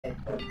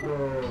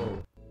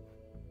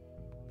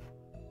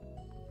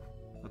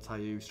That's how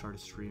you start a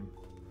stream.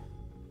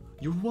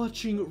 You're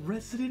watching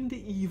Resident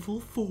Evil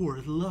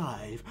 4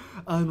 live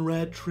on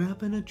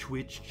Ratrapina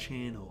Twitch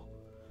channel.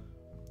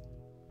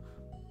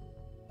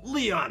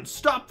 Leon,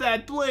 stop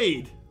that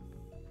blade!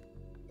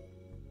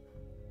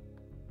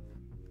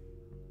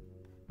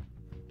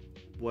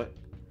 What?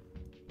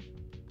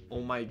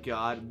 Oh my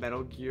god,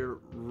 Metal Gear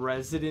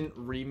Resident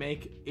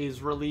Remake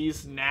is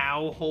released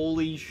now?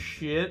 Holy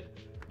shit.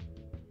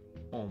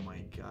 Oh my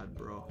god,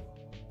 bro.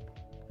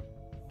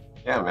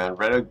 Yeah, man,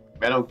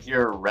 Metal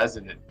Gear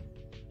Resident.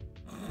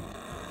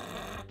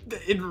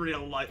 In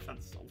real life,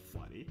 that's so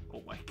funny.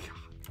 Oh my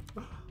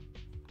god.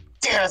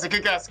 Damn, that's a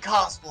good guy's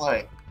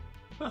cosplay.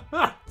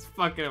 It's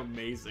fucking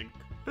amazing.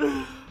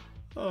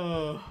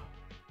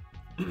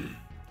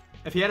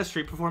 If he had a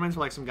street performance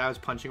where like some guy was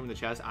punching him in the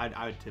chest,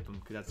 I would tip him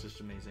because that's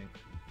just amazing.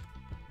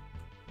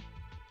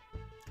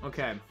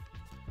 Okay.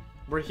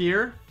 We're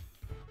here.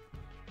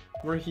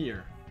 We're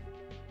here.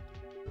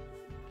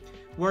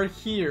 We're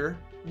here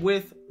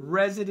with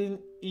Resident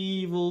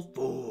Evil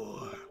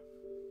 4.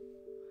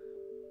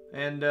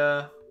 And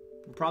we're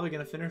probably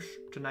gonna finish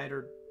tonight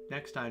or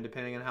next time,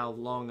 depending on how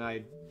long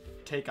I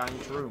take on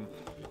each room.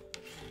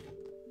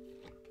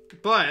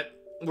 But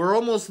we're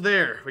almost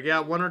there. We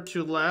got 1 or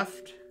 2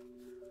 left.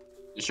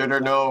 You sure there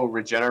are no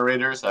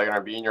regenerators that are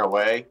gonna be in your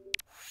way?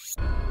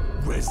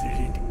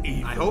 Resident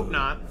Evil. I hope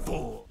not.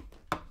 4.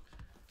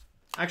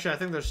 Actually, I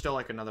think there's still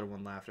like another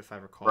one left, if I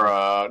recall.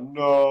 Bruh,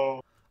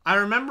 no. I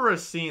remember a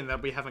scene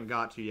that we haven't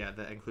got to yet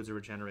that includes a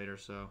regenerator,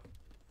 so.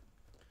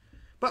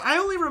 But I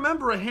only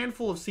remember a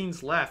handful of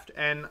scenes left,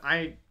 and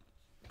I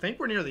think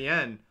we're near the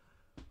end.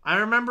 I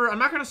remember, I'm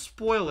not going to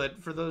spoil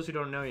it for those who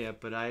don't know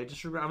yet, but I'm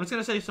just going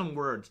to say some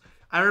words.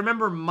 I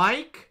remember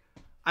Mike.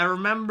 I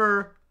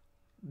remember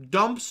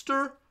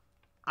Dumpster.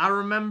 I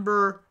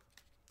remember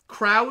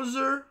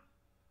Krauser.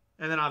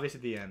 And then obviously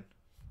the end.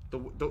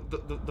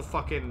 The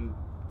fucking...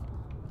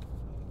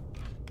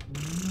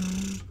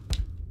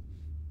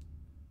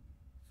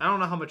 I don't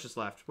know how much is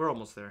left. We're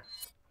almost there.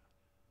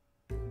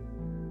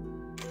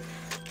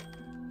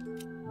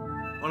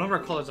 One of our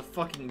colors a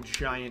fucking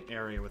giant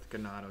area with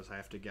ganados I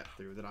have to get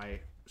through that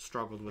I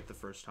struggled with the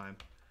first time.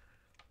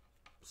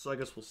 So I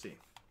guess we'll see.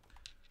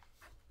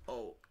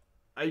 Oh,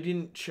 I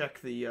didn't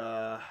check the,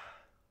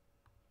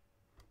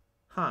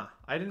 Huh,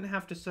 I didn't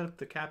have to set up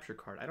the capture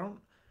card. I don't...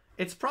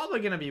 It's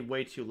probably going to be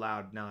way too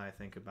loud now I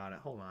think about it.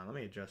 Hold on, let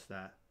me adjust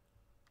that.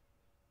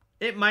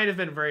 It might have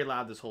been very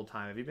loud this whole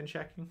time. Have you been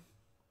checking?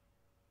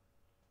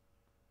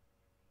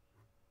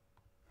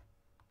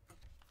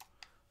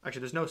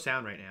 Actually, there's no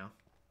sound right now.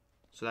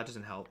 So that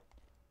doesn't help.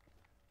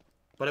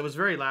 But it was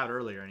very loud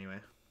earlier anyway.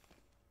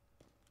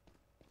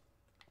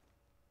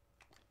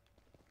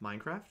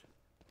 Minecraft?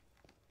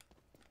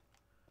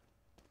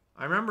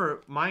 I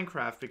remember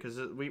Minecraft because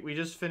we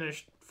just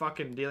finished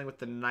fucking dealing with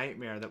the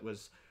nightmare that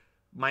was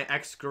my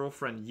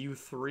ex-girlfriend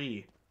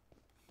U3.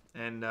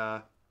 And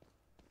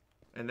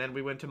then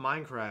we went to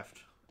Minecraft.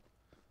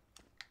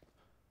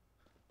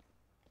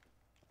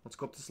 Let's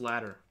go up this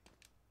ladder.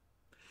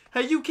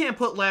 Hey, you can't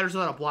put ladders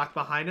without a block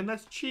behind them.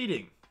 That's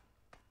cheating.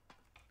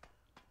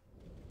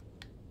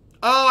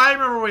 Oh, I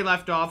remember where we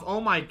left off.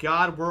 Oh my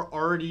god, we're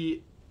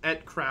already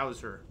at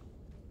Krauser.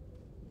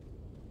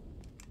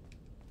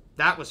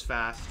 That was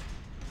fast.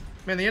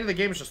 Man, the end of the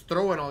game is just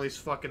throwing all these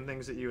fucking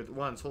things at you at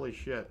once. Holy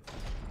shit.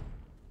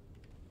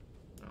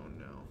 Oh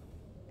no.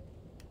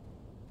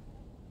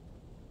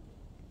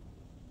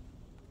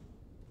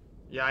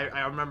 Yeah,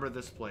 I remember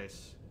this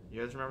place.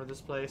 You guys remember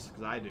this place?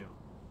 Because I do.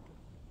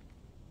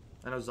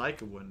 I know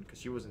Zyka wouldn't, because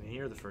she wasn't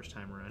here the first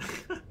time around.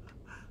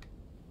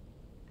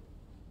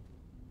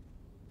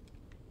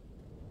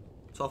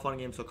 It's all fun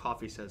and games, so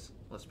Coffee says,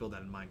 let's build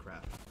that in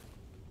Minecraft.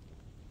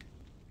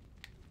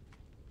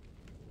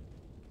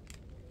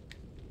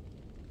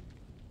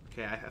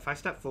 Okay, if I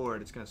step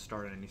forward, it's going to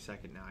start any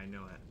second now. I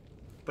know it.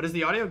 But is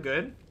the audio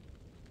good?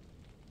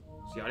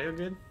 Is the audio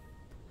good?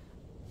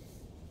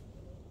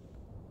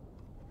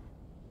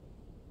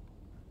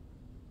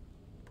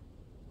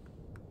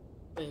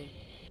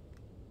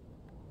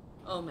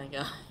 Oh my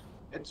god.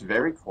 It's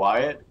very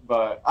quiet,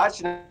 but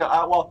actually,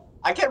 well,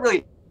 I can't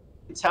really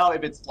tell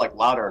if it's like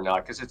louder or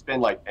not because it's been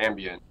like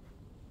ambient.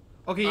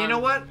 Okay, you know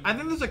what? I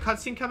think there's a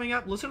cutscene coming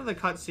up. Listen to the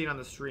cutscene on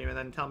the stream and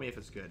then tell me if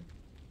it's good.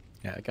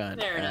 Yeah, I got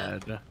Fair an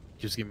enough. ad.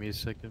 Just give me a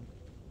second.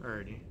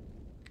 Alrighty.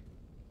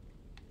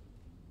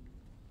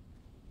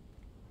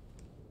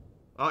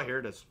 Oh, here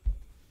it is.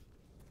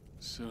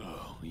 So,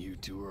 you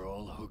two are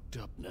all hooked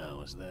up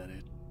now, is that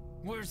it?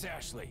 Where's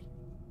Ashley?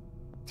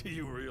 Do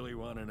you really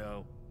want to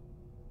know?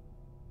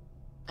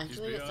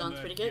 Actually, it sounds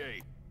pretty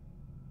good.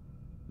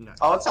 Nice.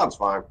 Oh, that sounds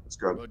fine. It's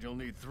good. But you'll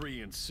need 3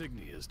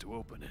 insignias to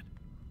open it.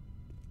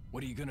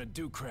 What are you gonna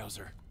do,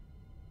 Krauser?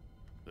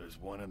 There's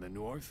one in the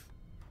north,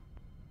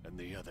 and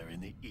the other in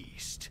the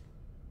east.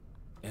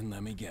 And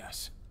let me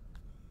guess,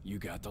 you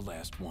got the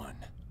last one.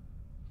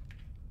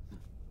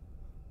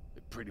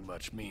 It pretty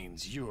much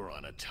means you're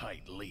on a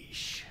tight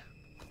leash.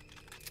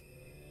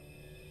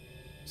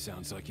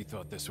 Sounds like you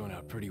thought this one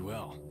out pretty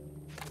well.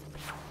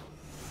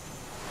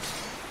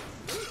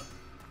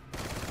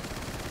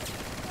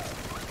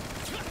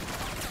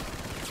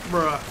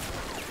 Bruh.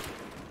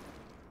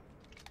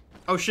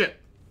 Oh shit.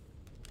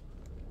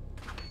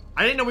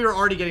 I didn't know we were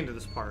already getting to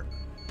this part.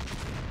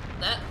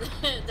 That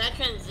that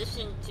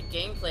transition to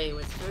gameplay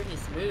was pretty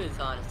smooth,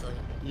 honestly.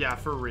 Yeah,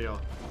 for real.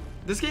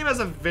 This game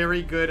has a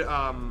very good,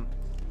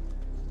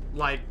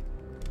 like,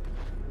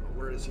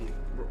 where is he?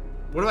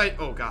 What do I,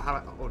 oh god, how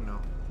do I, oh no.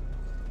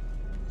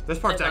 This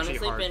part's actually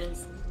hard.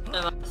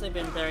 I've honestly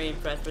been very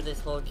impressed with this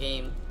whole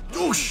game.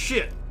 Oh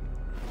shit!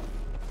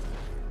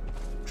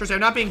 Tristan,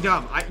 I'm not being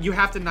dumb. You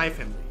have to knife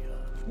him.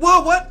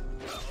 Whoa, what?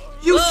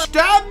 You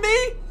stabbed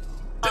me?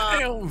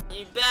 Damn!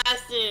 You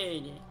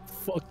bastard!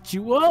 Fucked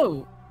you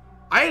up!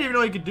 I didn't even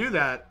know you could do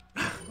that.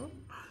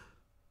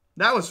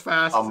 That was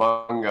fast.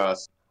 Among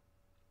Us.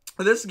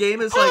 This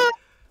game is like,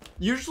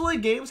 usually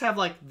games have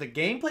like the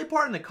gameplay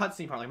part and the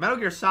cutscene part. Like Metal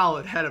Gear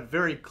Solid had a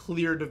very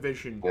clear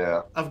division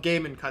of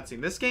game and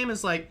cutscene. This game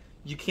is like,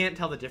 you can't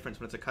tell the difference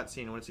when it's a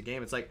cutscene and when it's a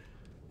game. It's like,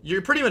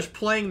 you're pretty much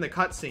playing the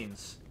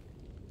cutscenes.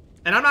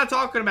 And I'm not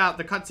talking about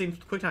the cutscenes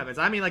with quick time events.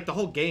 I mean like the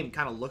whole game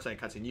kind of looks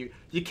like a cutscene.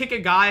 You kick a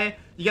guy,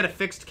 you get a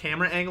fixed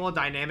camera angle, a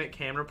dynamic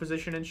camera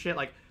position and shit.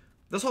 Like,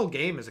 this whole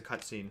game is a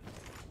cutscene.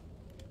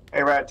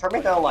 Hey, Rat, turn me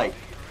down like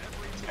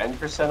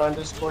 10% on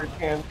Discord,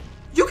 can?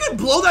 You can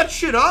blow that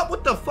shit up?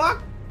 What the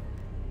fuck?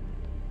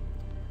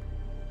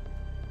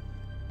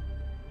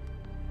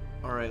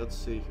 Alright, let's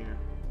see here.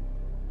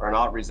 For an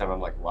odd reason, I'm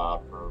like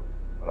loud for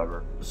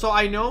whatever. So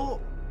I know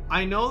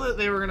that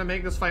they were gonna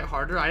make this fight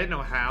harder. I didn't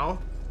know how.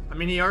 I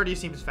mean, he already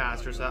seems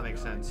faster, so that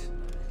makes sense.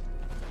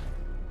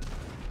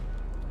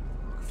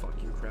 Oh, fuck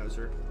you,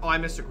 Krauser. Oh, I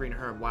missed a green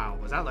herb. Wow,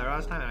 was that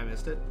last time and I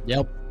missed it?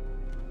 Yep.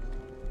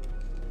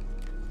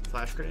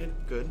 Flash grenade,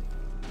 good.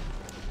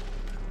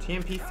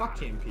 TMP, fuck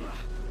TMP.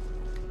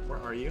 Where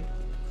are you,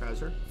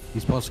 Krauser?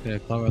 He's supposed to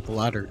climb up the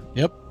ladder.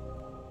 Yep.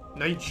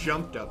 No, you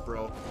jumped up,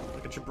 bro.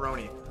 Like a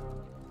jabroni.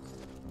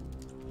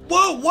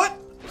 Whoa, what?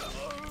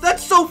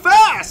 That's so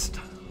fast!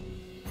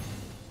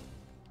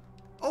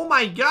 Oh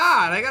my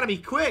god, I gotta be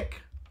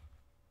quick.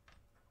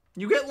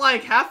 You get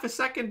like half a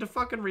second to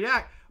fucking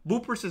react.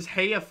 Booper says,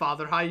 hey,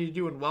 father, how you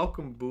doing?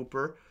 Welcome,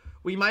 Booper.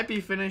 We might be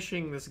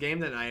finishing this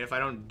game tonight if I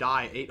don't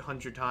die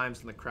 800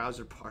 times in the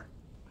Krauser part.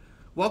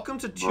 Welcome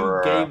to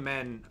two gay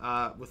men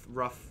with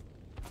rough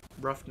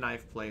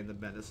knife play in the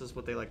bed. This is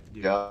what they like to do.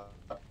 Yeah.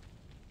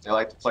 They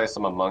like to play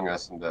some Among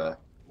Us in the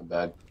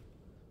bed.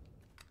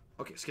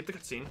 Okay, skip the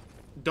cutscene.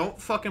 Don't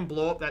fucking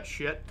blow up that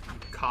shit, you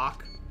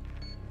cock.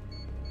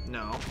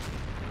 No.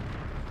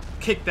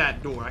 Kick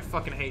that door. I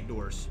fucking hate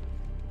doors.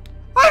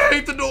 I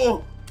hate the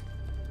door!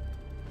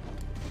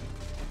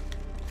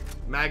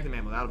 Magnum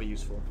ammo, that'll be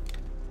useful.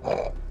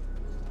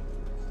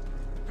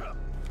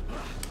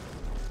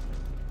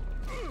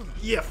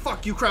 Yeah,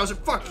 fuck you, Krauser.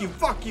 Fuck you,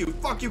 fuck you,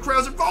 fuck you,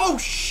 Krauser. Oh,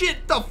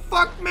 shit, the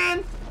fuck,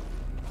 man?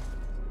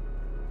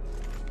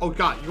 Oh,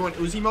 God, you're going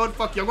Uzi mode?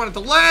 Fuck you, I'm going at the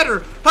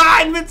ladder.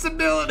 Ah,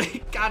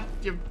 invincibility. God,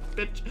 you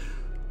bitch.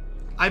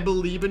 I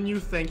believe in you.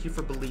 Thank you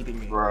for believing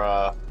me.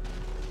 Bruh.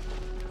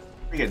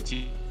 We get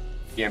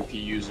TMP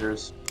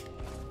users.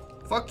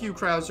 Fuck you,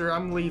 Krauser.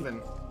 I'm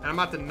leaving. And I'm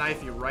about to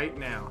knife you right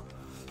now.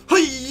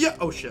 Hey-ya!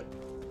 Oh, shit.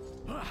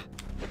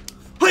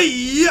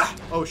 Hey-ya!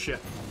 Oh, shit.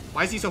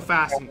 Why is he so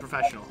fast and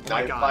professional? Oh, my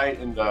Knife God. fight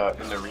in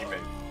the remake.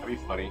 That'd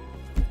be funny.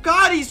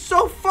 God, he's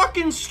so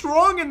fucking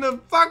strong in the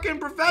fucking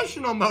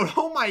professional mode.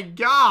 Oh, my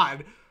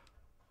God.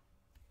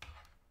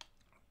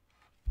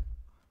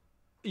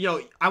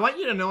 Yo, I want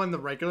you to know in the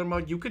regular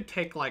mode, you could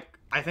take, like,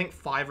 I think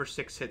 5 or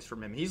 6 hits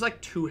from him. He's,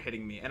 like, 2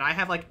 hitting me. And I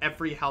have, like,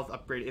 every health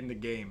upgrade in the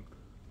game.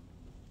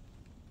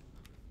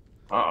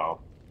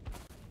 Uh-oh.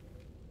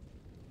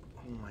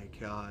 Oh, my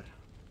God.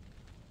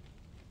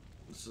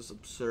 This is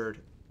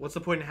absurd. What's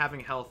the point in having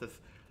health if...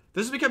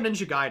 This has become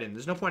Ninja Gaiden.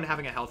 There's no point in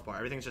having a health bar.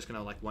 Everything's just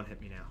gonna, like,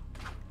 one-hit me now.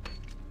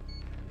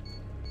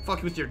 Fuck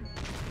you with your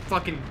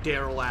fucking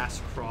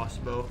Daryl-ass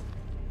crossbow.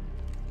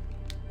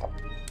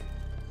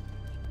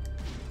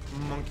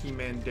 Monkey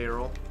Man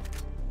Daryl.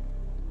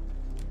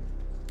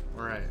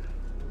 Alright.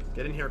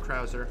 Get in here,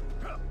 Krauser.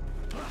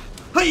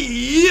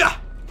 Hey-ya!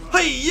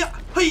 Hey-ya!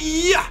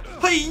 Hey-ya!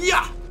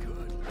 Hey-ya!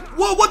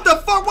 Whoa, what the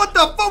fuck? What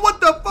the fuck? What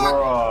the fuck?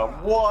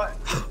 Bruh, what?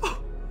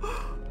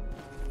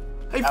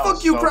 Hey, That fuck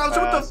was you, so Krauser.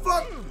 fast.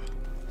 What the fuck?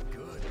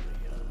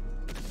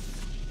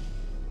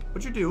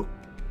 What'd you do?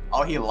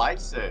 Oh, he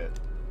likes it.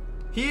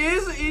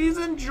 He's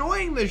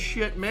enjoying this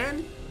shit,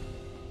 man.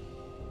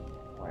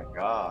 Oh my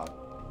God.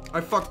 I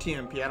fuck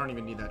TMP. I don't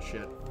even need that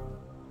shit.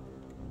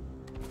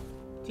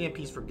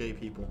 TMP's for gay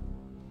people.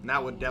 And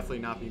that would definitely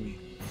not be me.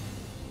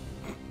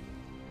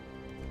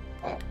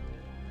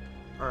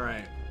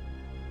 Alright.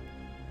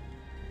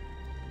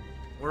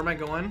 Where am I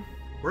going?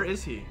 Where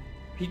is he?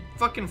 He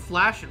fucking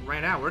flashed and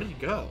ran out. Where did he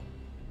go?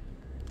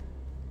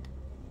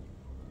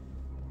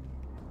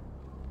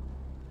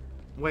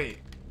 Wait.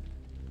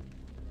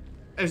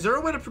 Is there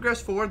a way to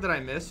progress forward that I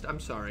missed? I'm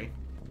sorry.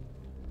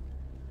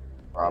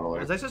 Probably.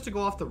 Was I supposed to go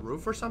off the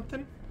roof or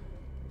something?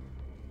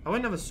 I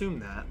wouldn't have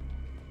assumed that.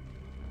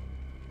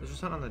 Is there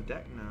something on the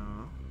deck? No.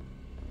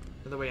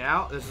 Is the way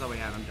out? This is the way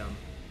out. I'm dumb.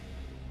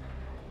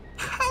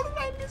 How did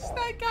I miss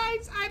that,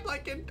 guys? I'm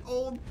like an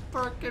old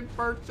freaking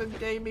person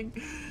gaming.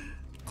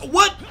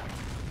 What?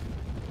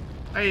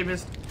 I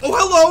missed. Oh,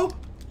 hello.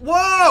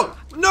 Whoa.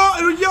 No.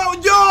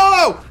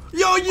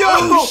 Yo.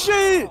 Oh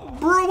shit!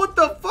 Bro, what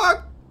the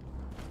fuck?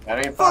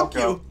 That ain't Fuck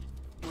Falco. you.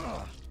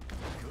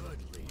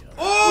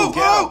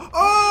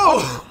 Oh.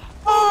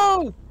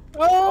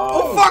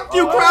 Oh, fuck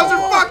you,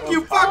 Krauser. Fuck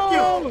you.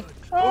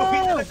 Oh,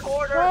 he's in the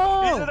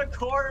corner. He's in the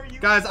corner. You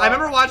Guys, I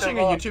remember watching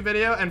a fucked him up. YouTube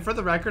video, and for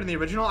the record, in the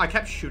original, I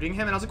kept shooting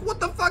him, and I was like, what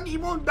the fuck? He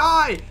won't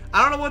die.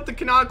 I don't know what the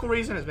canonical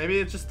reason is. Maybe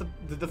it's just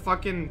the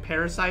fucking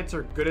parasites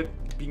are good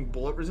at being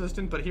bullet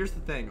resistant, but here's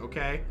the thing,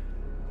 okay?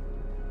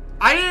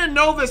 I didn't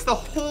know this the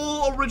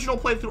whole original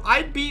playthrough.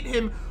 I beat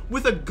him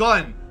with a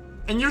gun,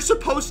 and you're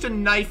supposed to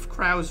knife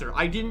Krauser.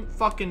 I didn't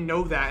fucking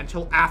know that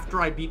until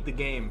after I beat the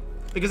game,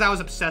 because I was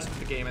obsessed with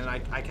the game, and I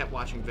kept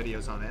watching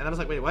videos on it, and I was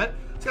like, wait, what?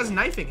 This guy's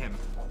knifing him.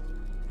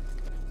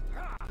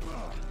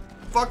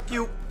 Fuck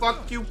you.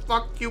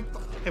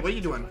 Hey, what are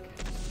you doing?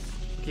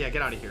 Okay, yeah,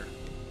 get out of here.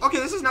 Okay,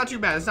 this is not too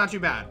bad. It's not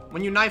too bad.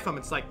 When you knife him,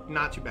 it's like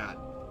not too bad.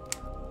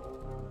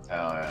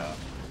 Hell yeah.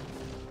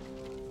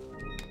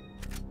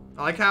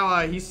 I like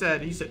how he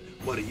said,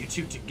 what, are you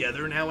two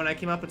together now? When I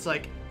came up, it's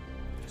like,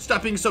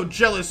 stop being so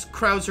jealous,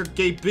 Krauser,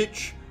 gay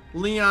bitch.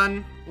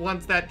 Leon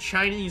wants that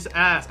Chinese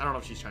ass. I don't know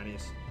if she's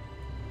Chinese.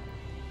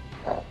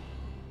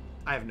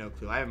 I have no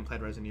clue. I haven't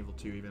played Resident Evil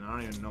 2 even. I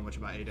don't even know much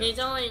about Ada. He's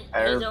only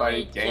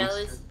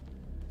jealous.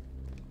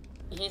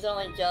 He's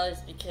only jealous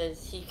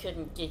because he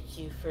couldn't get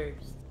you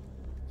first.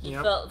 He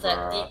felt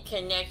that deep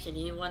connection.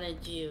 He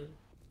wanted you.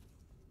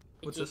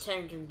 But What's you this?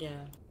 turned him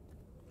down.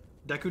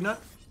 Deku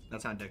Nut?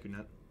 That's not Deku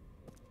Nut.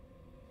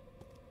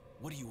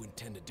 What do you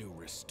intend to do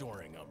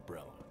restoring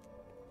Umbrella?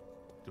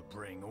 To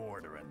bring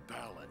order and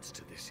balance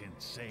to this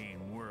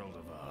insane world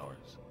of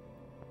ours.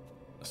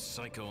 A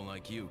psycho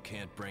like you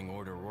can't bring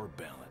order or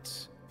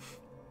balance.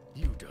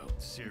 You don't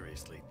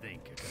seriously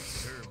think a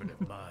conservative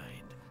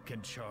mind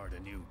can chart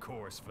a new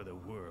course for the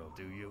world,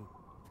 do you?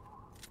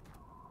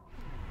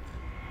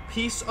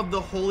 Piece of the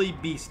Holy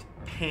Beast,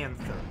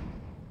 Panther.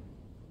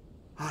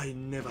 I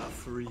never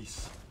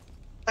freeze.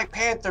 Like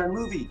Panther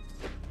movie.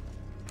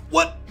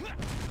 What?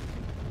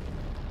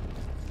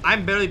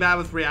 I'm barely bad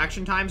with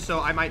reaction time, so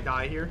I might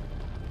die here.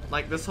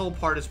 Like, this whole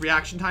part is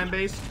reaction time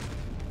based.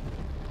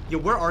 Yo,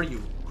 where are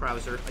you,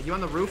 Krauser? Are you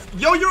on the roof?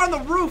 Yo, you're on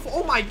the roof!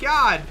 Oh my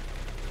god!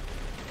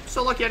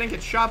 So lucky I didn't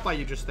get shot by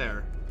you just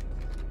there.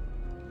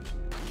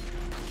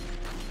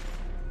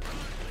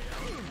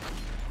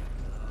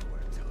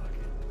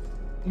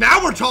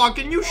 Now we're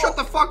talking! You shut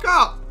the fuck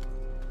up!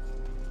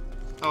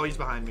 Oh, he's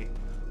behind me.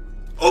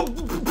 Oh!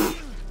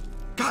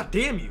 God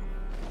damn you!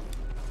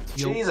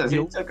 Jesus,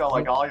 he took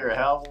like all your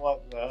health.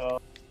 What the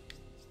hell?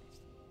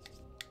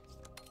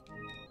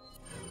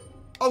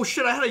 Oh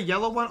shit, I had a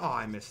yellow one? Oh,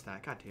 I missed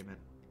that. God damn it.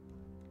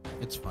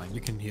 It's fine.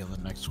 You can heal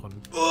the next one.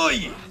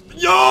 Oy!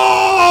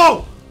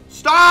 Yo!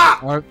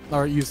 Stop!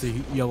 Or use the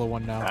yellow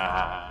one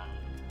now.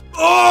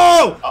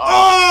 Oh!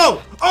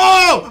 Oh!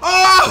 Oh!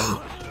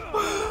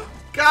 Oh!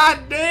 God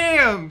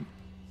damn!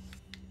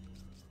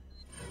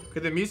 Okay,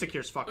 the music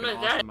here's fucking Oh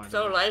my awesome. god, it's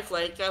so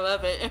lifelike. I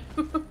love it.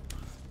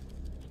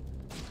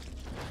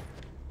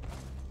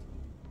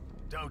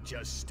 Don't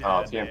just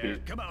stand there.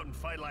 TMP. Come out and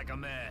fight like a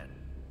man.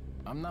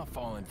 I'm not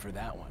falling for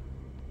that one.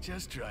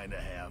 Just trying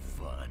to have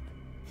fun.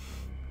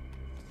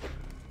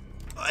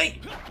 Hey!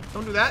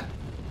 Don't do that.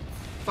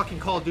 Fucking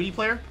Call of Duty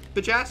player,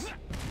 bitch ass.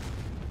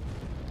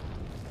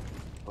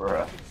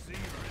 Bruh.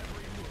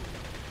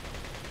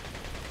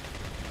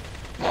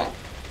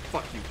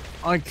 Fuck you.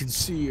 I can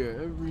see your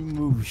every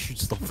move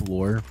shoots the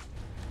floor.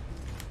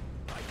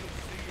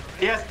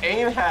 He has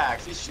aim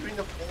hacks. He's shooting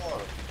the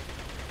floor.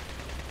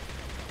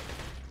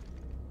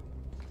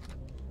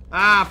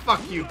 Ah,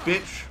 fuck you,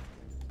 bitch.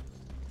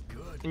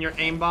 And your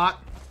aimbot.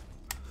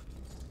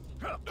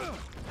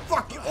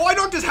 Fuck you. Oh, I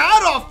knocked his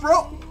hat off,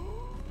 bro.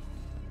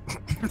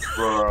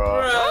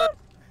 Bruh.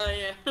 Oh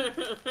yeah.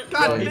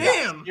 God He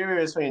damn. got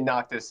furious when he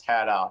knocked his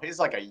hat off. He's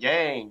like a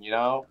yang, you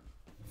know?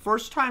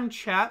 First time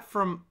chat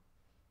from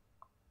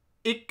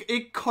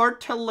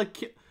Icartel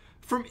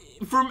from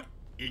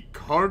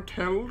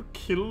Icartel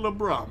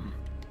Kilabram.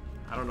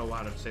 I don't know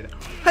how to say that.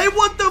 Hey,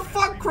 what the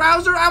fuck,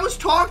 Krauser? I was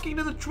talking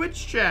to the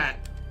Twitch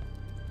chat.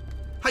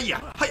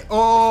 Hiya, hiya.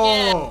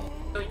 Oh.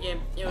 Yeah,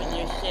 it was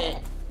your shit.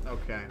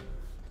 Okay.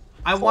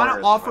 I want to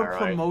Forest, offer am I right?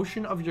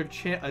 promotion of your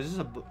channel. Is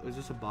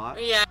this a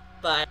bot? Yeah,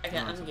 but I'm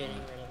getting rid of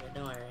it.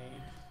 Don't worry.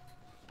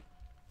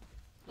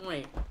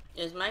 Wait,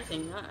 is my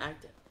thing not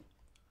active?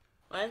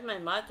 Why is my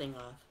mod thing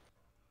off?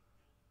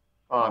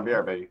 Oh, I'm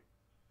here, baby.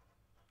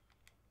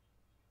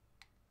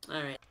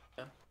 Alright,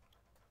 go.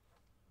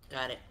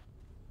 Got it.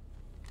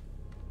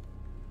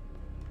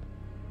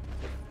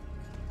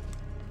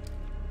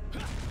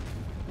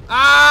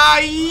 Ah,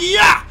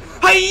 yeah!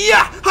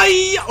 Hiya!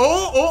 Hiya!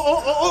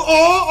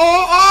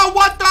 Oh,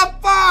 what the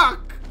fuck?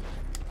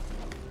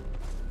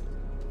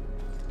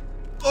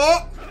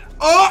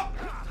 Oh!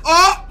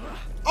 Oh!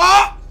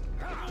 Oh!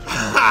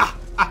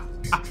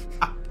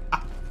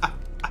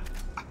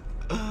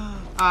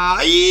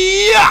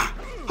 Yeah!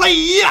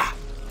 Yeah!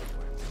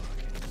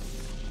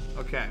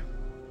 Okay.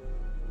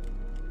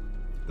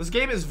 This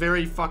game is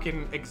very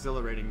fucking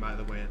exhilarating, by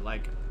the way.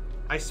 Like,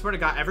 I swear to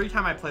God, every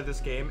time I play this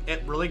game,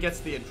 it really gets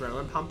the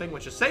adrenaline pumping,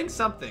 which is saying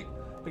something.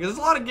 Because there's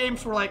a lot of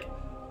games where, like,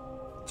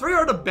 it's very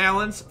hard to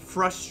balance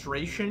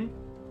frustration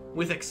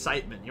with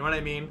excitement. You know what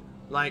I mean?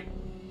 Like,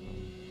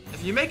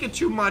 if you make it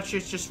too much,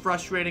 it's just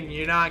frustrating.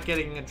 You're not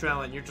getting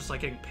adrenaline. You're just,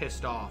 like, getting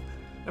pissed off.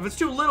 If it's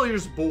too little, you're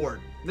just bored.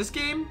 This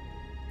game,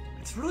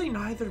 it's really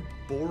neither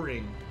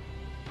boring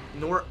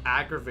nor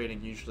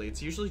aggravating usually.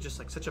 It's usually just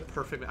like such a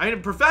perfect... I mean, a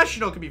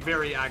professional can be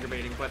very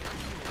aggravating, but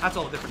that's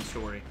all a different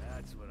story.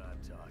 That's what I'm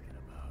talking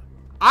about.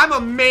 I'm a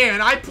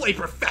man. I play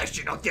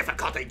professional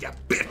difficulty, you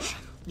bitch.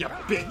 You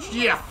bitch.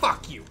 Yeah,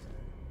 fuck you.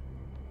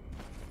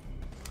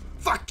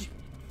 Fuck you.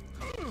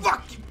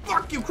 Fuck you.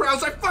 Fuck you,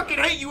 Krauser. I fucking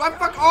hate you.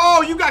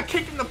 Oh, you got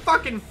kicked in the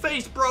fucking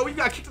face, bro. You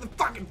got kicked in the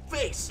fucking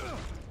face.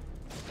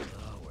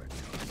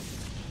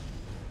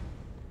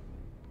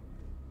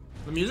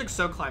 The music's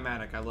so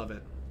climatic. I love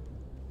it.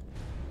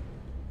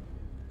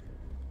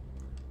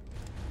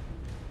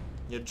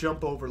 You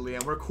jump over,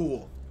 Liam. We're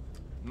cool.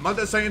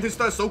 Mother scientist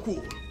are so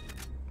cool.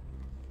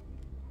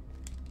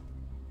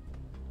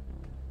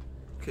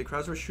 Okay,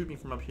 Krauser shoot me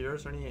from up here.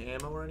 Is there any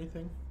ammo or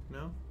anything?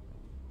 No?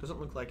 Doesn't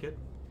look like it.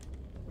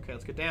 Okay,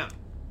 let's get down.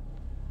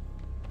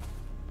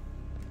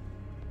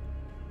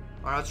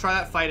 Alright, let's try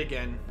that fight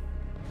again.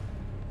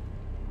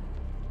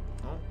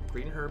 Oh,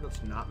 green herb.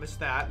 Let's not miss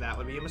that. That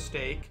would be a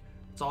mistake.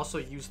 Let's also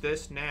use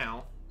this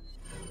now.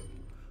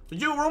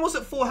 Yo, we're almost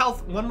at full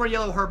health. One more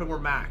yellow herb and we're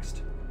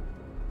maxed.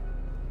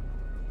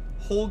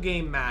 Whole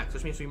game max,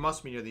 which means we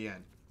must be near the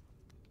end.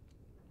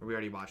 Or we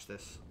already watched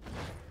this.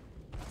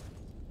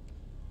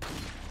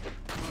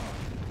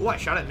 Oh, I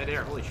shot it in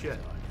midair. Holy shit.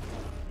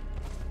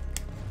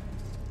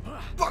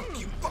 Fuck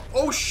you.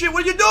 Oh shit,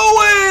 what are you doing?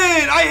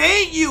 I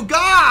hate you,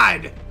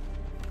 God!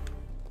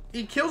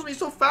 He kills me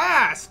so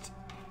fast.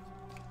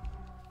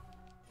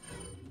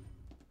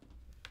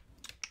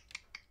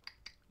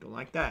 Don't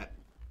like that.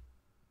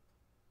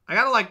 I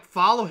gotta like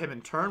follow him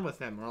and turn with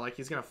him, or like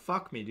he's gonna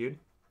fuck me, dude.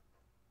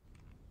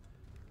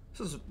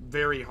 This is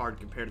very hard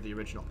compared to the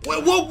original. Whoa,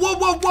 whoa, whoa,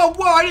 whoa, whoa,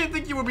 whoa! I didn't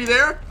think you would be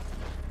there.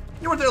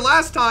 You weren't there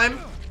last time.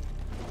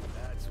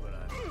 That's what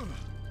I'm talking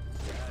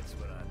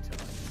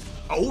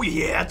about. Oh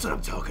yeah, that's what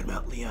I'm talking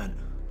about, Leon.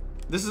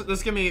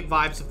 This give me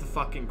vibes of the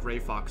fucking Gray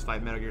Fox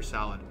fight Metal Gear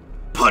Solid.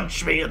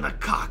 Punch me in the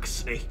cock,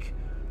 Snake.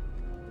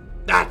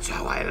 That's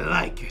how I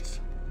like it.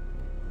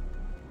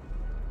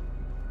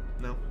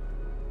 No.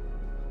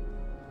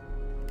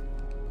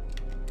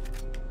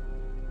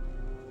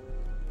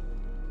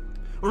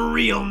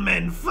 Real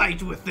men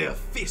fight with their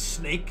fists,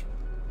 Snake.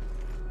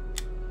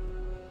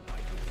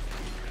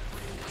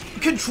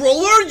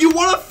 Controller? You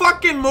wanna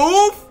fucking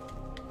move?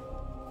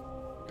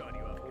 Got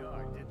you off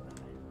guard, didn't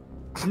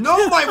I?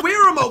 No, my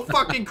Wii remote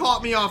fucking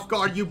caught me off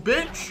guard, you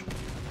bitch.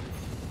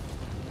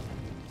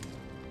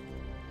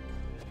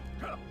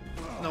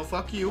 No,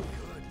 fuck you.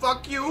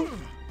 Fuck you.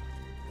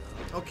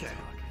 Okay.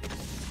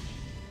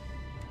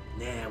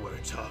 Now we're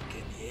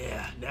talking,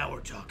 yeah. Now we're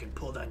talking.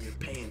 Pull down your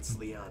pants,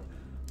 Leon.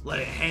 Let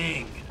it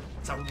hang.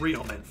 It's how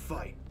real men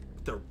fight.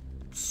 With their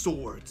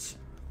swords.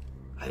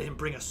 I didn't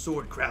bring a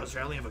sword, Krauser.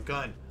 I only have a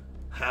gun.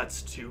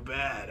 That's too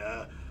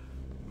bad.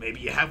 Maybe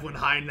you have one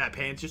hiding in that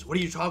pants. What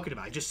are you talking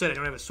about? I just said I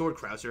don't have a sword,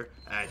 Krauser.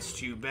 That's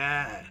too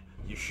bad.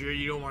 You sure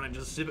you don't want to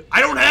just sit?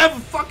 I don't have a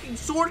fucking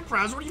sword,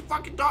 Krauser. What are you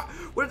fucking talking?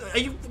 What are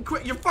you?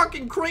 You're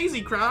fucking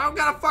crazy, Krauser. I don't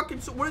got a fucking.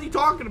 What are you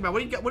talking about?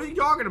 What are you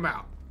talking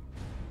about?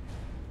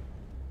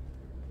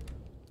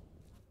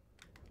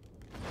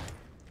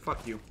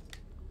 Fuck you.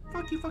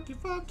 Fuck you, fuck you,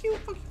 fuck you,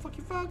 fuck you, fuck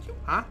you, fuck you.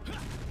 Huh?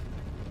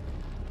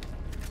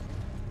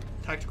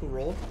 Tactical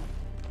roll.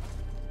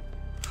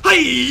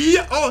 Hey!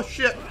 Oh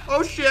shit!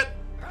 Oh shit!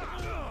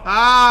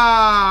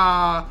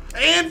 Ah!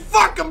 And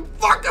fuck him!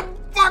 Fuck him!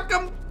 Fuck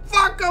him!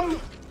 Fuck him!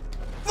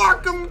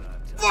 Fuck him!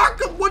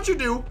 Fuck him! What'd you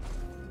do?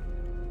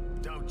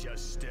 Don't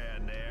just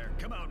stand there.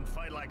 Come out and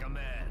fight like a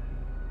man.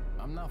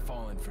 I'm not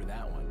falling for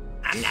that one.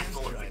 I'm not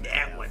going for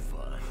that one.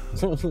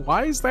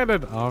 Why is that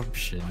an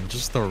option?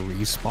 Just the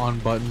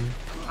respawn button?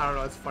 I don't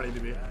know, it's funny to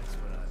me. That's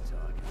what I'm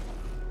talking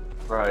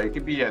about. Bro, it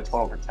could be a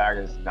total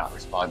protagonist and not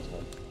respond to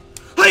him.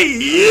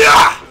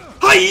 Hey-ya!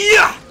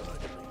 Hey-ya!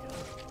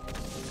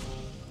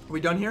 Are we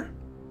done here?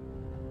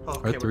 Oh,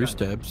 okay, Or we're 3 done.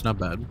 steps, not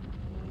bad.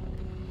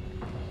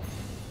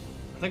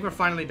 I think we're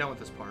finally done with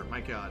this part.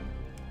 My God.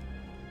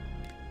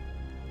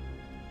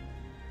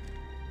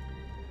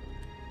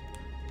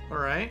 All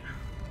right.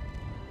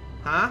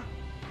 Huh?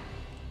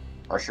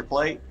 Pressure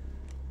plate?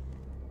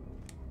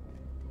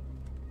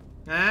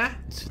 Huh?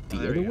 Is it Oh, the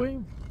there we other go. way?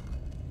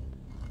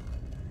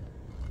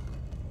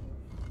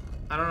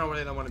 I don't know where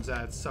the other one is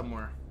at. It's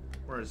somewhere.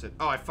 Where is it?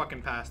 Oh, I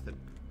fucking passed it.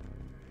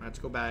 Let's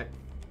go back.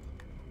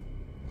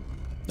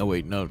 No,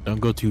 wait, no, don't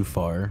go too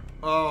far.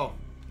 Oh.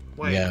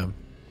 Wait. Yeah.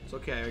 It's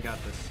okay. I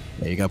got this.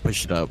 Yeah, you gotta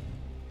push it up.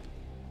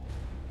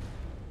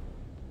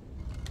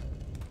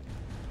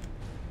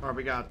 Alright,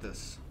 we got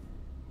this.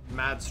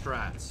 Mad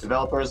strats.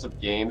 Developers of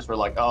games were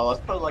like, oh, let's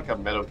put like a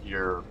Metal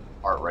Gear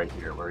part right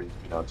here where, you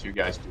know, two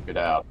guys duke it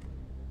out.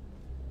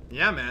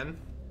 Yeah, man.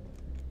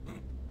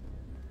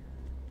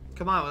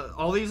 Come on,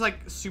 all these like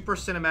super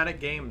cinematic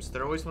games,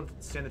 they're always going to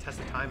stand the test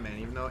of time,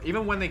 man.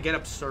 Even when they get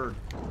absurd,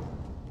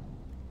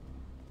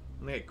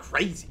 when they get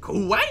crazy.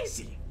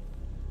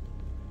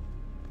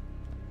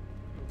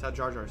 That's how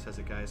Jar Jar says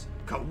it, guys.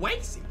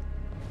 Crazy.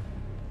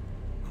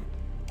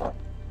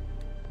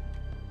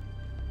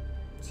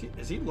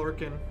 Is he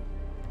lurking?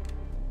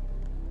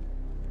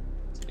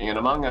 Singing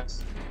Among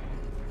Us.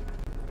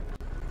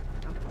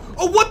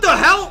 Oh, what the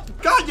hell?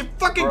 God, you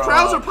fucking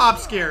Krauser pop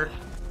scare.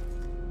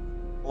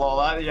 Well,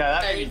 that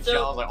made me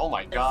chill. I was like, oh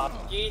my god.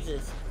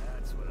 Jesus.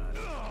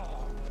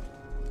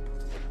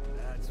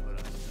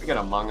 We got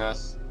Among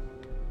Us.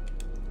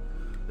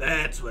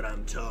 That's what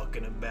I'm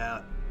talking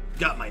about.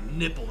 Got my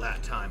nipple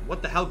that time.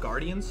 What the hell,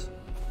 Guardians?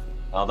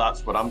 Well,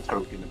 that's what I'm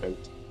talking about.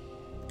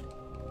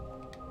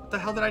 What the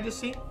hell did I just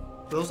see?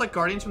 Were those like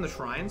Guardians from the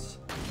Shrines?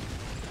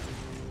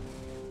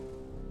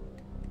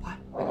 What?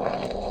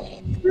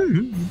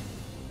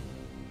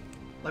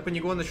 Like when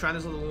you go in the shrine,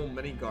 there's little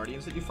mini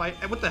Guardians that you fight.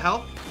 Hey, what the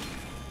hell?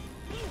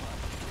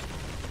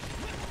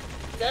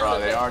 Bro,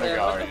 they are the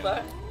Guardians.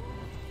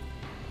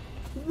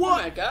 What?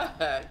 Oh my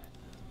god.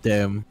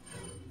 Damn.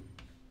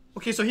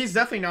 Okay, so he's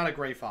definitely not a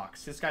Gray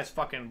Fox. This guy's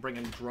fucking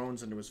bringing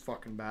drones into his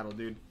fucking battle,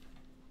 dude.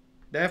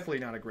 Definitely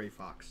not a Gray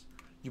Fox.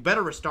 You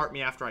better restart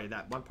me after I did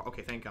that one part.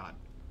 Okay, thank God.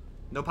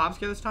 No pop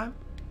scare this time?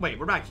 Wait,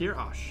 we're back here?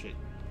 Oh, shit.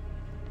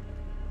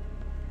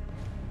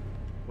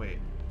 Wait.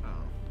 Oh.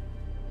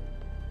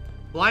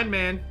 Blind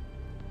Man.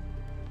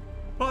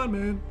 Blind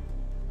Man.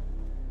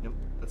 Yep,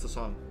 that's the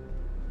song.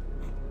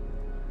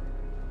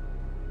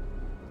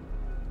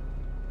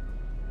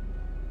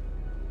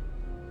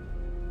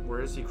 Where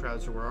is he,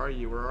 Krauser? Where are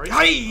you? Where are you?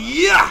 Hey,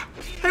 yeah!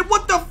 Hey,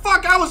 what the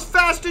fuck? I was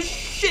fast as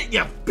shit,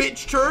 you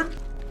bitch turd!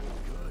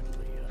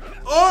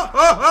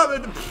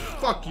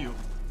 Fuck you.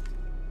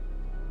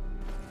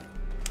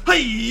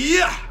 Hey,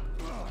 yeah!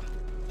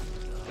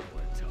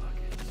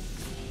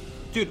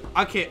 Dude,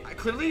 okay,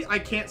 clearly I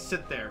can't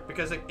sit there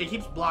because it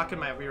keeps blocking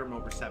my Wii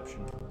remote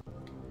reception.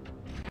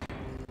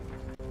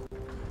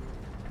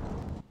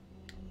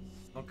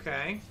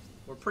 Okay,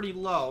 we're pretty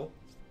low.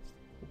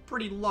 We're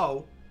pretty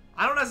low.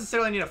 I don't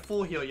necessarily need a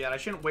full heal yet. I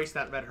shouldn't waste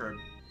that red herb.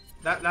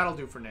 That'll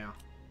do for now.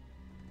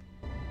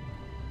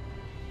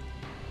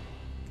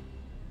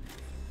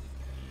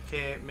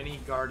 Okay, mini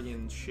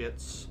guardian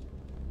shits.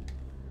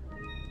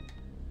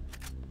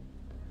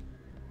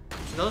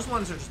 So those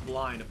ones are just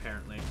blind,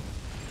 apparently.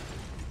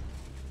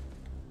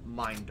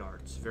 Mine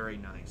darts, very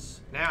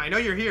nice. Now I know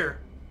you're here.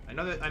 I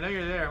know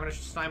you're there. I'm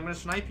gonna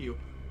snipe you.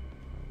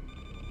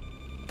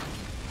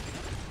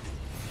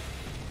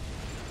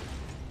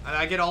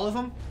 I get all of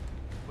them?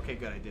 Okay,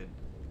 good, I did.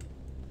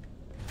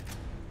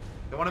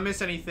 Don't want to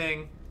miss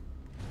anything.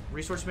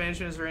 Resource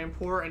management is very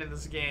important in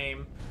this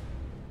game.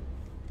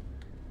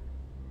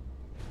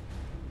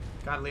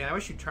 God, Leon, I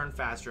wish you'd turn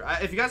faster.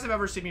 If you guys have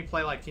ever seen me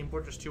play like Team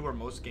Fortress 2 or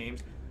most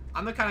games,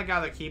 I'm the kind of guy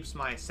that keeps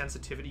my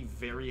sensitivity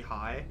very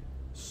high.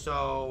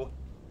 So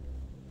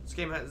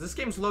this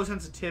game's low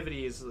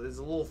sensitivity is a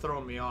little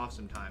throwing me off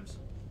sometimes.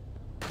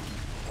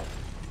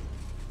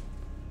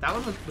 That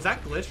one was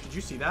that glitched? Did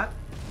you see that?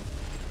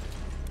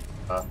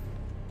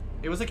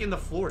 It was like in the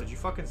floor. Did you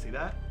fucking see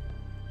that?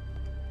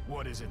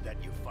 What is it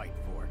that you fight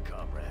for,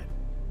 comrade?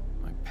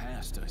 My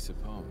past, I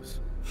suppose.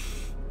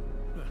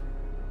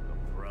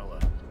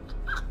 Umbrella.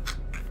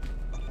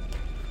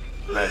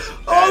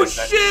 Oh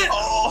shit!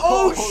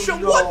 Oh shit!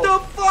 No. What the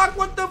fuck?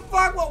 What the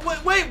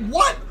fuck? Wait,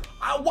 what?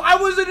 I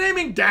wasn't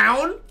aiming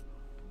down.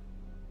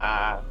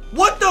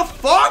 What the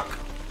fuck?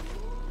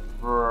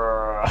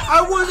 Bruh.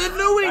 I wasn't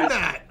doing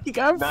that. You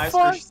got Nice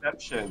fucked.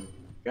 perception.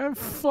 You got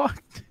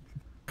fucked.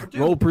 Dude.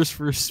 Roll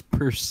for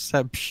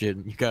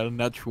perception. You got a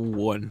natural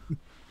 1.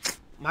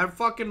 My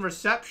fucking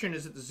reception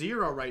is at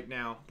 0 right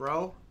now,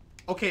 bro.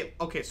 Okay,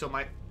 so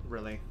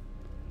really?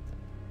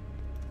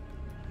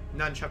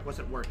 Nunchuck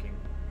wasn't working.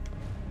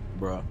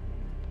 Bruh.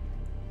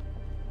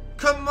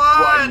 Come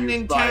Why on,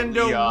 you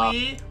Nintendo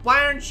finally, Wii.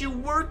 Why aren't you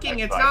working?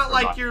 It's tried not for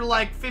like my- you're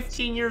like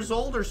 15 years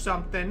old or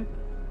something.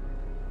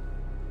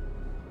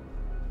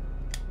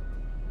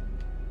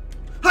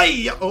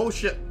 Hey! Oh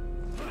shit.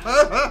 I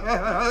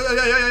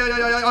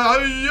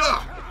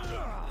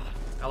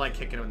like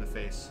kicking him in the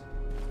face.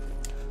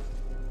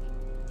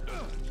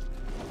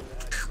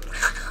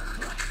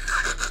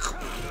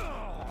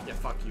 Yeah,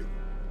 fuck you.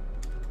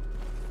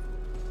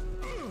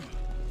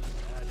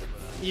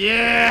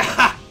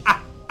 Yeah!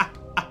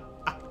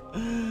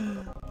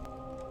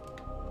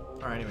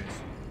 Alright, anyways.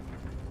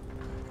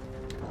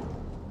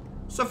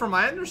 So from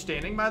my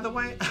understanding, by the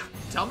way,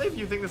 tell me if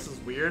you think this is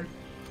weird.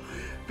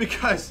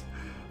 Because,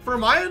 from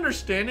my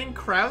understanding,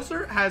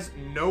 Krauser has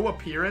no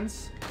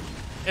appearance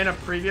in a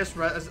previous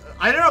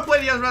I don't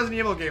play the other Resident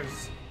Evil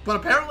games, but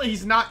apparently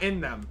he's not in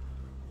them.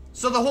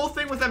 So the whole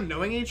thing with them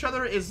knowing each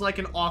other is like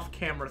an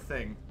off-camera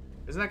thing.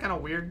 Isn't that kind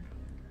of weird?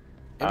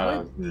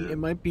 It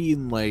might be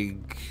in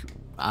like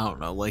I don't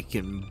know, like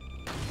in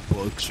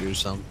books or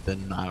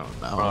something. I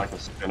don't know. Or like a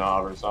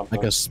spin-off or something.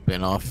 Like a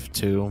spin-off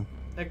too.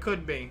 It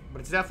could be, but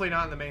it's definitely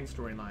not in the main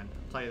storyline.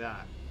 I'll tell you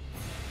that.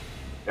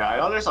 Yeah, I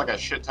know there's like a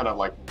shit ton of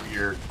like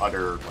weird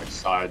other like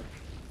side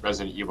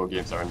Resident Evil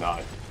games that are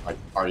not like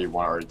RE1,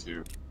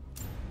 RE2.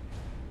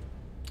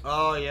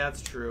 Oh yeah,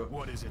 that's true.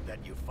 What is it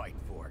that you fight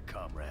for,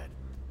 comrade?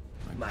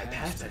 My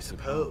past, I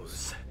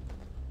suppose.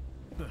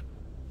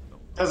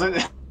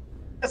 Doesn't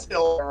that's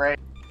still right.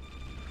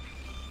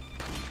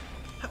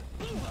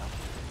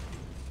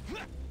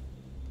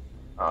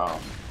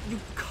 Oh. You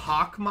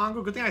cock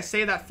mongrel. Good thing I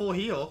saved that full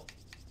heal.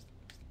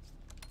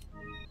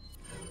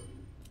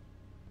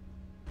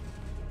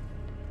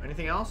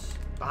 Anything else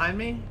behind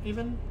me?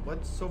 Even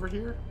what's over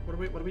here? What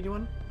are we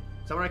doing?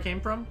 Is that where I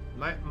came from?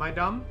 Am I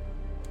dumb?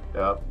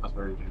 Yep, that's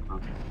where you came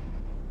from.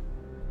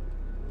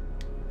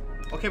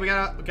 Okay, we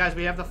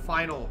have the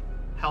final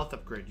health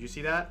upgrade. You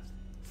see that?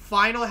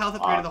 Final health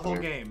upgrade of the whole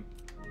game.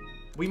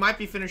 We might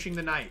be finishing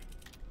the night.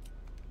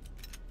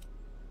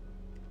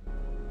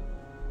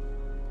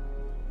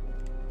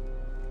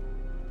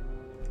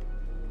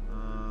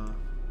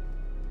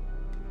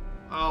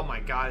 Oh my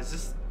god,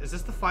 is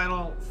this the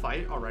final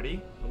fight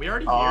already? Are we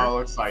already here? Oh,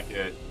 looks like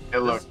it. It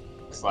looks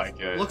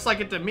like it. Looks like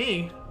it to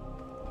me.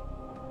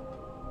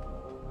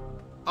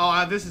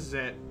 Oh, this is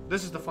it.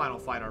 This is the final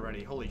fight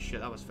already. Holy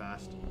shit, that was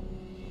fast.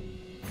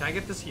 Can I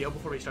get this heal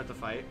before we start the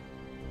fight?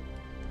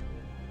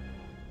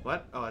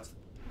 What? Oh, that's...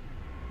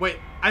 Wait,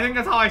 I think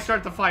that's how I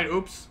start the fight.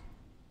 Oops.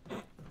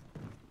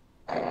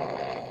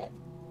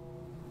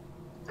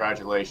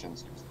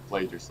 Congratulations, you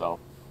played yourself.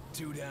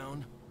 2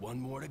 down, 1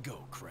 more to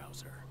go,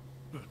 Krauser.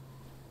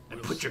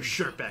 And put your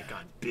shirt back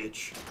on,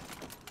 bitch.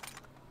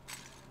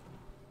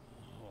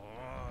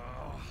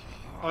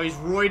 Oh, he's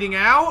roiding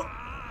out?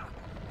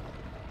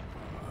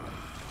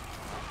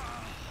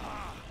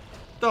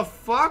 The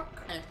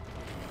fuck?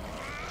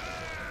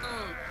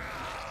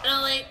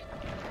 No, like...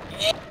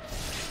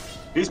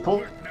 He's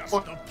pulling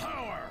The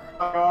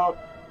power!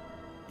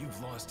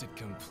 You've lost it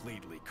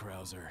completely,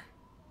 Krauser.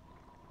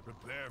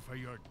 Prepare for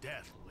your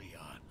death,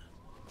 Leon.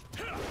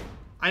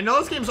 I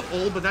know this game's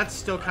old, but that's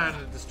still kind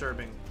of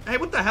disturbing. Hey,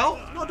 what the hell?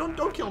 No,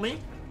 don't kill me.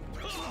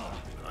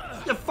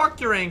 Yeah,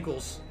 fuck your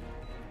ankles.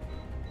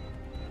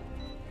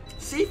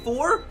 C4?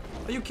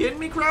 Are you kidding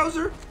me,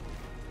 Krauser?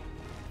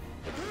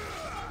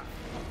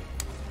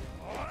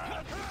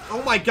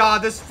 Oh my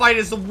god, this fight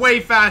is way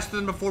faster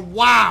than before.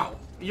 Wow!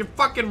 You're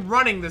fucking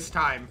running this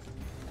time.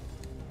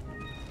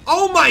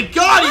 Oh my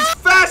god, he's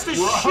fast as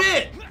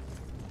shit!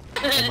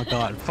 Oh my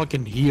god,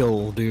 fucking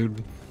heal,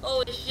 dude.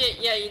 Holy shit,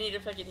 yeah, you need a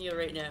fucking heal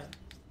right now.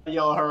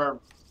 Yo,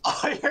 Herb.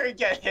 Oh, you're gonna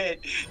get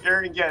hit.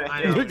 You're gonna get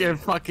hit. You're getting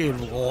fucking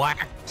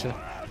whacked.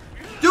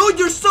 Dude,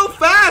 you're so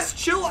fast!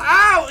 Chill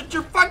out! It's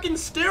your fucking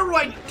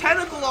steroid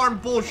tentacle arm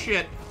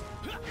bullshit!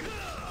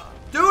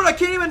 Dude, I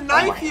can't even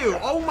knife you!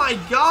 Oh my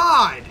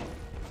god!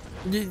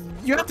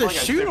 You have to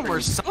shoot him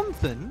or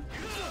something.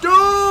 Dude!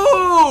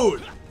 Oh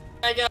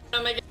my god,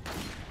 oh my god.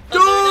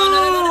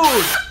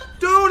 Dude!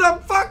 Dude, I'm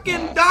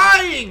fucking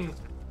dying!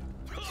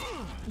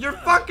 Your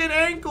fucking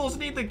ankles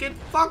need to get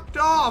fucked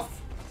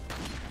off!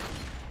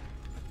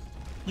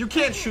 You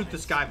can't shoot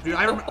this guy, dude.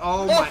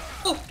 Oh my...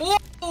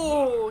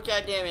 Oh,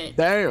 god damn it.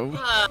 Damn.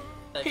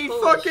 He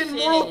Holy fucking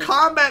shit. Mortal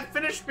Kombat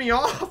finished me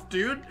off,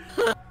 dude.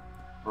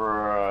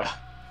 Bruh.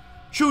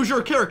 Choose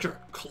your character.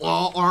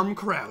 Claw Arm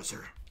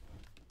Krauser.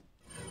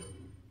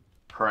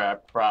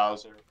 Crap,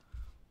 Krauser.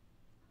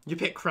 You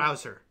pick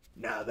Krauser.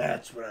 Now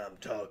that's what I'm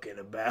talking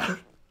about.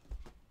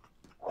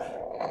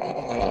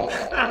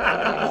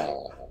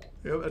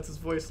 Yep, that's his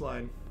voice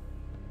line.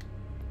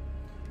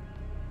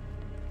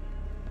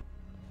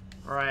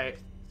 Alright.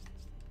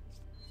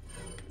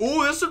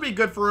 Ooh, this would be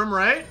good for him,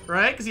 right?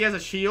 Right? Because he has a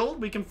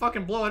shield. We can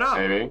fucking blow it up.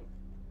 Maybe.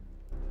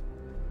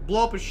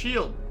 Blow up his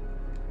shield.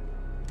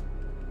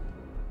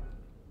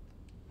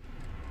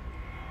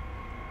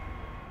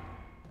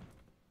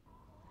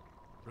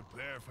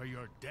 Prepare for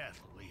your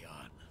death,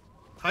 Leon.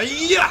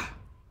 Hiya!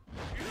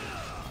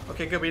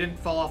 Okay, good. We didn't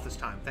fall off this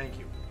time. Thank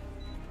you.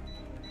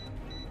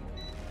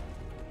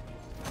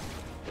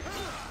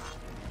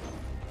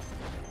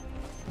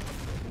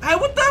 Hey,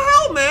 what the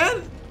hell,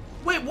 man?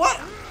 Wait, what?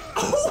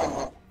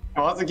 He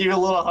wants to give you a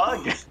little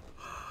hug.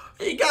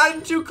 He got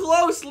him too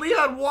close.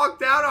 Leon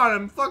walked out on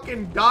him.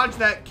 Fucking dodged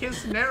that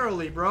kiss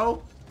narrowly,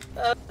 bro.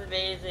 That's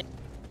amazing.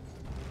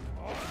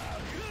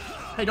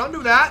 Hey, don't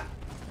do that.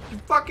 You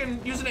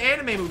fucking using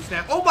anime moves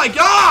now. Oh my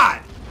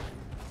god!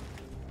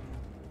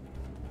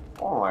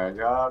 Oh my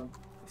god.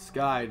 This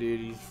guy,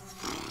 dude, he's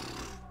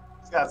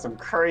got some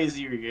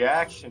crazy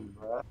reaction,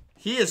 bro.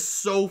 He is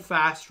so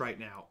fast right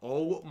now.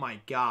 Oh my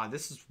god,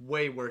 this is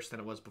way worse than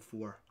it was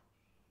before.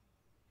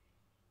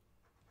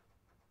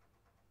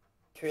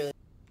 Truly.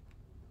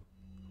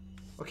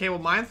 Okay, well,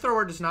 Mind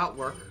Thrower does not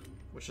work,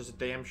 which is a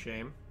damn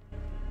shame.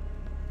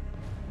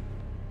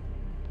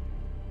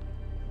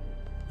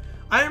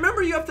 I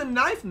remember you have to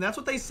knife him. That's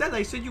what they said.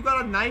 They said you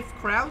got to knife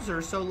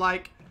Krauser, so,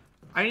 like,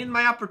 I need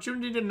my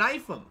opportunity to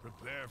knife him.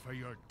 Prepare for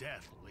your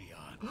death,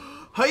 Leon.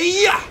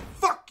 Hiya!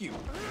 fuck you.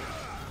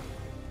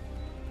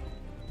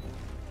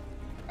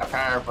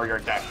 Prepare for your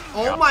death.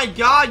 Oh my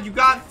god, you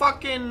got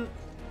fucking...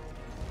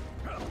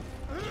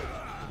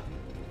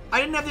 I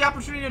didn't have the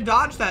opportunity to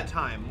dodge that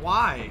time.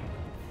 Why?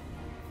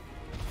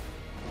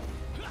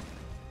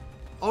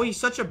 Oh, he's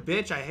such a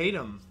bitch. I hate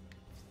him.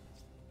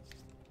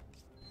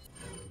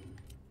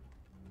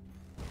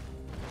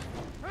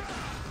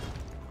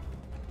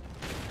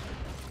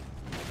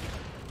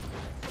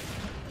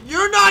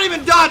 You're not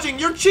even dodging.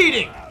 You're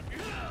cheating.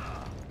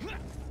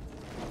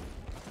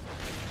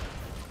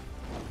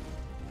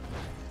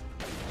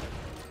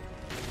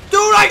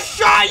 Dude, I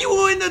shot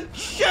you in the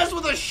chest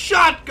with a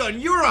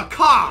shotgun. You're a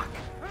cock.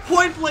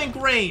 Point blank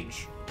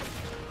range.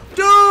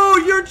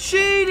 Dude, you're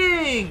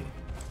cheating.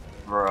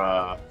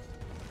 Bruh.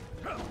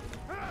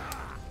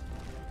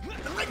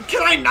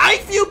 Can I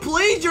knife you,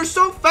 please? You're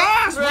so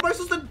fast. What am I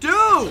supposed to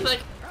do?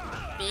 Like,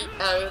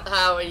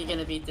 how are you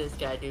gonna beat this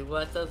guy, dude?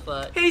 What the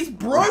fuck? He's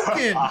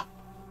broken.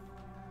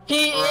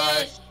 He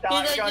Right. is. He's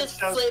like Shotgun just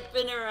shows-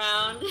 flipping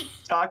around.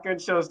 Shotgun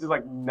shells do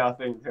like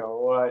nothing to him.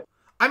 What?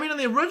 I mean, in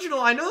the original,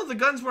 I know that the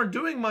guns weren't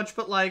doing much,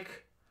 but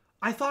like,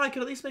 I thought I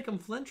could at least make him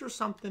flinch or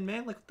something,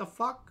 man. Like, what the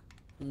fuck?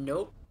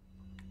 Nope.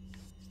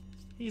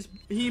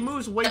 He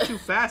moves way too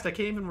fast. I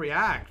can't even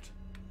react.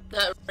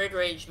 That red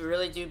rage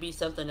really do be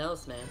something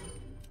else, man.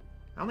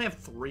 I only have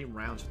 3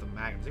 rounds with the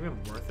Magnum. Is it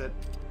even worth it?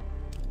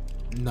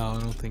 No, I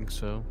don't think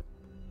so.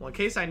 Well, in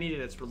case I need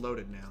it, it's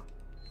reloaded now.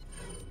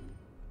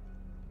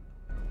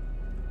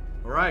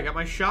 Alright, got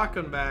my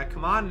shotgun back.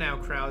 Come on now,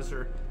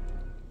 Krauser.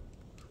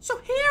 So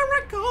here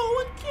I go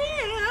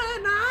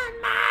again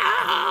on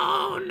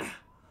my own.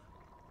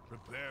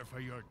 Prepare for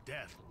your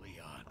death,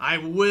 Leon. I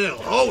will.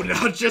 Oh,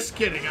 no, just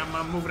kidding.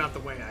 I'm moving out the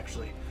way,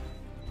 actually.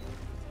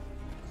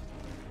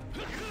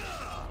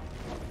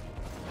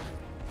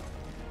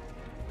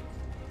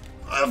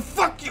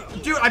 Fuck you.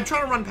 Dude, I'm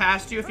trying to run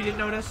past you if you didn't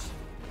notice.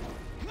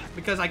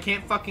 Because I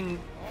can't fucking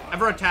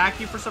ever attack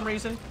you for some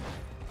reason.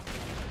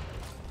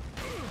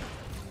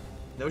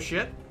 No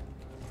shit.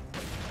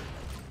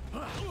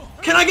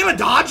 Can I get a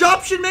dodge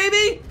option,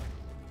 maybe?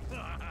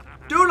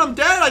 Dude, I'm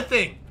dead, I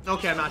think.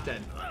 Okay, I'm not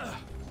dead.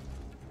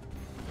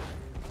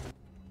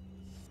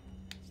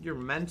 You're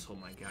mental,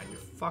 my guy. You're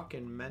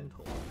fucking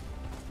mental.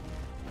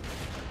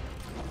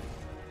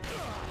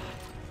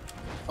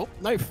 Oh,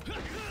 knife.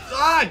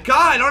 Ah,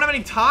 God, I don't have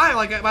any time.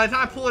 Like, by the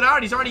time I pull it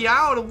out, he's already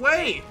out.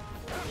 Away.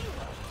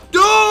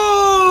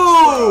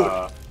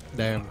 Dude!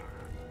 Damn.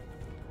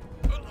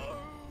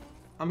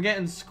 I'm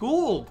getting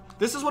schooled.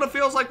 This is what it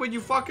feels like when you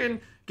fucking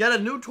get a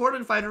new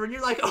tournament fighter and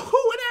you're like,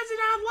 oh, it has an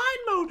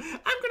online mode.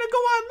 I'm gonna go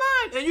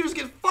online. And you just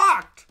get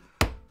fucked.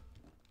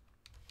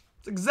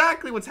 It's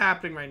exactly what's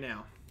happening right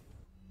now.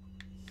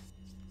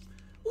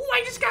 Ooh,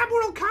 I just got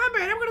Mortal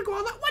Kombat. I'm gonna go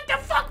online. What the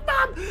fuck,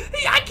 Mom?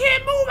 Hey, I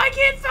can't move. I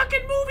can't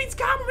fucking move. He's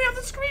calming me off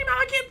the screen now.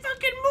 I can't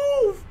fucking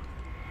move.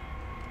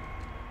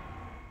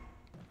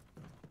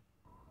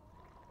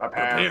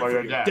 Prepare for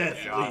your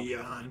death, Leon.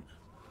 Leon.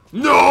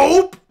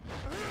 Nope!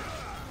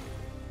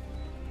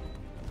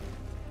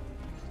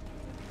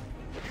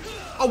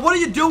 Oh, what are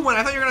you doing?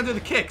 I thought you were gonna do the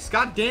kicks.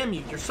 God damn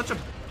you. You're such a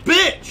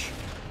bitch!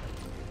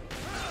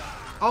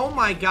 Oh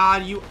my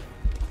god, you...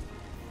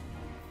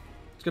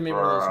 It's gonna be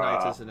one of those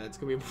nights, isn't it? It's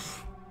gonna be...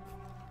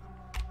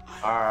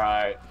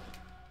 Alright.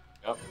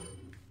 Yep.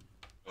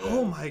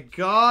 Oh my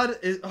god.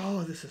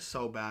 Oh, this is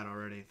so bad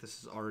already.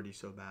 This is already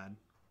so bad.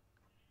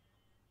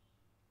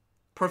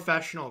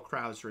 Professional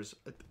Krauser is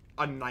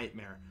a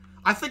nightmare.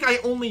 I think I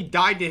only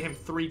died to him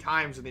 3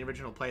 times in the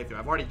original playthrough.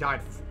 I've already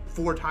died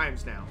 4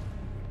 times now.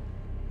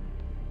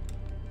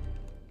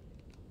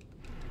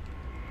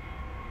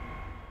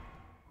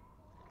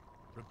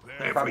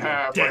 Prepare for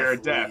your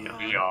death,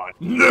 Leon.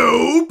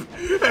 Nope!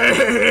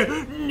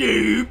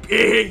 Nope!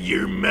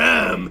 Your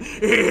mom!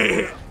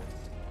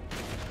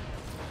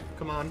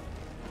 Come on.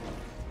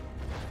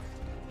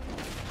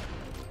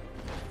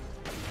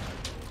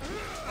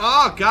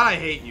 Oh, God, I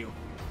hate you.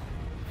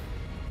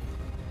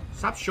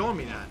 Stop showing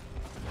me that.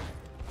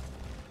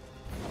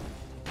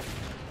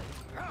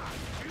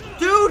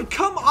 Dude,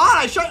 come on!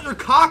 I shot your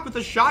cock with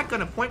a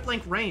shotgun at point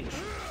blank range.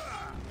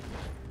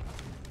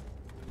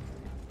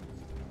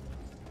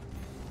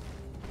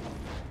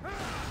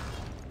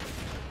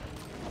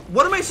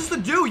 What am I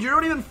supposed to do? You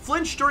don't even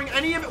flinch during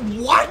any of it.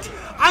 What?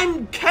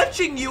 I'm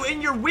catching you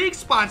in your weak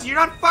spots. You're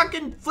not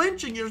fucking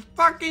flinching. You're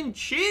fucking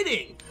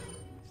cheating.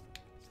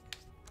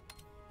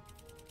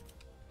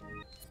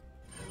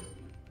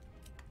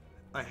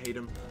 I hate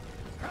him.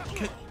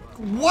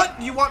 What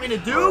do you want me to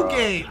do,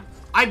 game?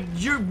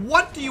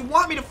 What do you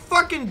want me to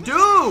fucking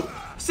do?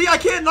 See, I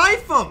can't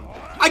knife him.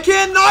 I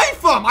can't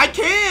knife him. I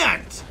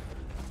can't.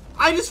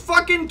 I just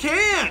fucking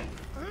can't.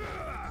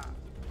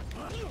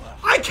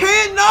 I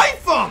can't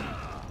knife him.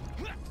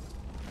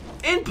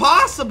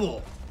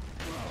 Impossible.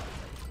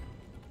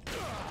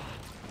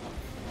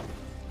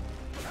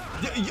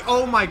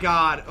 Oh my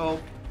god. Oh.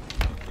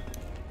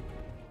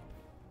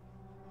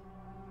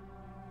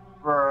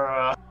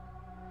 Bruh.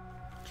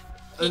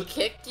 He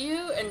kicked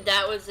you, and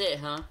that was it,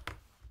 huh?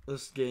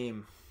 This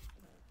game.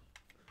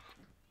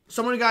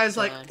 So many guys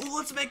like, oh,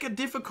 let's make a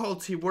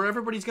difficulty where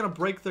everybody's gonna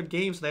break their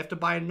game, so they have to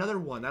buy another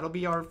one. That'll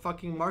be our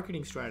fucking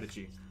marketing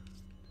strategy.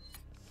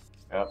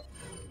 Yep.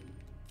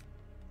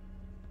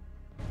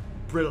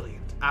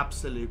 Brilliant.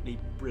 Absolutely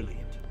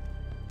brilliant.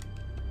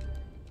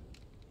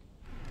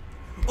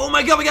 Oh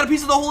my god, we got a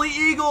piece of the Holy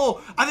Eagle!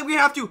 I think we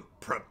have to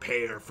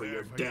prepare for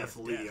your death,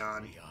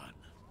 Leon.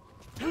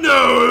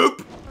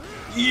 Nope!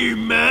 You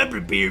might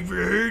prepare for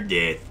her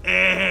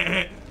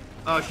death.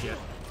 Oh shit.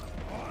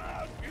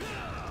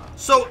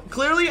 So,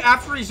 clearly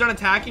after he's done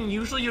attacking,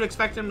 usually you'd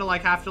expect him to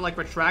like have to like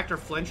retract or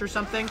flinch or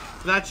something,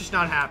 but that's just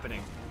not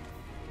happening.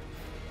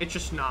 It's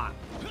just not.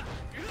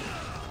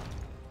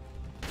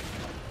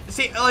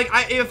 See, like,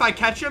 if I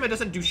catch him, it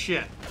doesn't do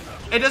shit.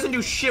 It doesn't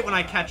do shit when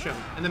I catch him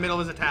in the middle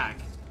of his attack.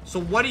 So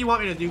what do you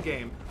want me to do,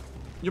 game?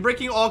 You're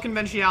breaking all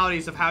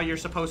conventionalities of how you're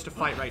supposed to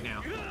fight right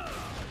now.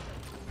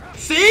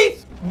 See?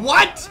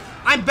 What?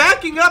 I'm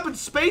backing up and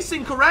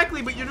spacing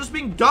correctly, but you're just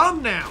being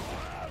dumb now.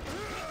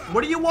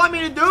 What do you want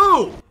me to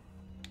do?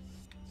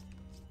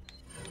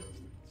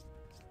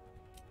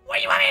 What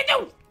do you want me to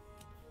do?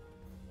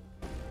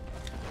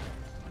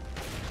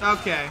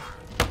 Okay.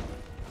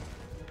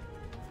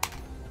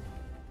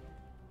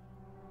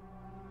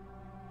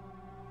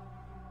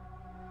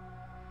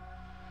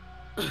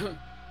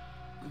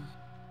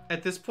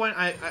 At this point,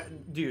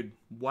 dude,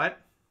 what?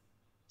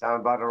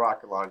 Down by the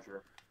rocket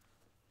launcher.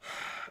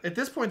 At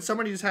this point,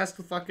 somebody just has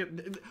to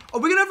fucking... Are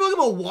we gonna have to look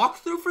at a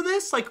walkthrough for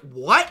this? Like,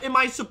 what am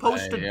I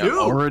supposed to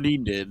do? I already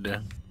did.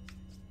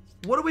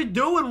 What are we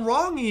doing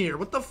wrong here?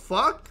 What the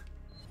fuck?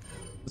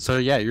 So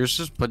yeah, you're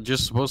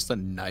just supposed to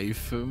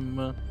knife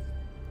him.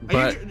 But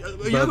are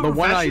you the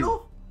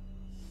professional?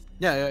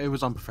 Yeah, it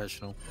was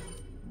unprofessional.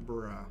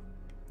 Bruh.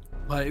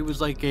 But it was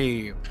like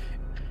a...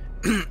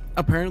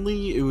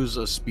 Apparently, it was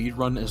a speed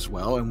run as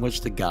well, in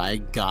which the guy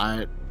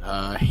got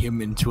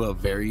him into a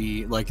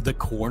very, like, the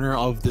corner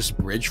of this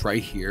bridge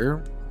right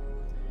here,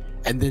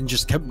 and then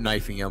just kept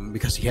knifing him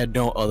because he had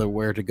no other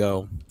where to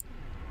go.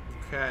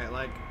 Okay,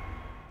 like,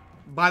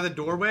 by the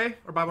doorway,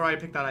 or by where I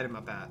picked that item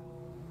up at?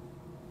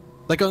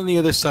 Like on the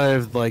other side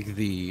of like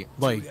the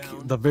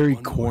very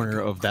corner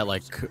of that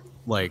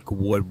like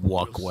wood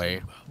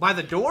walkway. By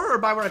the door or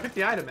by where I picked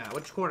the item at?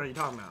 Which corner are you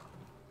talking about?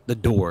 The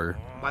door.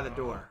 By the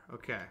door.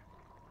 Okay.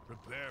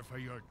 Prepare for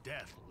your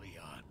death,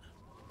 Leon.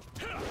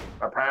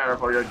 Prepare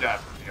for your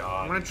death,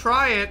 Leon. I'm gonna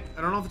try it.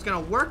 I don't know if it's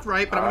gonna work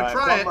right, but I'm gonna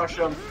try it. Bum rush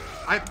him.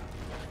 I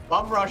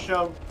Bum rush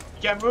him. You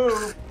can't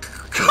move.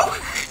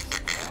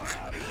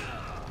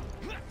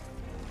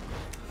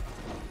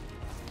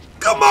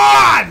 Come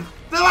on!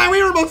 The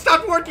Wii remote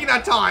stopped working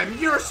that time.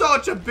 You're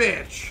such a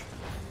bitch.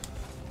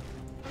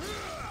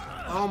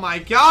 Oh my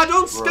god!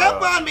 Don't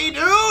step on me,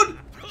 dude!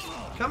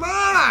 Come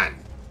on!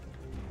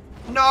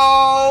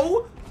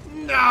 No!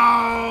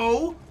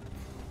 No!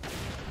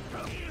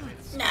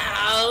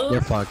 No!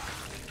 You're fucked.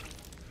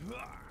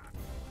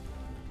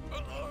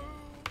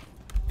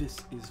 This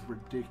is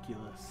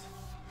ridiculous.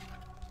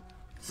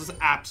 This is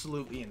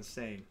absolutely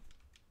insane.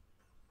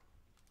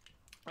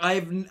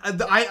 I've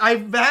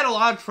had a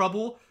lot of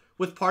trouble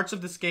with parts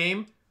of this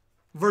game.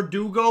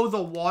 Verdugo,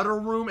 the water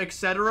room,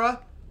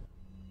 etc.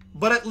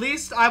 But at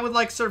least I would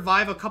like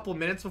survive a couple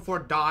minutes before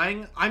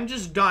dying. I'm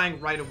just dying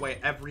right away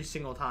every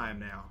single time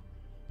now.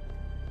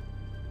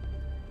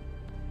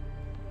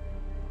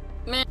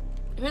 Man,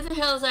 who the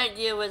hell's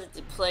idea was it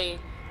to play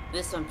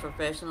this on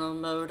professional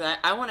mode?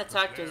 I want to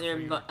talk to their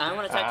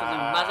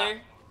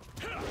mother.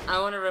 I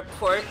want to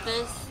report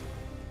this.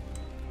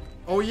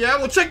 Oh yeah,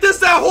 well check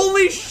this out,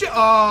 holy shit!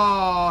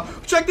 Oh,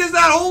 check this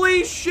out,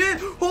 holy shit!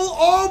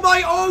 Oh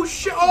my, oh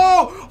shit!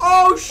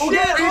 Oh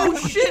shit! Oh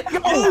shit!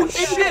 Oh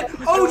shit!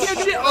 Oh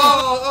shit!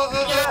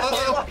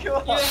 Oh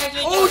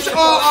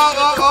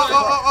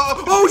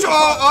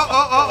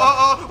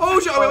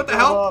shit! Wait, what the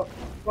hell?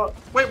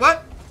 Wait,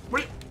 what?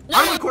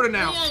 I'm recording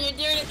now.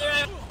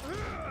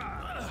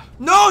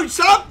 No,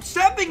 stop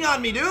stepping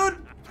on me, dude!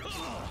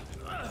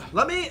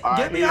 Let me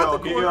get me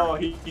out the corner.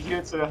 He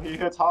hits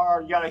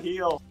hard. You gotta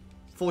heal.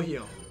 Full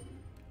heal.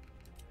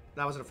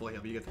 That wasn't a full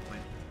heal, but you get the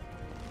point.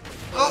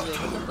 Oh!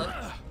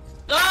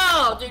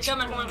 Oh, dude,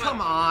 come on.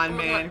 Come on,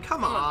 man.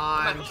 Come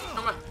on.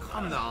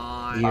 Come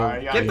on.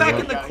 Right, Get back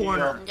in the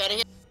corner.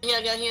 Gotta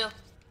heal.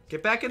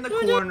 Get back in the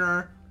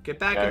corner. Get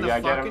back in the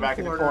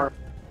fucking corner.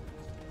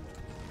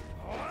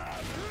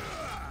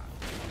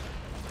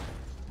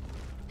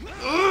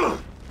 Ugh!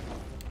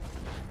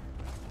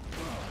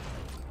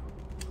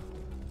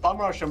 Bum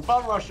rush him.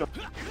 Bum rush him.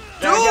 Dude,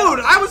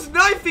 I was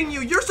knifing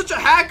you. You're such a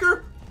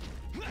hacker.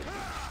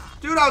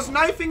 Dude, I was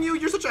knifing you.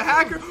 You're such a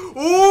hacker.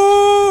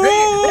 Ooh! You're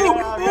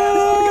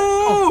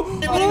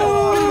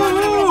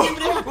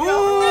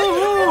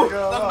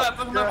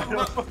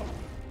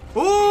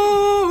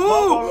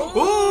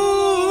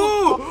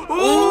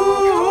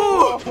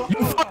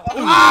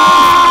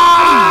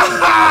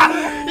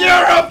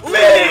a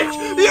bitch!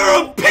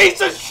 You're a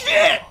piece of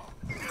shit!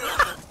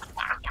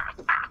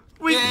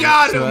 We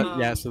got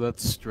him! So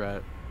that's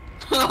strat.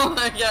 Oh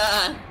my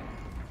god.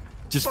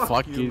 Just Fuck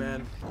fucking you,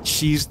 man.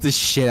 cheese the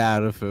shit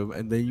out of him,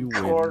 and then you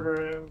win.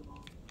 Corner him.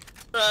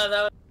 Bro,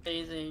 that was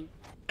amazing.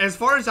 As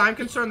far as I'm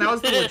concerned, that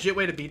was the legit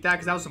way to beat that,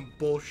 because that was some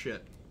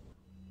bullshit.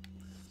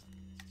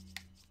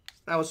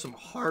 That was some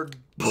hard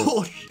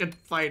bullshit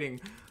fighting.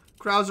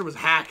 Krauser was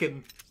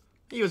hacking.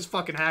 He was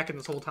fucking hacking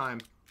this whole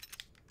time.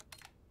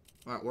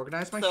 Alright,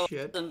 organize my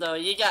shit. Awesome, though.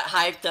 You got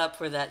hyped up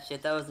for that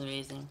shit. That was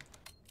amazing.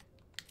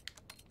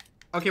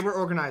 Okay, we're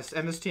organized,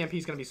 and this TMP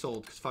is gonna be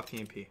sold, because fuck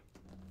TMP.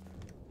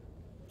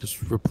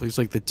 Just replace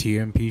like the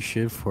TMP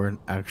shit for an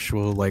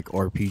actual like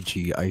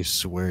RPG. I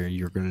swear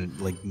you're gonna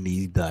like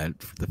need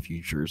that for the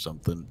future or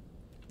something.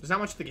 There's not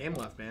much of the game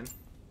left, man.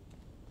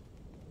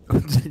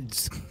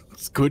 It's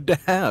good to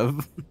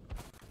have.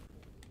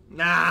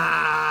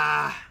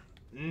 Nah.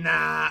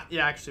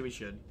 Yeah, actually we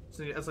should.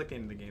 That's like the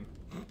end of the game.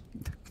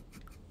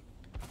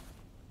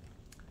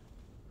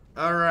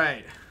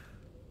 Alright.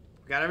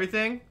 We got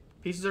everything?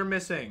 Pieces are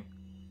missing.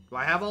 Do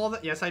I have all of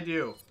it? Yes, I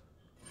do.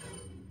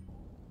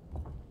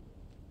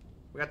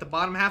 We got the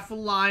bottom half of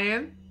a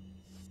lion.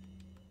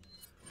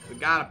 We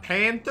got a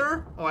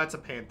panther. Oh, that's a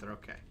panther.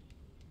 Okay.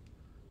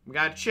 We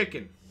got a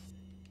chicken.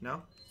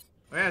 No?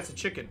 Oh, yeah, it's a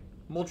chicken.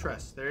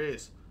 Moltres. There it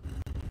is.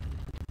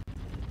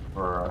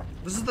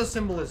 This is the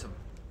symbolism.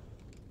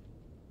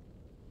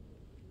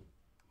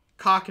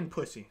 Cock and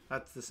pussy.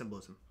 That's the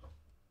symbolism.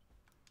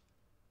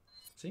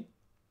 See?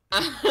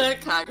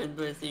 Cock and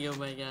pussy, oh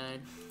my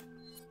god.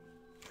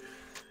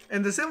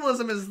 And the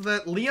symbolism is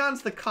that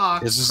Leon's the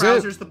cock, This is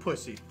Krauser's the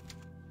pussy.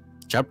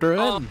 Chapter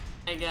Oh end.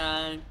 my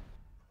god.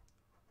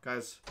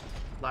 Guys,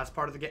 last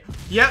part of the game.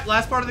 Yep,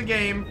 last part of the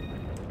game.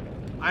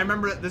 I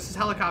remember it. This is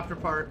helicopter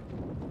part.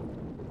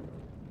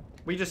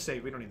 We just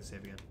saved. We don't need to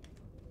save again.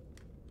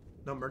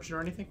 No merchant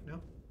or anything?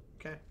 No?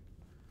 Okay.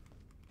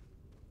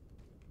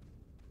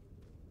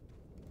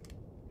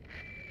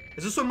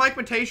 Is this when Mike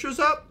Matei shows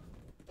up?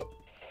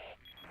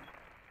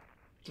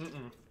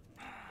 Mm-mm.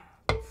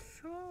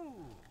 So,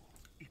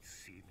 it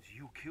seems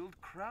you killed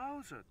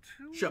Krauser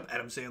too. Shut up,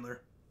 Adam Sandler.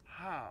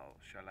 How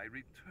shall I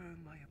return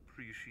my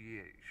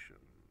appreciation?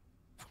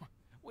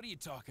 What are you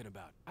talking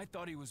about? I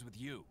thought he was with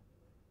you.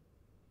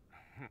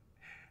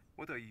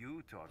 What are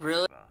you talking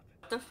Really? about?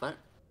 What the fuck?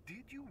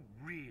 Did you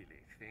really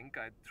think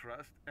I'd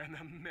trust an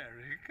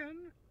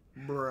American?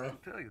 Bruh.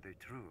 To tell you the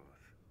truth,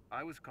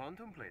 I was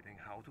contemplating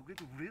how to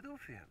get rid of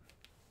him.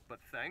 But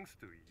thanks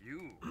to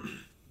you,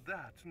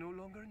 that's no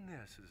longer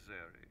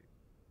necessary.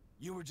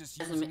 You were just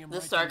using him The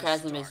right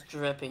sarcasm from the is start.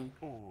 dripping.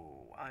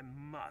 Oh, I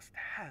must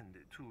hand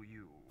it to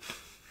you.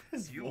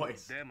 His You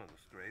voice.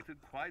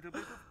 demonstrated quite a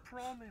bit of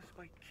promise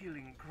by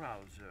killing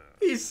Krauser.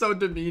 He's so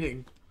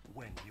demeaning.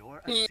 When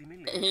your He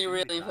assimilation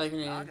really with fucking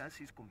is. Las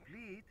Plagas is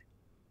complete,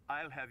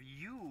 I'll have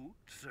you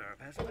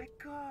serve as my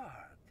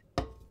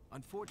guard.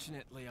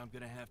 Unfortunately, I'm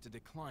gonna have to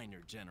decline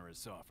your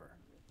generous offer.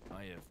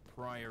 I have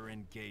prior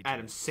engagement.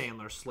 Adam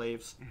Sandler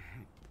slaves.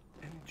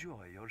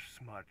 Enjoy your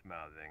smart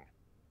mouthing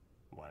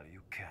while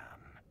you can.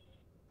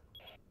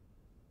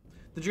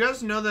 Did you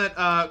guys know that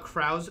not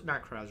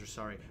Krauser,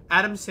 sorry.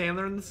 Adam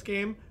Sandler in this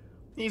game,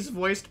 he's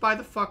voiced by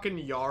the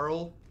fucking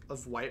Jarl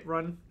of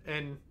Whiterun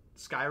in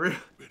Skyrim.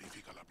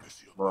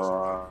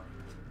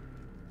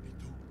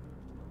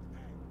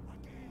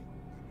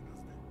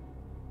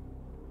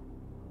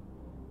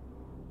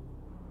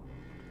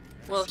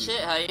 Well,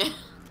 shit, how you...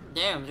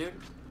 Damn, dude.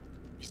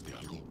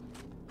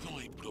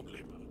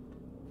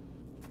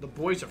 The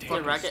boys are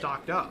fucking rocket.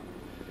 stocked up.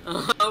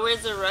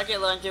 Where's the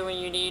rocket launcher when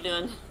you need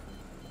one?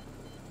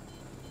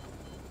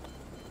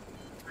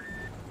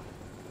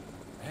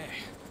 Hey,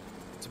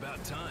 it's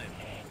about time.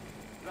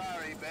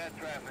 Sorry, bad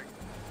traffic.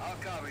 I'll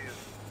cover you.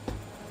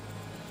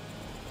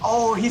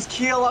 Oh, he's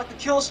locked the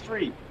kill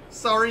streak.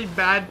 Sorry,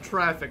 bad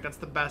traffic. That's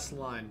the best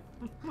line.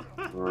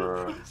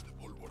 Bruh.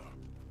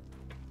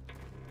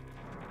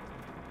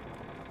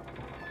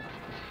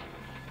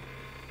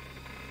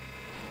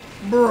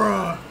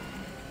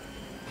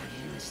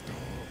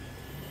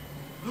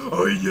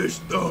 Ahí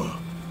está.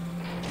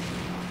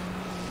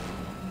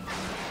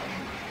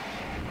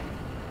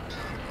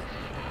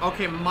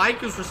 Okay,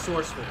 Mike is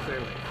resourceful,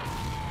 clearly.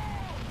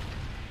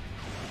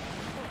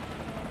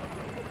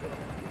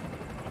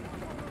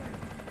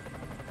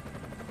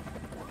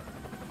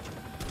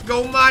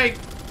 Go, Mike!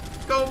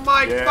 Go,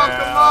 Mike! Yeah. Fuck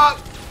him up!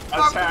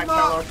 Fuck Attack him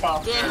up!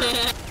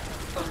 helicopter.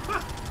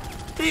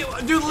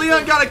 Dude,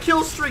 Leon got a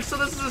kill streak, so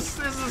this is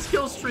his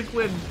kill streak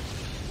win.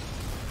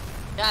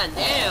 God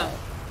damn.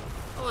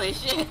 Holy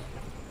shit.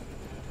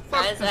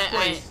 Fuck Guys, this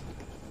place.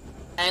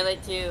 I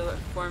like to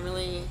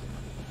formally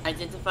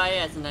identify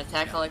as an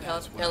attack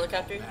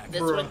helicopter.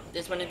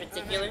 This one in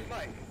particular.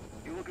 Mike,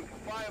 you looking for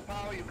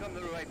firepower, you come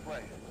to the right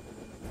place.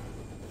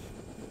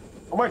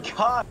 Oh my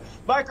god,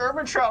 Mike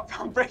Ehrmantraut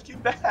from Breaking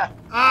Bad.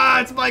 Ah,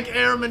 it's Mike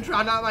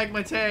Ehrmantraut, not Mike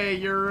Matei.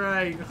 You're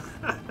right.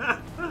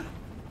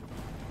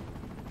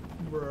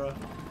 Bruh.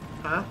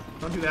 Huh?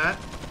 Don't do that.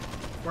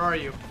 Where are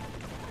you?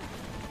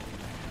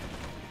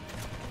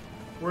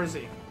 Where is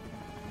he?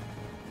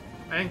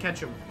 I didn't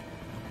catch him.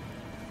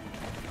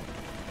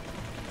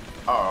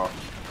 Uh-oh.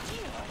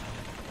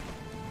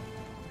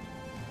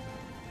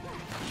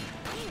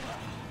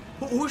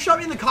 Who shot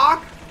me in the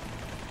cock?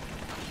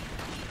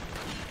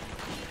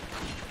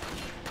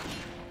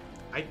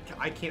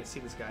 I can't see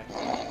this guy.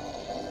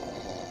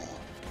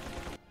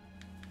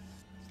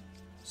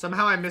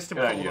 Somehow I missed him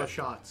calling those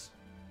shots.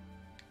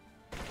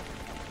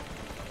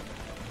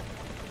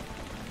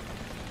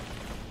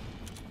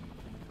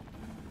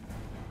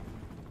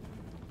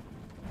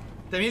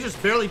 Then he's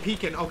just barely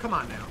peeking. Oh, come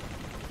on now.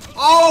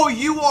 Oh,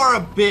 you are a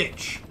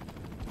bitch.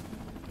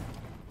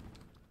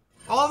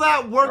 All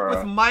that work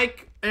with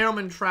Mike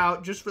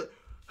Trout just for...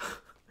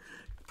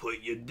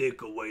 Put your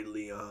dick away,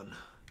 Leon.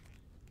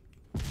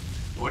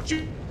 Put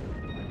your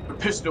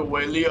pistol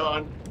away,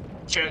 Leon.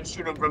 Can't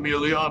shoot him from here,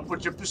 Leon.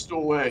 Put your pistol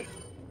away.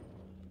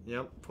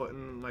 Yep,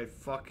 putting my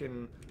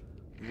fucking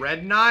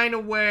Red 9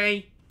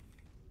 away.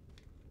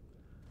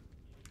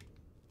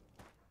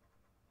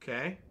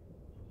 Okay.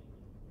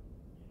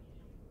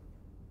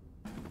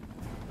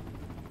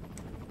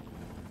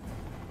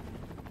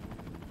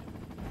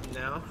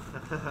 Now,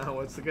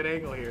 what's the good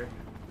angle here?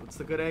 What's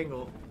the good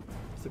angle?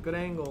 What's the good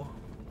angle?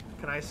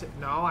 Can I sit?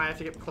 No, I have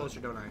to get closer,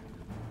 don't I?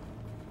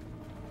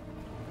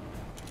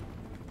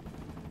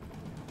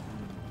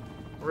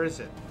 Where is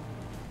it?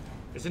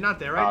 Is it not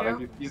there right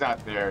now? He's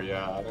not there,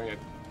 yeah. I think it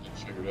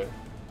triggered it.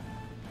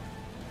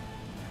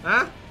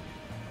 Huh?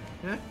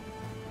 Yeah?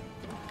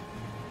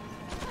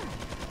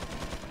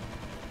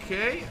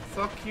 Okay,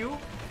 fuck you.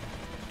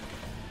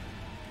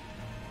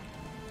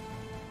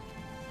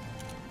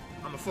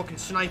 I'm a fucking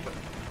sniper.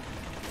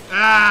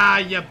 Ah,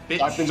 you bitch.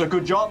 Sniping's a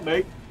good job,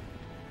 mate.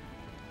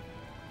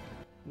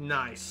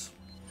 Nice.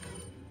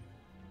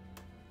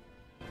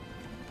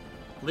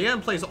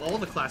 Leon plays all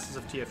the classes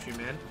of TFU,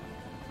 man.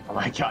 Oh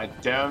my god,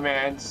 damn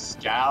man,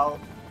 scout,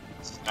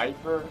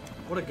 sniper.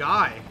 What a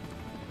guy.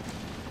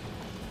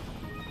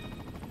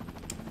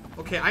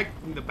 Okay,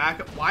 the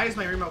backup. Why is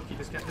my remote key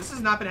disconnected? This has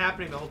not been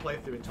happening the whole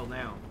playthrough until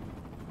now.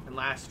 And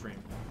last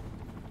stream.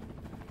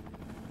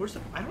 Where's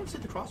the... I don't see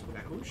the crossbow guy.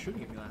 Who was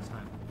shooting at me last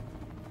time?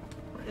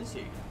 Where is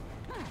he?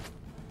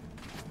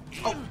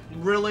 Oh,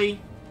 really?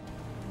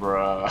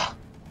 Bruh.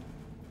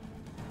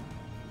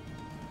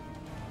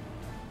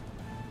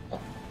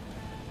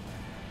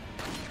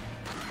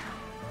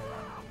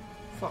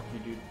 Fuck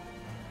you, dude.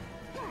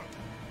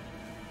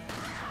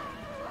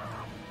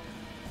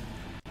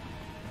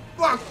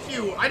 Fuck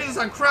you! I did this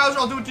on Krauser,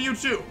 I'll do it to you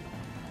too!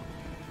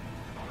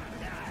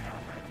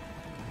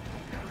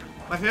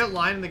 My favorite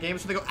line in the game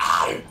is when they go,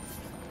 "Ow!"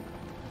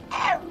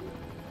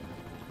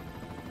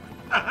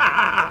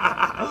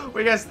 What do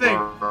you guys think?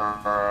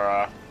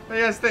 What do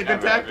you guys think?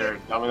 Good tactic? They're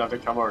dumb enough to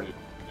come over.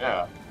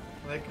 Yeah.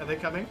 Are they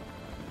coming?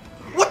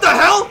 What the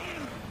hell?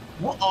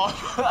 What?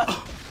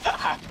 Oh.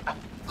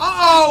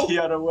 Uh-oh! He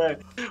had a way.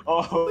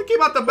 Oh. They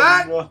came out the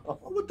back? No.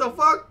 What the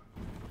fuck?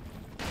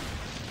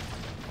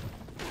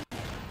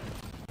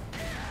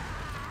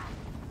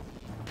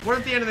 We're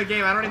at the end of the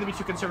game. I don't need to be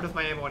too conservative with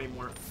my ammo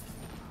anymore.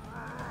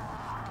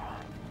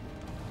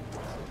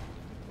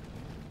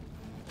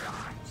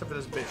 Except for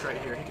this bitch right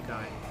here. He could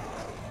die.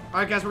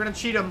 Alright, guys. We're gonna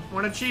cheat him.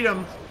 We're gonna cheat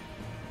him.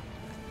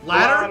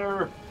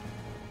 Ladder?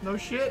 No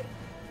shit.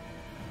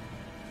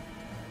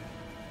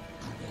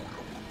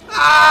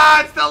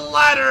 Ah! It's the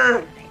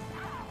ladder!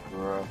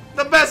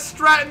 The best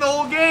strat in the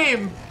whole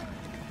game!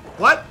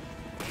 What?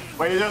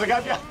 Wait, there's a guy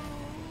behind.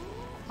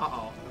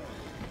 Uh-oh.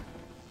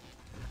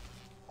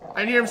 I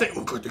didn't hear him say, I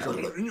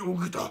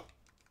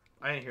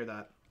didn't hear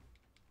that.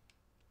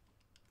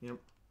 Yep.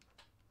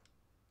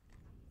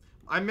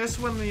 I miss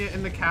when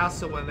in the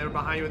castle when they're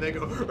behind you and they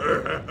go.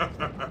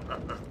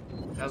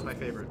 That was my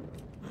favorite.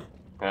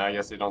 Yeah, I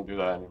guess they don't do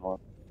that anymore.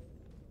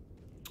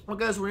 Well,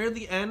 guys, we're near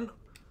the end.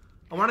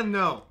 I want to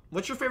know,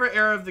 what's your favorite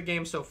era of the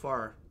game so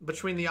far?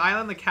 Between the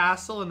island, the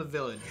castle, and the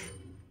village?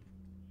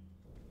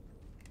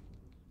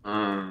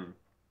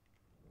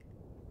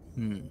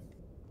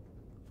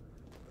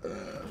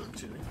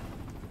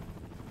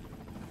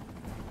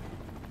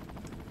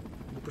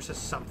 Cooper says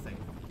something.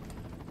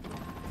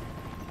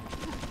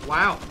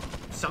 Wow.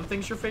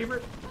 Something's your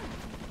favorite?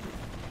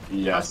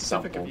 Yeah, How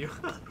specific something. of you.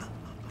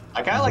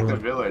 I kind of like the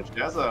village. It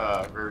has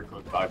a very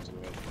cool vibe to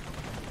it.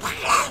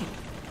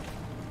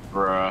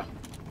 Bruh.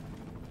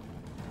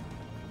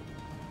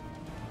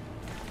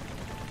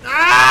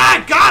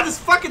 Ah! God, this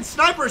fucking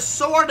sniper is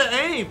so hard to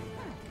aim!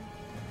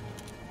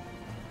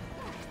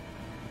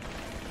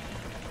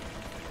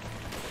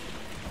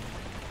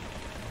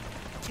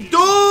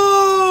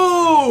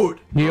 Dude!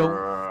 Heal.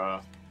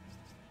 Bruh.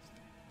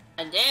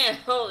 Damn,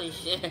 holy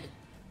shit.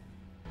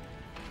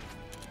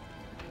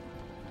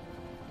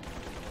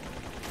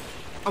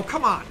 Oh,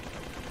 come on.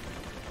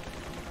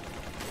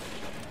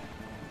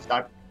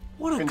 Stop.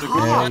 What a There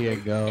cock. There you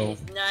go.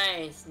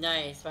 Nice,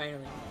 nice,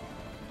 finally.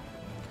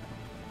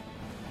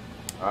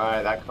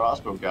 Alright, that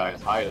crossbow guy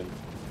is hiding.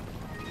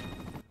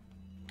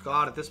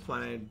 God, at this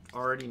point, I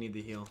already need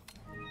the heal.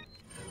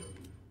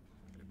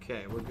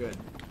 Okay, we're good.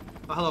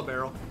 Oh, hello,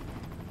 barrel.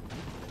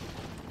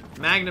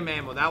 Magnum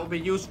ammo, that will be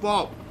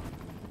useful.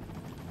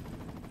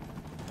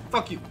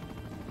 Fuck you.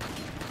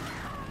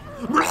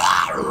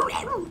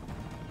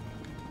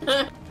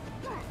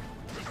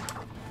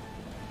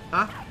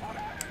 Huh?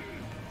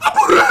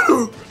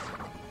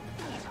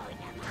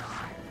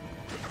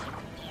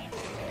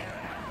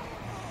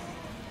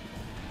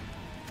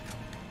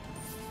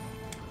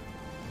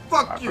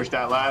 you! Push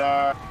that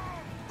ladder!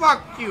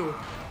 Fuck you!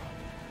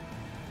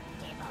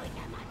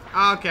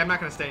 Okay, I'm not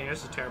gonna stay here.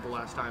 This is terrible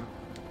last time.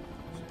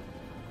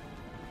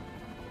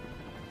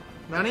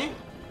 Nani?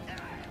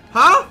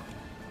 Huh?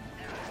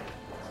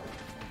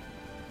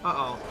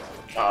 Uh-oh.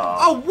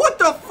 Oh, what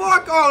the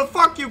fuck? Oh,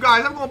 fuck you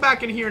guys. I'm going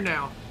back in here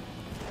now.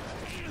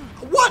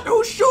 What?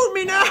 Who shooting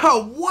me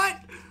now? What?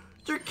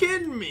 You're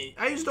kidding me.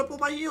 I used up all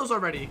my heals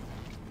already.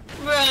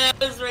 Right,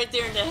 I was right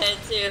there in the head,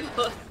 too.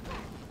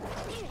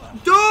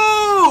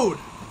 Dude!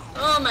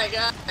 Oh my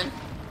god.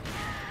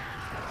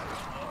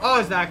 Oh,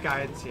 it's that guy.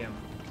 I didn't see him.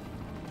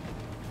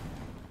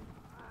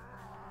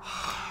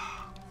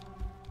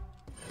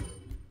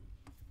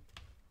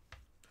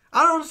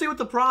 I don't see what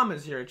the problem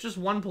is here. It's just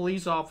one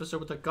police officer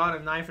with a gun, a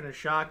knife, and a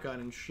shotgun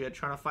and shit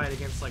trying to fight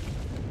against like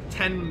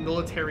 10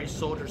 military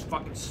soldiers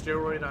fucking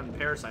steroided on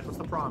parasites. What's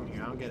the problem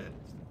here? I don't get it.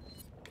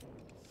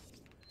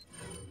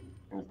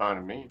 It's fine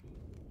with me.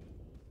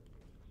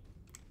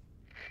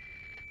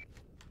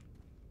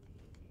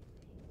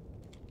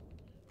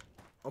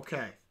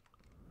 Okay.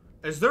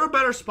 Is there a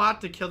better spot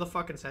to kill the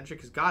fucking sentry?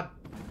 Because god...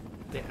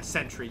 Yeah,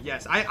 sentry,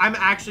 yes. I'm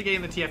actually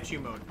getting the TF2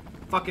 mode.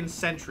 Fucking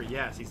sentry,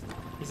 yes.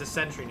 He's a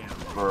sentry now.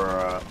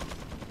 For,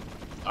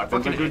 I've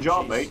done a good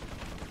job, mate.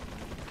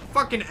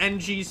 Fucking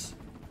NGs.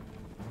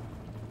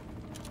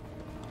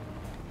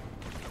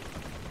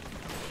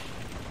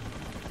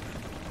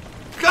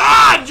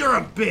 God, you're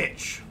a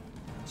bitch!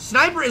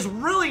 Sniper is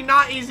really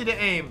not easy to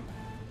aim.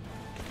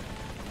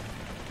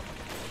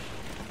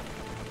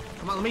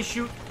 Come on, let me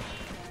shoot.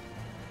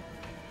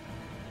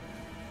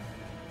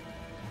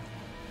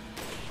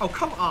 Oh,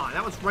 come on.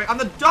 That was right on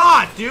the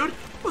dot, dude.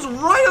 It was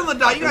right on the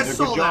dot. You guys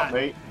saw that.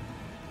 Mate.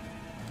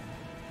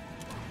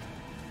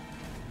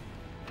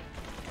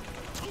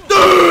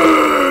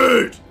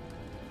 Dude!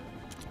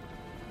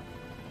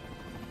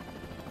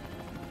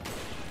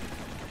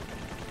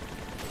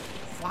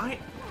 Fine.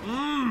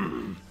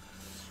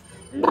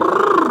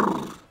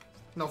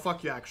 No,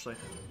 fuck you, actually.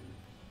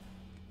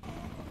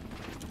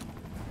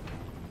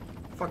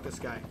 Fuck this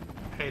guy.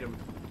 Hate him.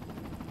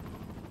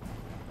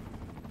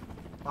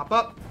 Pop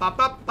up, pop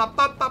up, pop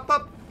up, pop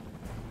up.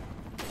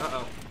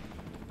 Uh-oh.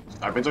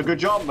 I've done a good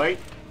job, mate.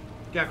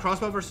 Yeah,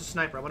 crossbow versus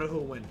sniper. I wonder who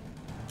will win.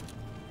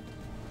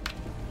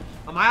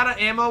 Am I out of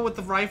ammo with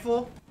the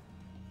rifle?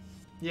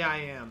 Yeah, I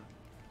am.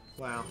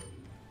 Wow.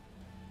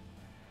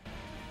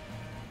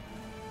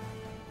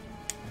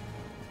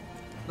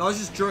 No, I was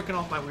just jerking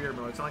off my weird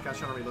mode. It's not like I was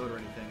trying to reload or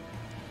anything.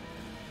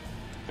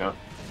 Yeah.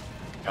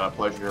 Got a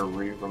pleasure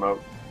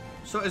remote.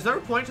 So, is there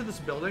a point to this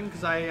building?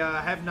 Because I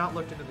have not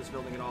looked into this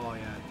building at all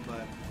yet,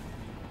 but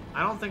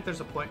I don't think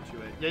there's a point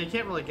to it. Yeah, you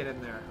can't really get in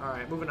there.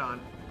 Alright, moving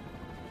on.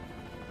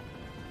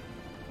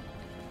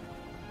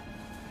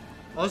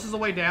 Oh, this is the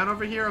way down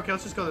over here? Okay,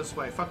 let's just go this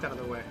way. Fuck that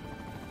other way.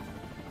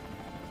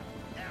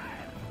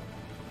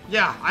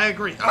 Yeah, I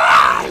agree.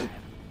 Ah!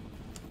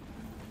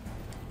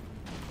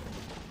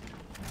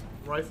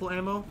 Rifle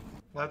ammo?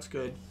 That's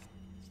good.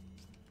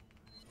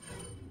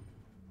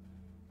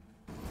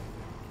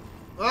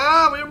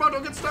 Ah, we about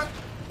to get stuck.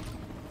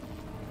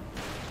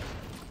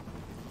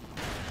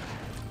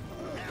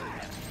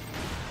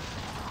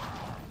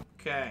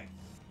 Okay.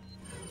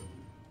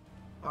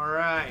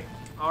 Alright.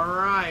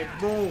 Alright.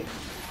 Boom.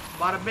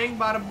 Bada bing,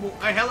 bada boom.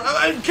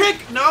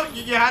 Kick! No,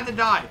 you had to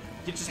die.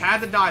 You just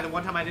had to die the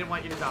one time I didn't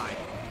want you to die.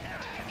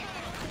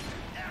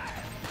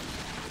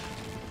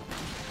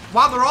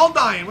 Wow, they're all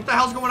dying. What the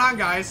hell's going on,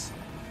 guys?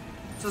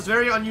 This is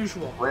very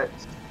unusual.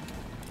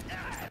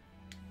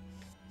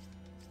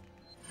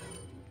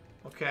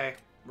 Okay,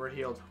 we're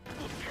healed.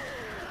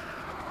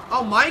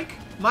 Oh, Mike?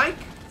 Mike?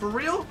 For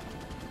real?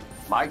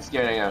 Mike's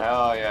getting it.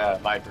 Hell yeah,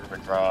 Mike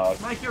crowd.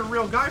 Mike, you're a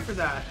real guy for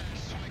that.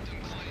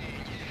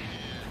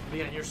 But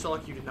yeah, you're so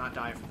lucky you did not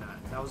die from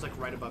that. That was like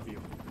right above you.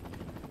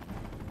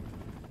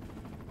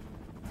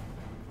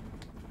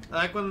 I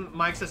like when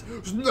Mike says,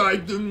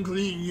 "Sniped and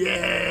clean,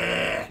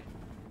 yeah."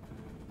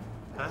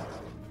 Huh?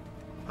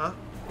 Huh?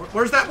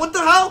 Where's that? What the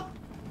hell?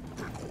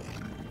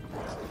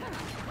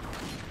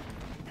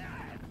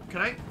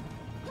 Can I?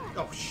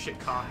 Oh shit,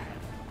 cock.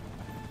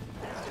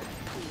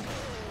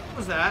 What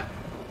was that?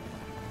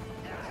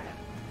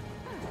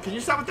 Can you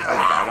stop with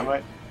that?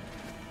 Dynamite.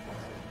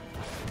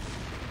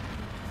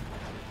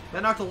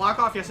 That knocked the lock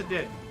off? Yes, it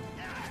did.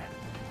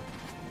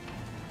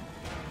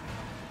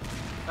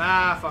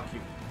 Ah, fuck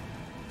you.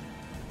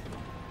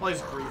 All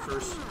these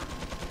griefers.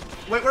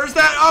 Wait, where's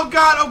that? Oh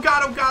god, oh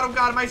god, oh god, oh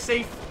god, am I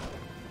safe?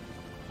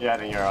 Yeah, I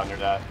think you're under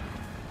that.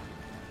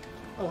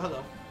 Oh,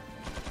 hello.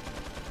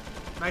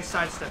 Nice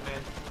sidestep,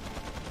 man.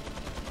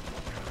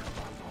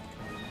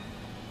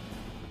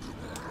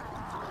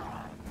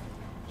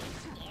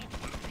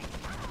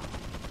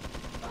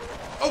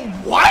 Oh,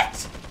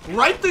 what?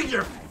 Right through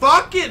your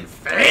fucking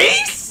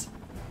face?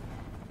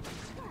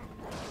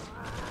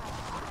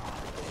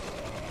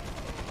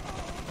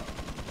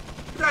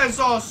 You guys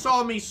all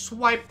saw me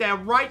swipe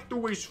that right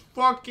through his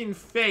fucking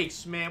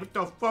face, man. What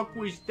the fuck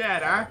was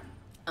that, huh?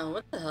 Oh,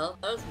 what the hell?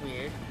 That was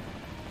weird.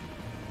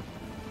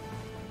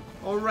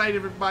 Alright,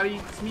 everybody.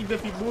 It's me,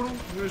 Biffy Boodle.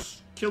 I'm gonna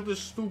kill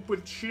this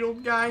stupid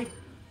shield guy.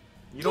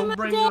 You don't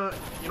bring a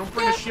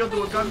shield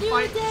to a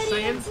gunfight. Just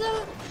saying.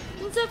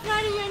 I'm so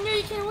proud of you. I know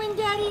you can win,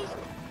 Daddy.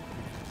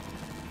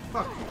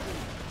 Fuck you.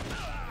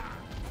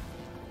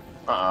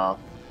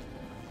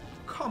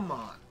 Come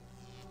on.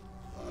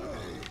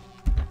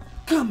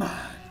 Come on.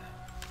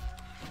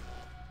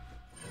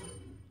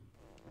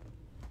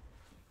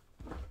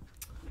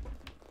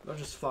 They're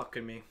just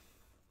fucking me.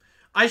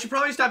 I should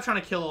probably stop trying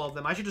to kill all of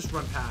them. I should just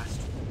run past.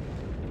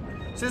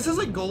 So this is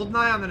like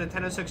GoldenEye on the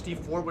Nintendo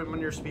 64 when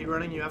you're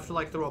speedrunning, you have to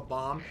like throw a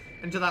bomb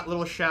into that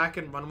little shack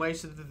and runway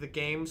so that the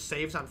game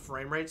saves on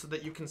frame rate so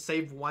that you can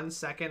save 1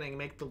 second and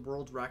make the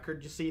world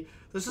record. You see,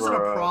 this isn't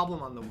a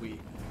problem on the Wii.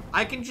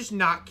 I can just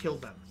not kill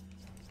them.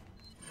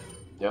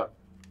 Yep.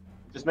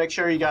 Just make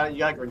sure you got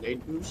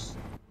grenade boost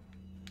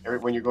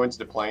when you're going to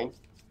the plane.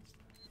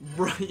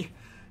 Right.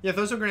 Yeah,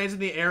 throw some grenades in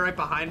the air right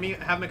behind me.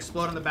 Have them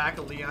explode on the back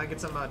of Leon. Get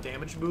some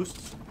damage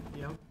boosts.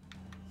 You know.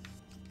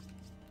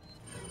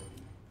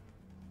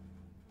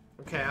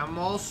 Okay, I'm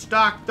all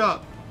stocked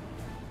up.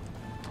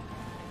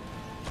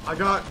 I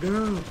got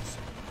guns.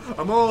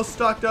 I'm all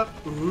stocked up.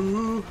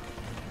 Ooh.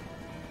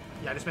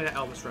 Yeah, I just made an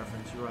Elvis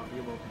reference. You're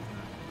welcome for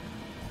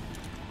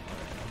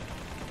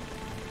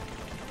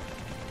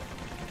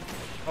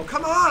that. Oh,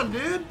 come on,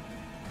 dude.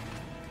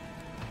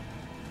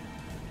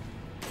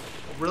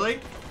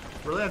 Really?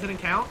 Really? That didn't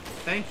count?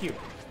 Thank you.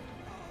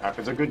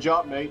 Happens a good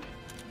job, mate.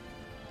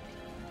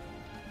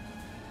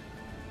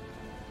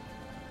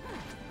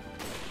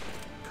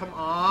 Come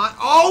on.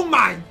 Oh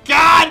my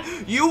god!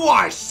 You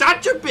are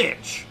such a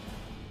bitch!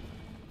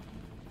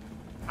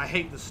 I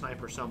hate this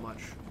sniper so much.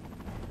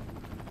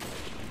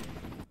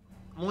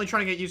 I'm only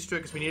trying to get used to it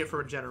because we need it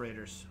for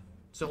generators.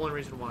 It's the only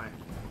reason why.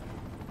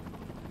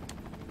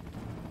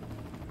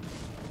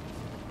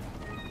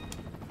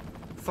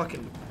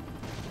 Fucking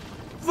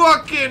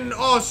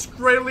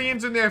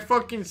Australians and their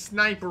fucking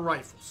sniper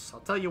rifles. I'll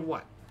tell you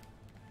what.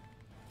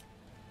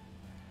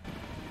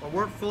 Well,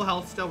 we're at full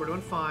health still. We're doing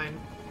fine.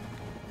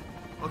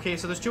 Okay,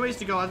 so there's 2 ways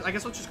to go. I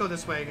guess let's just go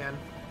this way again.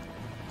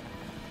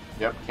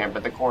 Yep, camp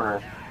at the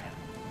corner.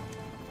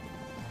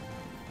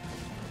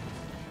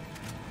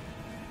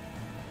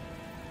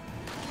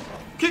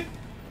 Kick!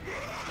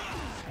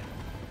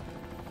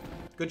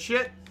 Good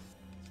shit.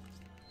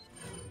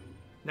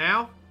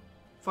 Now,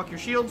 fuck your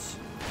shields.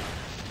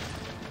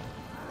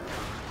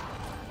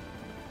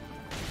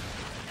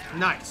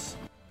 Nice.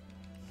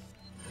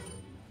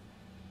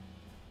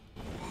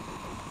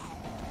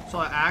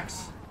 Saw that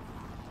axe.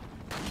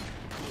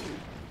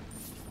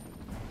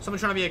 Someone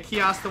trying to be a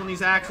kiosk throwing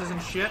these axes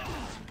and shit.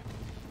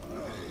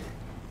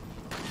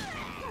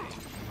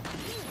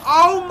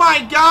 Oh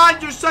my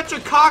god, you're such a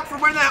cock for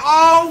wearing that.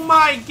 Oh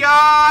my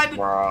god.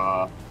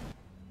 Bruh.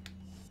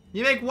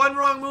 You make one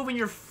wrong move and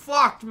you're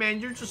fucked, man.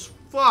 You're just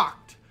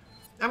fucked.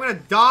 I'm gonna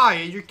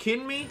die. Are you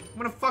kidding me? I'm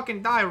gonna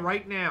fucking die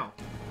right now.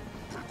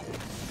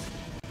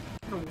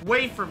 Get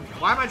away from me.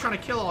 Why am I trying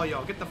to kill all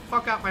y'all? Get the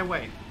fuck out my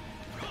way.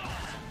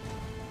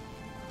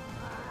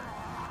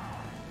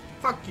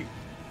 Fuck you.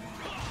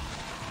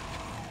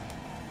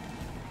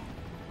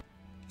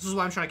 This is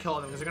why I'm trying to kill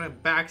them, because they're gonna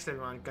backstab me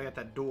when I get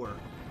that door.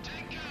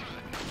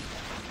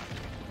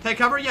 Take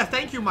cover? Yeah,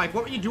 thank you, Mike.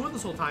 What were you doing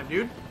this whole time,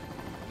 dude?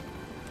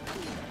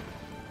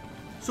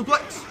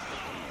 Suplex!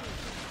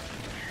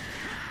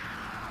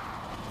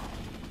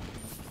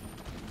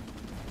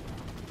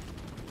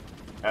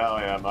 Hell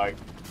yeah, Mike.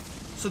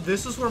 So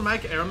this is where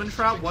Mike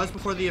Ehrmantraut was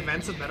before the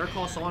events of Better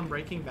Call Saul and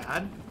Breaking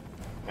Bad?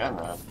 Yeah,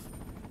 man.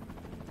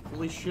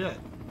 Holy shit.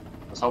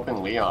 I was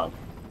hoping Leon.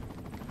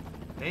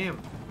 Damn.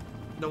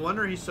 No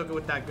wonder he's so good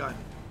with that gun.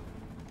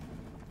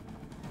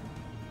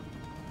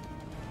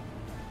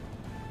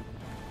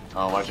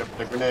 Oh, watch out for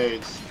the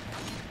grenades.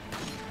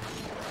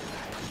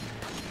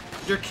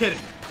 You're kidding.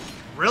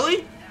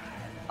 Really?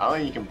 I don't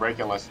think you can break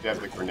it unless you have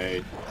the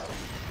grenade.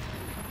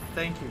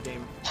 Thank you,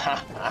 game.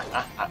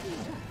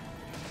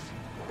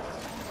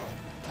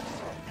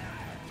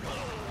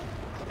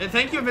 And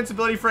thank you,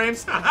 invincibility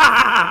frames. Fuck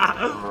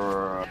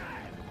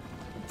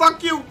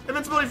you,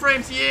 invincibility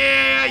frames.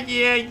 Yeah,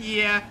 yeah,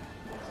 yeah.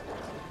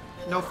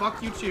 No,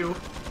 fuck you too.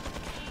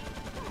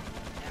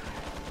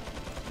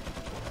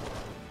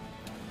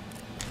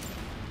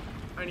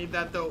 I need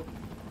that though.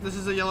 This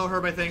is a yellow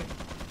herb, I think.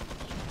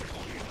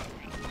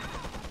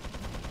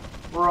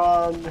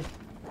 Run.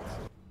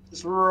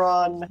 Just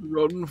run.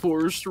 Run,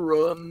 Forrest,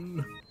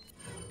 run.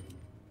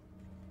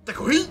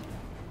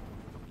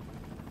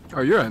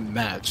 Oh, you're at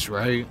Matt's,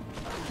 right?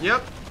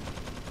 Yep.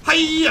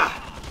 Hiya!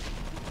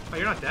 Oh,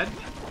 you're not dead?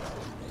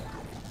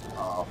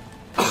 Oh.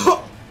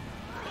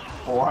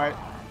 What?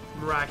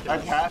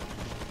 Miraculous. Okay.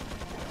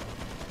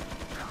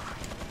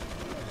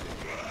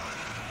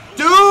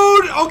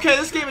 Dude! Okay,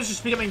 this game is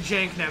just becoming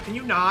jank now. Can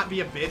you not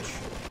be a bitch?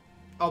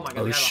 Oh my god,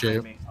 Oh, the guy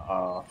shit. behind me.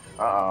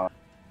 Uh-oh.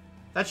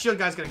 That shield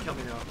guy's gonna kill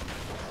me though.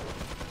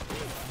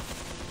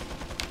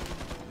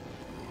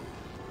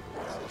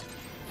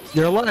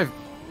 You're alive.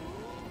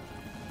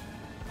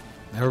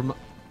 Never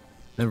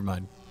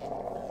mind.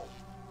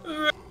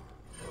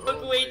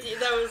 Wait,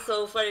 that was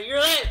so funny. You're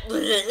like...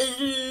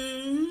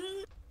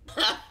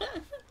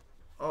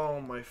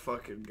 Oh my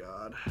fucking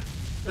god.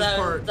 That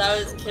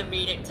was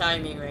comedic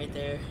timing right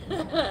there.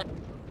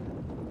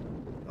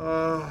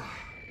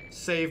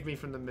 Save me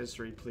from the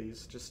misery,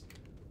 please. Just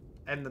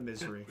end the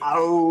misery.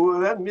 Oh,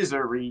 that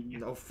misery.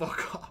 No,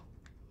 fuck off.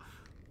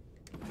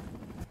 I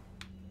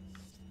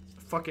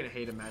fucking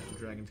hate Imagine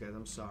Dragons, guys.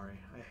 I'm sorry.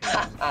 I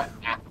hate them.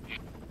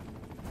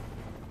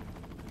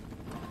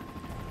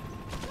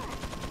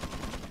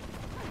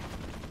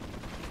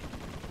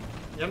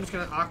 Yeah, I'm just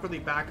gonna awkwardly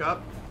back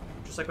up.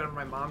 Just like whenever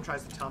my mom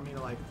tries to tell me to,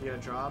 like, get a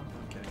job.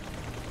 Okay.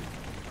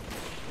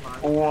 Come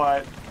on.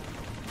 What?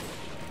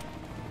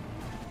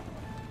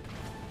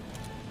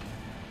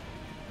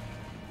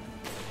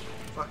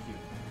 Fuck you.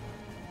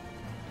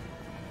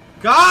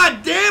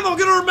 God damn, I'm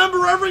gonna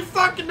remember every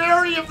fucking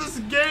area of this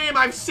game.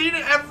 I've seen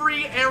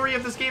every area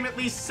of this game at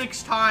least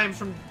 6 times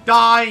from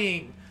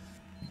dying.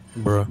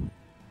 Bruh.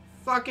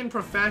 Fucking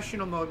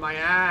professional mode, my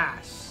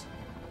ass.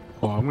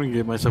 Oh, I'm gonna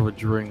get myself a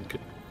drink.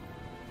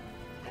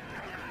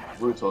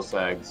 Brutal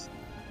segs.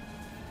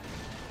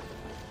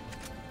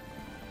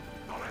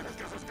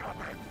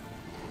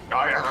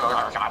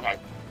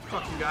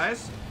 Fuck you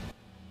guys.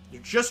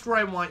 You're just where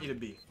I want you to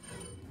be.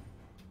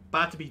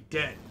 About to be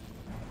dead.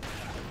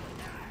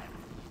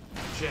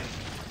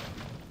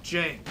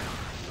 Jang.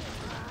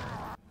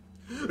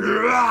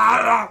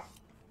 I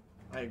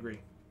agree.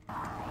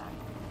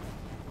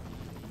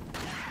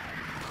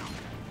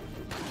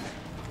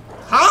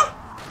 Huh?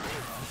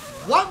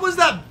 What was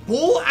that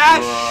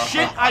bull-ass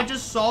shit I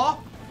just saw?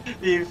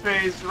 He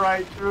phased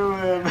right through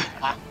him.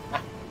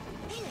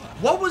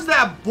 What was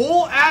that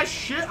bull-ass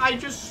shit I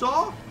just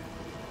saw?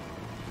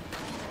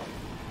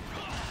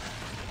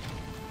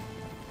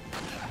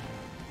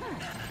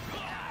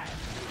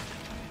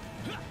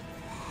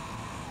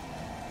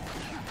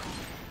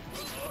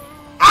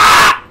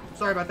 Ah!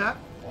 Sorry about that.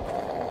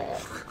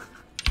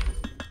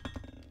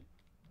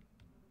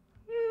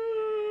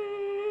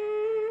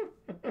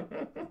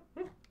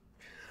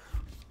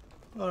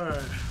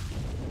 Alright.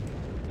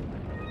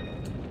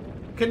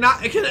 Can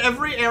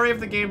every area of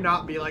the game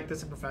not be like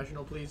this in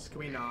professional, please? Can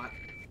we not?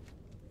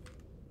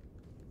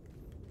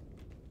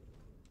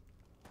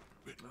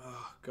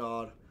 Oh,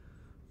 God.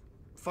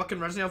 Fucking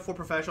Resident Evil 4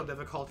 professional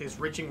difficulty is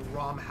reaching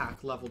ROM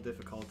hack level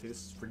difficulty. This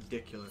is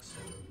ridiculous.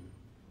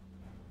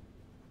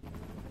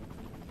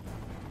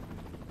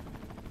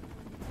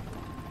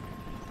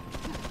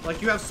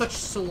 Like, you have such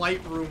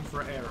slight room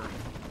for error.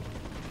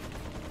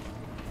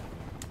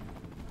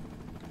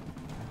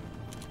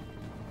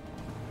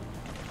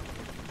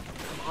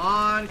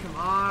 Come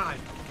on.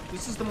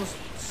 This is the most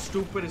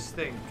stupidest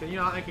thing. Can you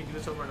not make me do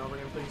this over and over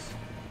again, please?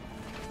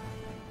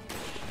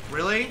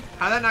 Really?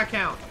 How'd that not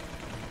count?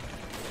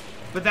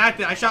 But that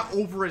did. I shot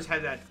over his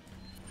head.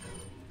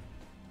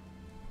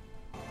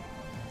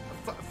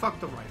 Fuck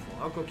the rifle.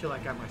 I'll go kill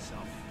that guy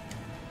myself.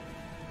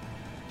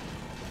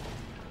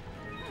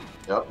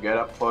 Yep, get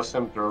up close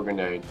and throw a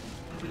grenade.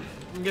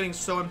 I'm getting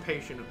so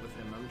impatient with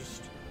him. I'm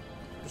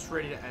just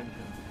ready to end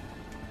him.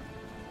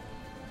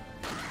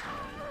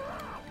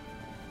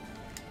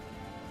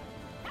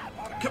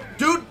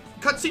 Dude,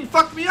 cutscene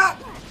fucked me up.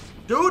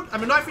 Dude,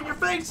 I'm a knife in your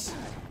face.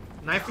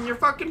 Knife in your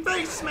fucking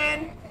face,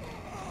 man.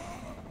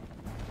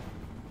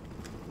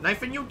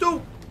 Knife in you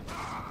too.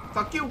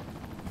 Fuck you.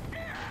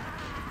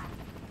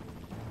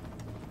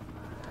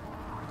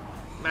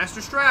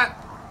 Master Strat.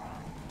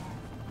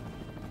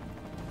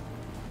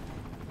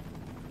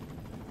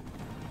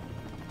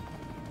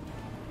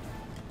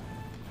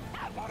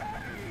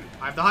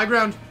 I have the high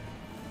ground.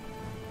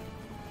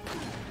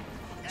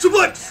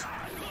 Suplex!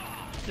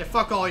 Yeah,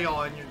 fuck all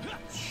y'all and your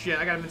shit.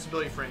 I got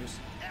invincibility frames.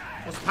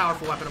 Most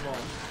powerful weapon of all.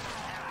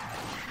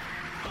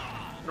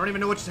 I don't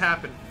even know what just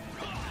happened.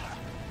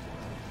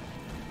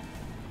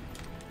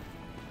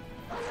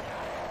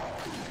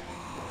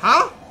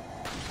 Huh?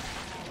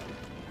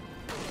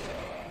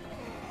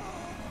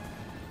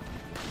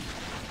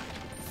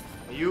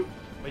 Are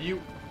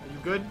you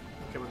good?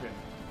 Okay, we're good.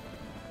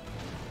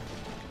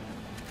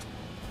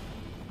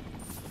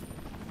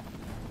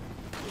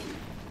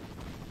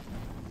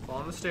 Fall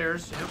on the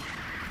stairs, yep.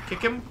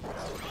 Kick him.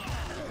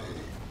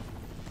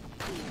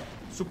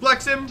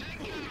 Suplex him.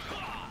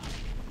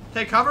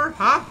 Take cover,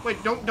 huh?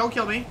 Wait, don't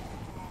kill me.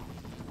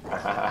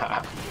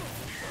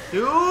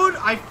 Dude,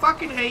 I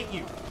fucking hate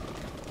you.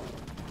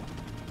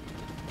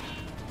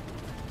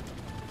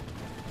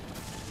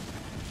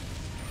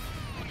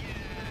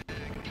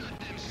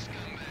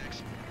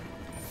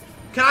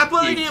 Can I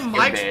play any of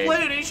Mike's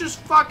play? And he's just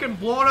fucking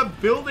blowing up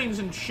buildings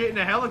and shit in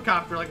a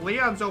helicopter. Like,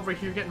 Leon's over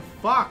here getting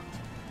fucked.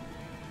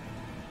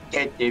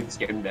 Get him,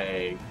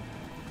 scumbag.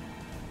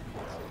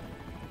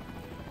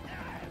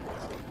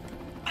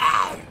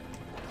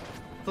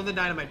 Throw the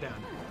dynamite down.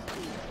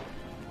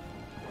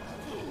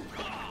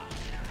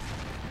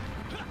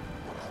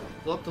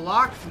 Blow up the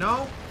lock?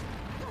 No.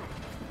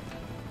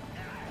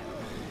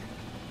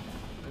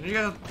 And you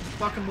gotta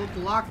fucking blow up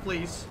the lock,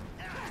 please.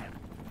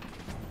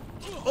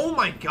 Oh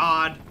my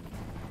god.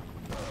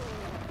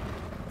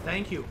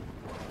 Thank you.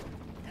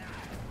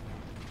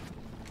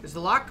 Is the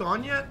lock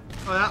gone yet?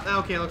 Oh,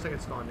 okay, it looks like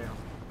it's gone now.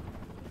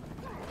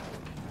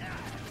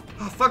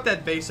 Oh, fuck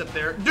that base up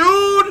there.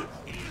 Dude!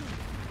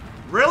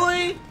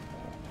 Really?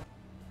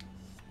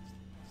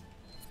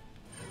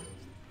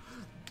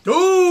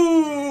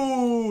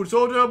 Dude!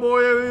 Soldier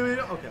boy.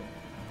 Okay.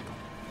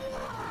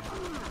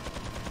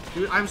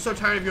 Dude, I'm so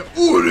tired of your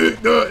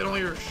and all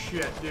your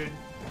shit, dude.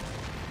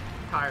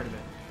 Tired of it.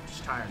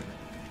 Just tired of it.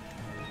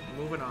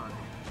 Moving on.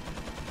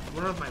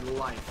 Moving on with my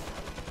life.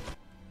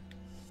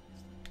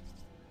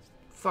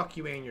 Fuck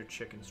you and your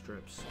chicken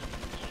strips.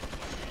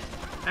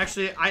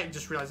 Actually, I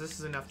just realized this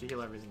is enough to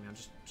heal everything now.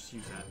 Just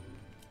use that.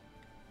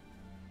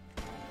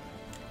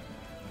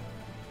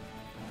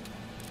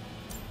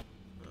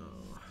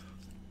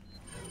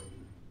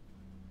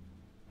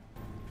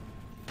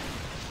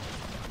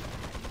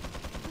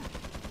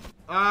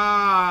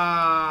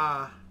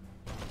 Ah.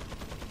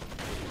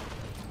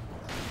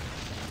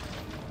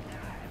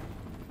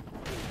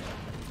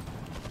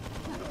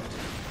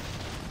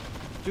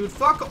 Dude,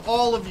 fuck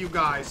all of you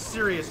guys.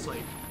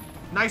 Seriously.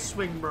 Nice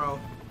swing, bro.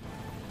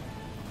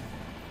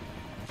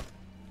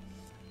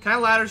 Can I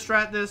ladder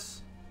strat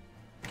this?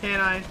 Can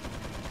I? I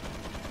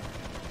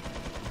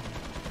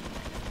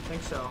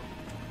think so.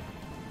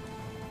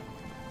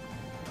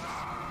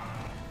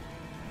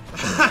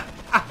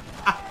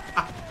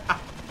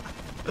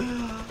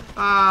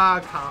 Ah,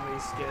 comedy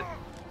skit.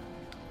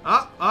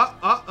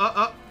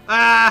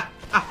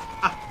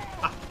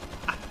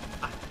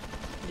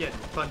 Yeah,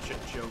 bunch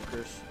of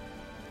jokers.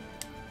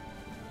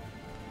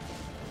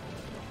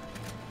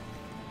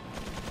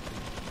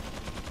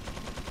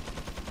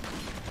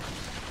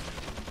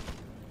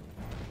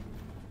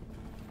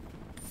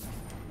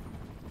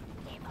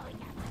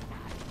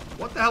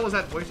 What the hell was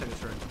that voice I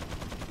just heard?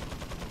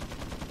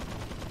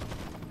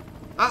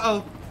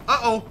 Uh-oh.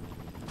 Uh-oh.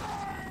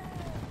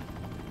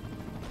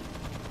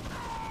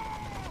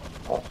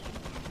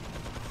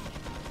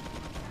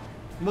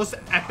 Most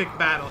epic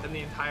battle in the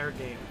entire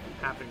game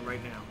happening right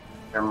now.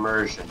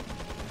 Immersion.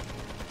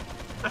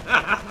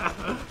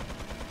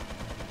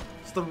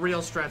 It's the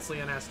real strats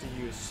Leon has to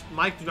use.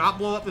 Mike, do not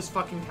blow up this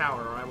fucking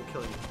tower or I will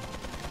kill you.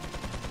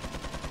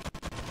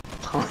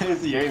 What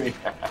is he aiming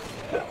at?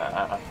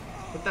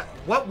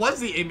 What was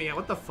he aiming at?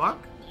 What the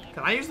fuck?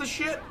 Can I use this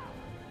shit?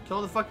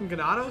 Kill the fucking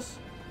Ganados?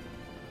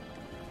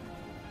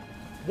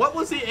 What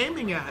was he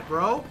aiming at,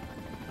 bro?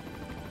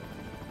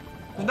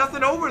 There's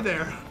nothing over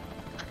there.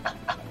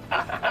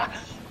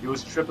 He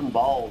was tripping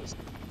balls.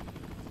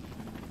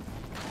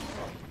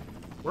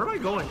 Where am I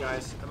going,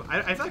 guys?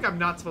 I feel like I'm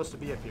not supposed to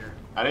be up here.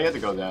 I think you have to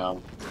go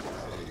down.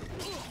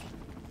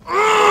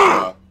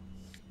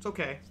 It's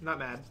okay. I'm not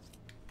mad.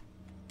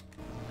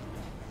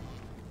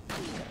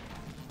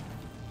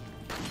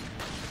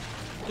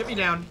 Get me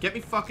down. Get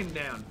me fucking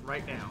down.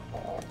 Right now.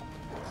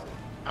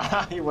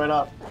 He went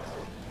up.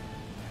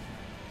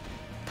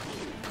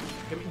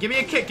 Give me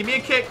a kick. Give me a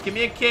kick. Give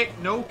me a kick.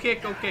 No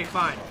kick. Okay,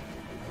 fine.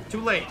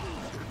 Too late.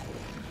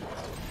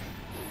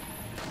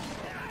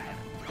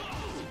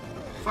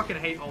 Fucking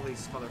hate all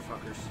these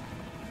motherfuckers.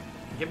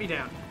 Get me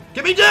down.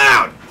 Get me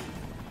down!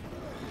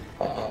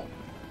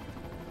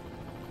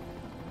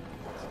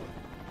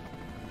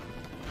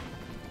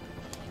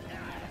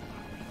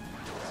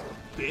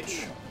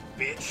 Bitch.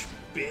 Bitch.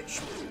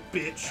 Bitch.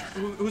 Bitch.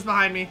 Who's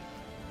behind me?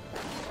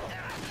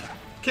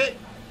 Kick.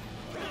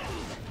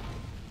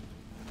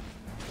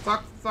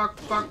 Fuck, fuck,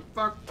 fuck,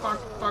 fuck, fuck,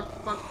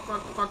 fuck, fuck,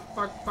 fuck, fuck,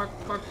 fuck, fuck,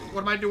 fuck.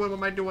 What am I doing? What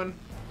am I doing?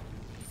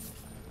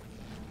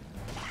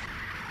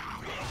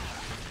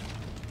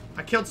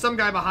 I killed some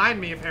guy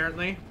behind me,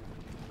 apparently.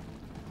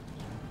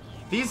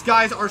 These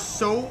guys are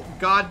so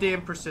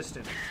goddamn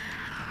persistent.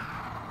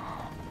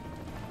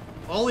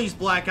 All these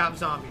Black Ops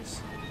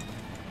zombies.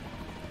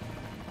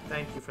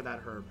 Thank you for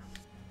that, Herb.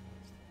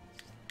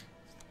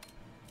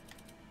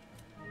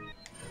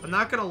 I'm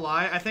not gonna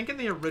lie, I think in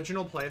the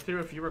original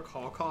playthrough, if you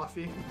recall,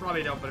 Coffee, you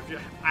probably don't, but if you,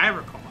 I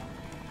recall.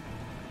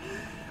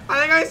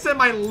 I think I said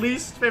my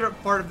least favorite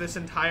part of this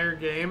entire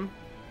game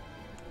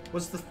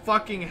was the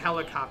fucking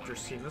helicopter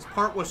scene. This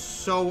part was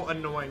so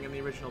annoying in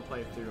the original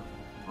playthrough.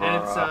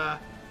 And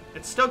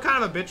it's still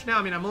kind of a bitch now.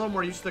 I mean, I'm a little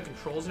more used to the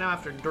controls now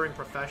after during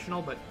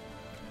professional, but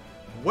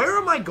where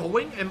am I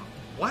going?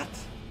 What?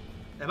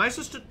 Am I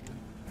supposed to...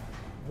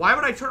 Why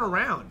would I turn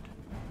around?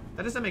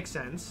 That doesn't make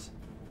sense.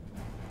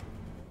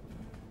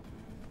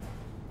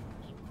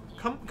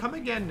 Come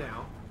again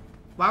now.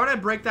 Why would I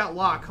break that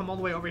lock, come all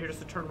the way over here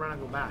just to turn around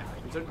and go back?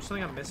 Is there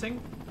something I'm missing?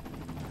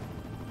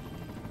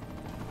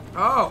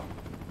 Oh.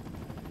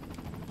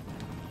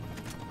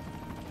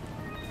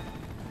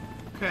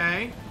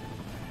 Okay.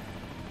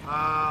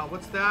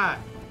 What's that?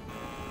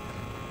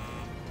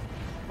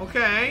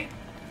 Okay.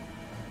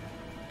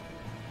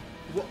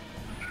 What?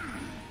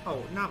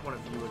 Oh, not one of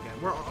you again.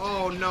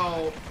 Oh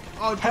no.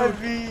 Oh, dude.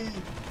 Heavy.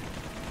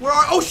 Where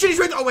are? Oh shit, he's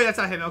right there. Oh wait, that's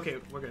not him. Okay,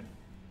 we're good.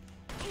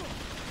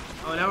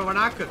 Oh no, we're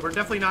not good. We're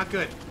definitely not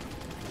good.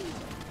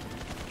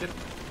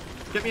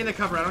 Get me in the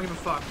cover. I don't give a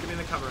fuck. Get me in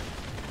the cover.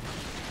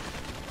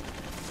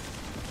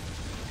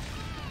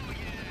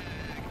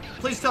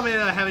 Please tell me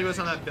that heavy was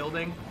on that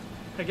building.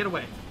 Okay, get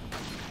away.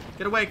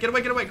 Get away, get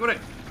away, get away, get away.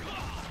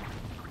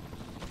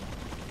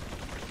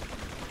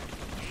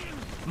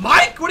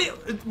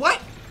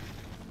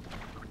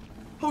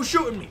 Who's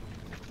shooting me?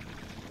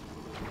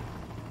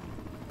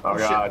 Oh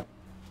god.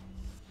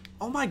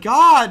 Oh my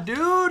god,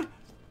 dude!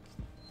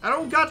 I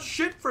don't got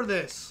shit for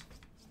this.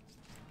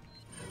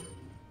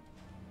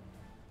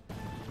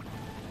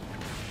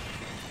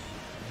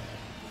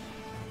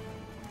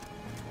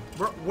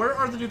 Where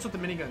are the dudes with the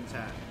miniguns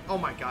at? Oh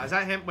my god, is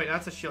that him? Wait,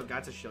 that's a shield guy.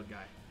 That's a shield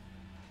guy.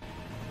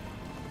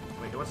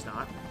 Wait, no, it's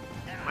not.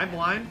 Am I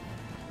blind?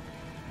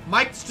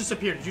 Mike's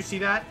disappeared. Did you see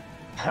that?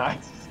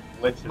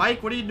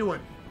 Mike, what are you doing?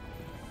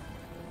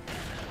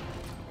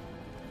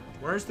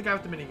 Where's the guy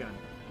with the minigun?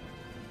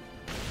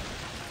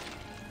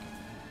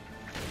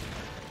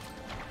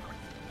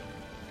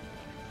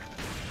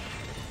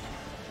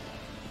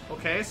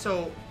 Okay,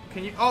 so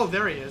can you? Oh,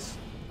 there he is.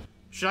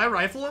 Should I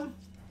rifle him?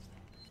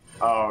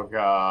 Oh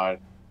god.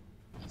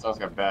 Sounds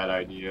like a bad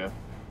idea.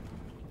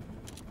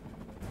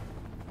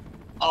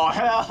 Oh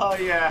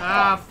hell yeah!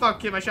 Ah,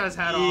 fuck him! I shot his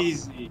hat off.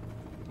 Easy.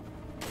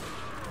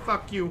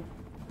 Fuck you.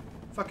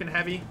 Fucking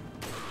heavy.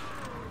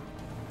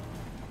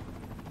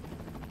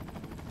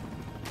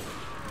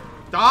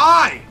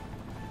 Die!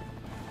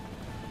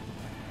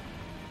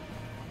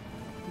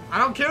 I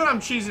don't care what I'm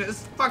cheesing.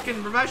 This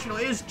fucking professional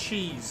is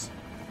cheese.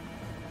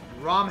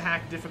 ROM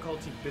hack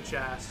difficulty, bitch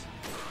ass.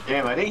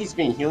 Damn, I think he's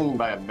being healing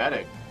by a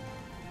medic.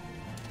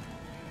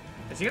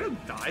 Is he gonna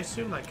die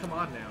soon? Like, come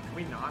on now. Can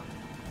we not?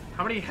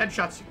 How many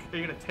headshots are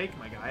you gonna take,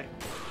 my guy?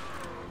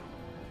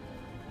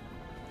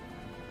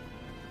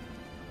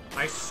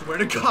 I swear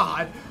to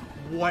God,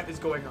 what is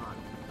going on?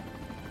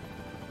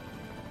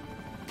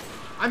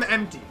 I'm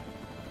empty.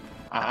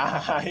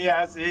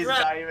 Yes, he's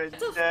not even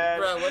dead.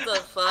 Bro, what the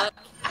fuck?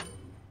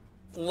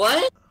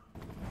 What?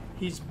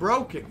 He's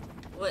broken.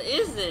 What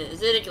is it?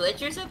 Is it a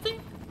glitch or something?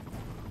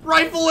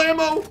 Rifle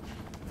ammo!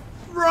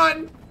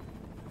 Run!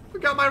 I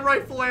got my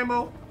rifle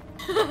ammo.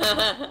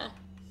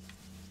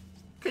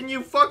 Can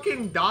you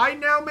fucking die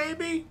now,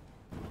 maybe?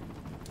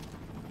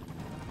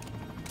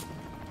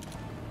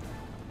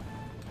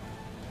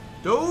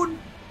 Dude?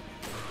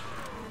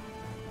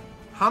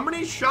 How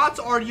many shots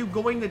are you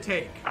going to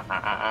take?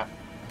 I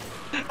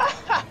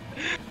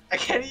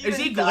can't even. Is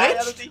he die.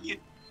 glitched?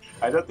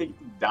 I don't think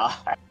he died.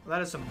 Well,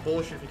 that is some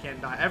bullshit if you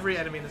can't die. Every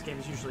enemy in this game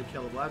is usually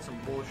killable. That's some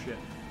bullshit.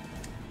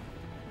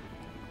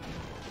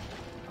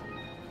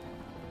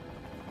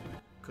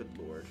 Good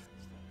lord.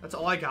 That's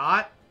all I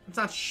got? That's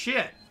not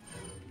shit.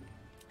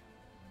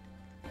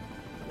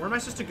 Where am I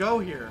supposed to go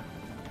here?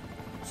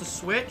 It's a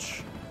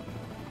switch?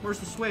 Where's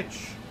the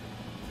switch?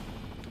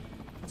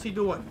 What's he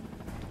doing?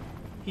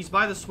 He's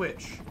by the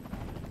switch.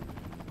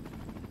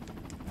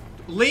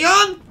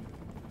 Leon?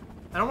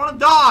 I don't want to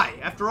die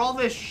after all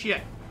this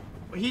shit.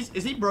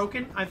 Is he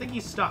broken? I think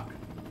he's stuck.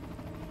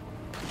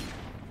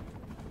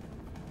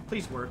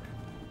 Please work.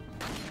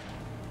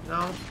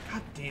 No.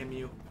 God damn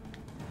you.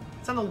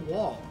 It's on the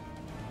wall.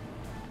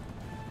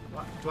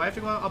 What? Do I have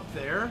to go up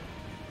there?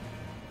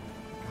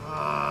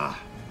 Ah.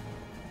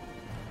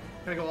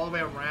 Gotta go all the way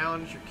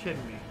around? You're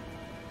kidding me.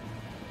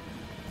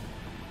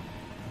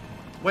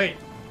 Wait.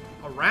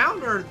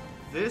 Around or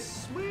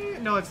this way?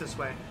 No, it's this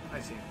way. I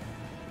see.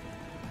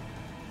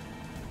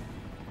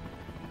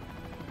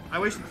 I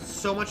wasted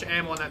so much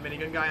ammo on that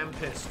minigun guy, I'm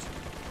pissed.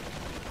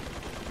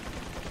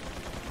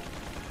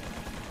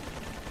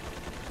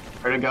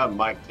 Pray to God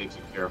Mike takes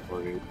it care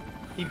for you.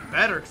 He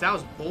better, because that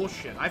was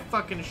bullshit. I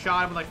fucking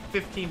shot him with like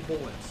 15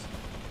 bullets.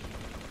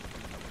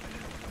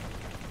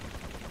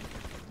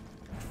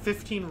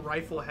 15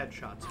 rifle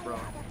headshots, bro.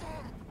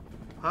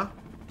 Huh?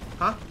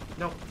 Huh?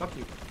 No, fuck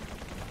you.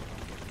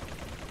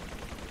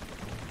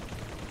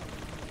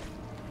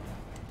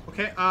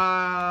 Okay,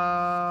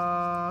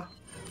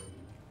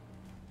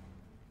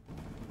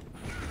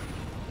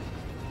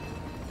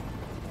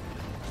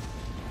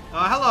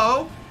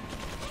 hello?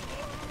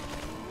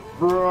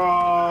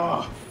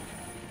 Bro.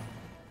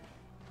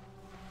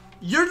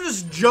 You're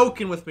just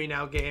joking with me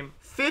now, game.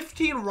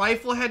 15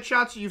 rifle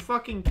headshots? Are you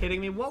fucking kidding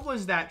me? What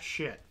was that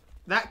shit?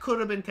 That could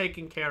have been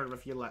taken care of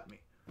if you let me.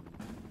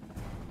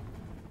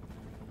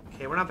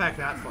 Okay, we're not back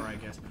that far, I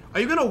guess. Are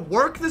you gonna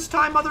work this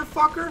time,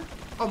 motherfucker?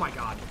 Oh my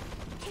god.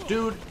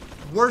 Dude,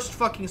 worst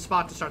fucking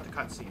spot to start the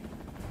cutscene.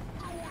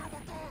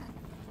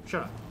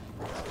 Shut up.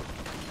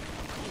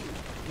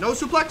 No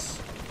suplex?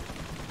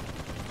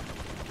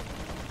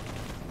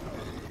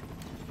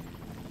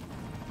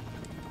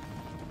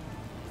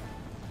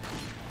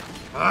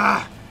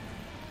 Ah!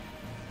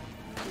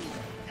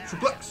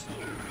 Suplex!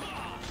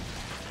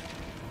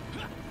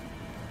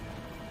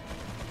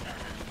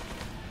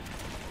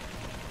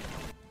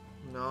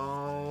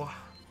 No.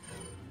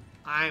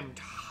 I'm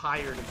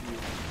tired of you.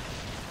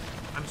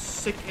 I'm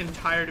sick and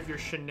tired of your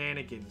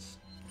shenanigans.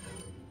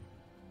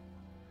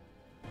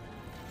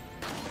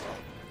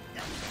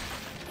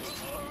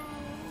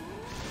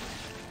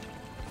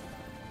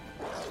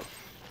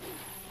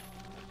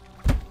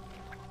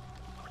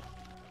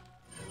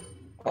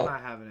 I'm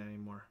not having it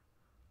anymore.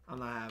 I'm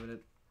not having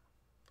it.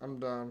 I'm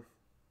done.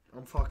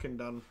 I'm fucking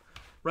done.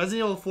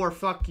 Resident Evil 4,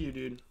 fuck you,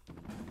 dude.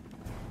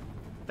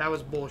 That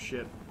was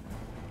bullshit.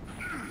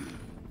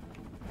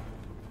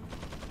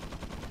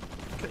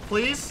 Okay,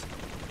 please?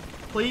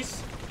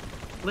 please.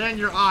 Land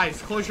your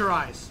eyes. Close your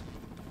eyes.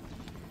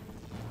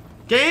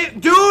 Game,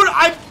 dude,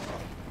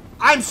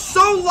 I'm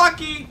so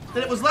lucky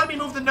that it was letting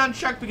me move the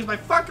nunchuck because my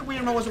fucking Wii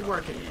remote wasn't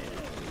working.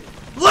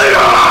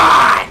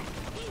 Leon!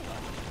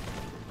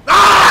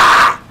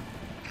 Ah!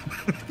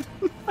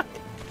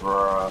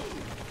 Bruh.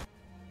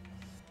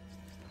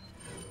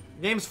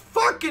 Game's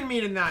fucking me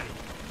tonight.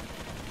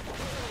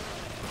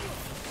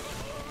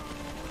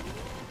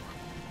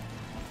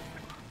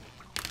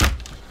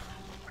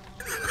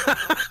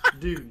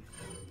 Dude.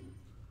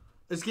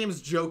 This game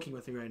is joking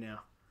with me right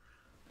now.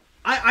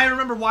 I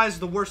remember why it's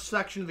the worst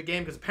section of the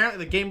game, because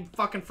apparently the game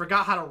fucking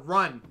forgot how to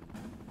run.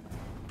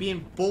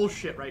 Being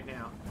bullshit right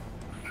now.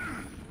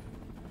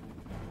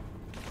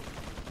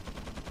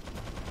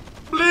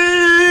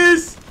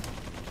 Please!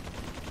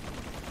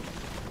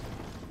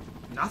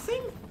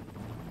 Nothing?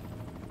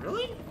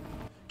 Really?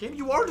 Game,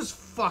 you are just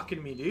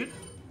fucking me, dude.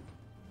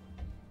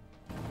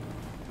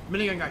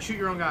 Minigun guy, shoot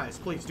your own guys.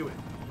 Please do it.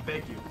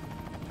 Thank you.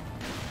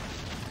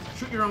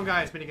 Shoot your own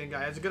guys, minigun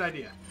guy. That's a good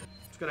idea.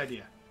 It's a good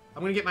idea.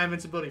 I'm gonna get my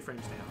invincibility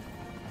frames down.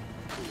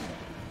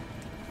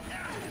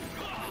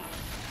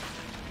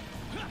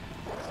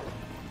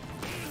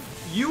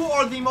 You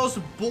are the most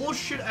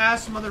bullshit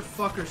ass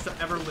motherfuckers to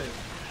ever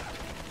live.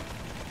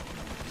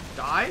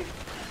 Die?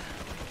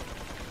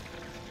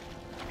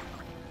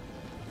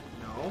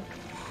 No.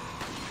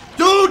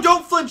 Dude,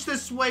 don't flinch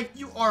this way.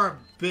 You are a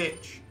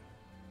bitch.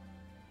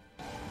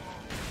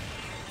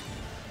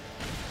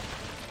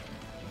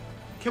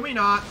 Can we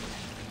not?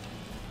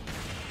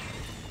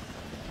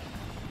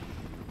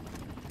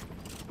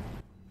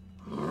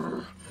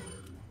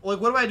 Like,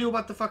 what do I do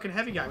about the fucking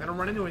heavy guy? I'm gonna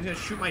run into him, he's gonna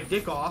shoot my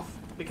dick off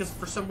because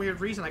for some weird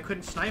reason I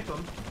couldn't snipe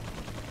him.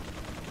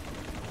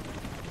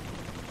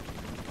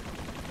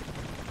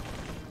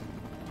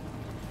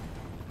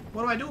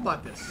 What do I do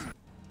about this?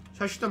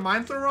 Should I shoot the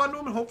mine thrower onto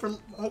him and hope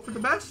for the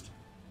best?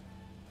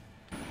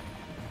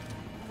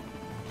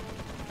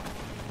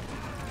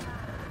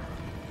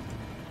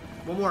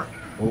 One more.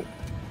 Oh.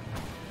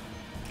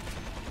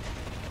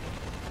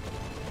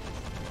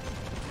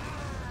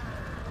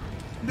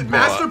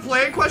 Master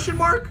plan question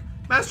mark?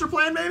 Master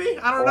plan maybe?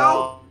 I don't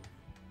know.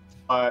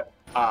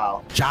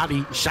 Ow.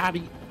 Shoddy.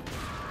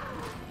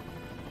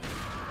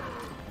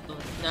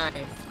 Nice.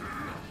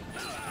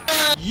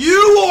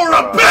 You are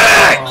a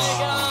bitch!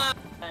 Oh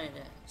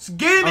This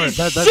game is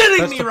that's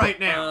shitting me the- right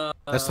now.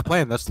 That's the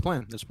plan. That's the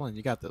plan.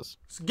 You got this.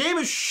 This game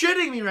is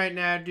shitting me right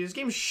now, dude. This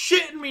game is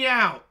shitting me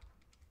out.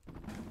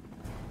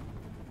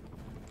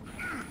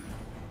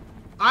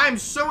 I'm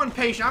so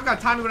impatient. I've got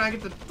time to go down and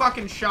get the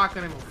fucking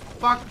shotgun and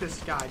fuck this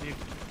guy, dude.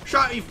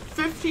 Shot me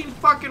 15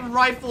 fucking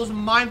rifles,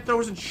 mine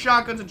throwers, and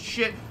shotguns and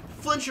shit.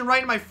 Flinching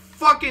right in my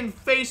fucking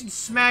face and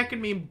smacking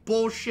me and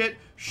bullshit.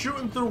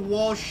 Shooting through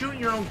walls, shooting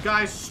your own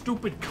guys,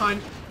 stupid cunt.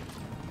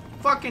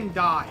 Fucking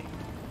die.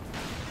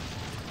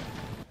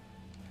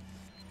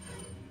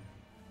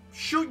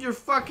 Shoot your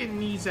fucking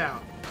knees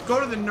out. Go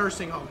to the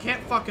nursing home.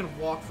 Can't fucking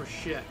walk for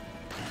shit.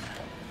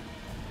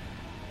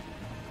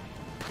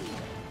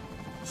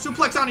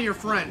 Suplex onto your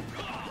friend.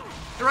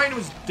 Right into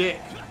his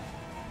dick.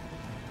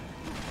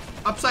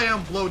 Upside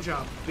down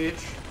blowjob,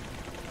 bitch.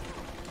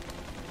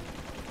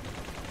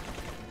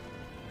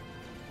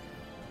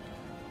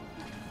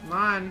 Come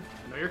on.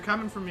 I know you're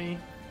coming for me.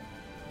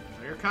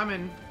 I know you're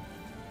coming.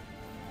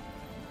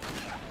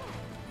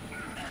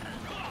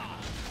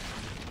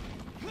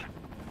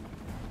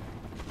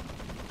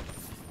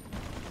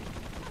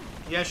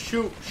 Yeah,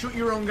 shoot. Shoot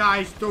your own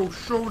guys, though.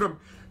 Shoot them.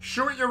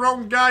 Shoot your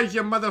own guys,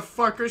 you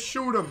motherfucker.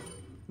 Shoot them.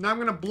 Now I'm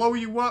gonna blow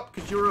you up,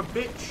 because you're a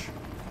bitch.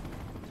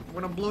 I'm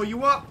gonna blow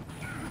you up.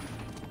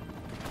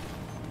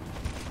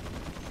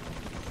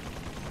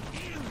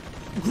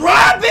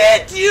 Grab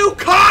it, you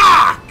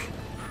cock!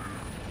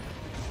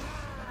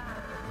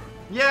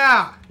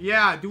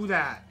 Yeah, do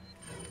that.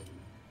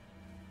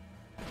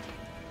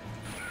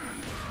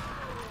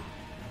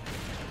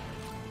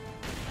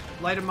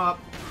 Light him up.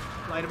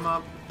 Light him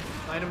up.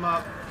 Light him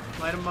up.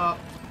 Light him up.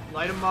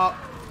 Light him up.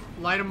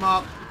 Light him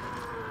up.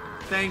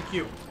 Thank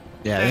you.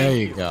 Yeah, Thank there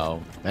you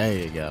go. There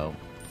you go.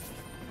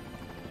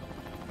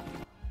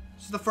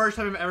 This is the first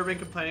time I've ever been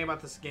complaining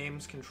about this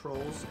game's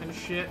controls and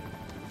shit.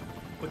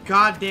 But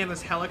goddamn,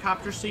 this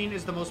helicopter scene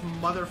is the most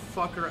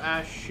motherfucker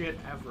ass shit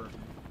ever.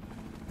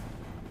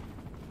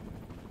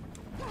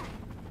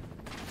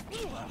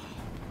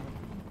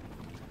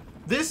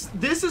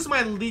 This is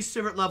my least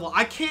favorite level.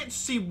 I can't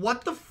see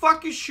what the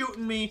fuck is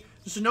shooting me.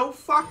 There's no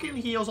fucking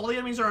heals. All the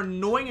enemies are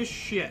annoying as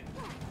shit.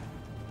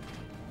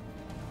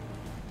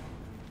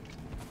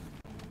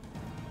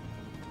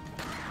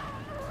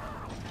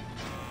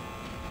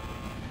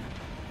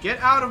 Get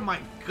out of my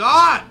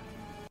god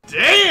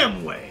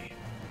damn way.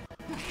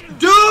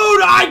 Dude,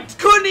 I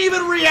couldn't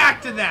even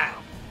react to that.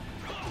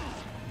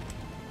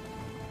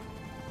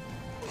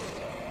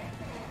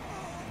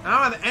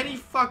 I don't have any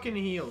fucking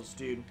heals,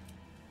 dude.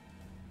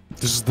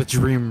 This is the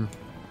dream.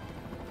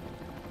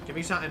 Give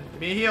me something.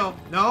 Give me a heal.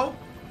 No?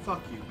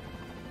 Fuck you.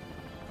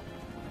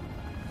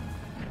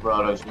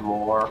 Bro, there's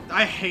more.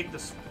 I hate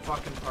this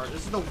fucking part.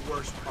 This is the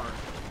worst part.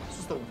 This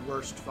is the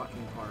worst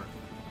fucking part.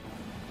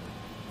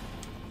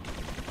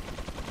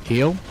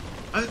 Heal?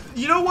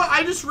 You know what?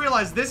 I just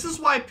realized this is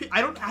why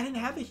I didn't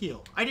have a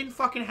heal. I didn't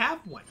fucking have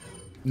one.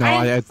 No,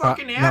 I didn't thought,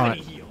 fucking have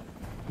any heal.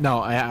 No,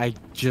 I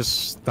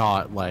just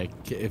thought,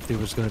 like, if there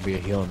was gonna be a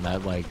heal in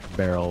that, like,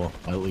 barrel,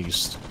 at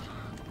least.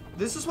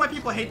 This is why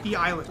people hate the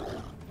island.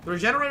 The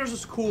Regenerators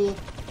is cool.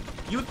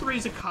 U3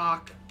 is a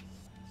cock.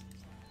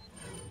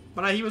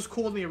 But he was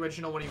cool in the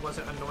original when he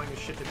wasn't annoying as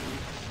shit to beat.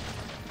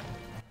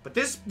 But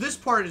this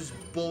part is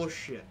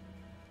bullshit.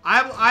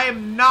 I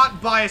am not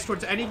biased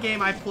towards any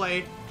game I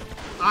played.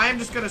 I am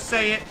just gonna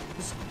say it.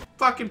 This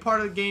fucking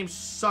part of the game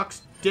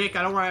sucks dick.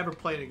 I don't want to ever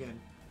play it again.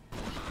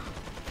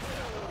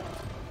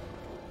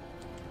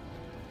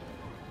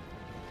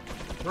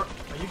 Are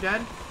you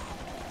dead?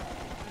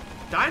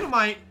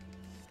 Dynamite?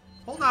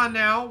 Hold on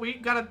now. We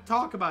gotta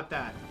talk about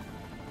that.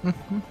 Dude,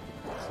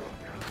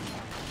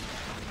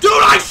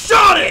 I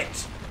shot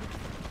it!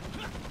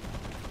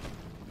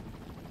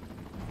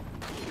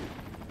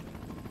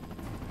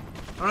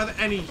 I don't have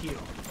any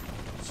heal.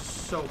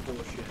 So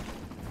bullshit.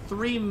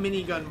 3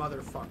 minigun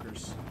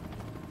motherfuckers.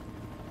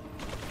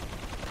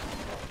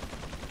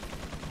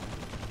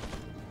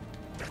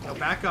 No,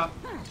 back up.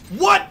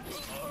 What?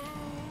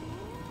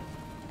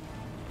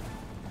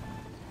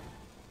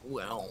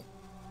 Well.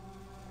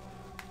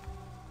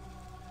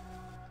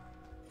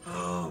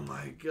 Oh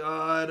my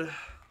god.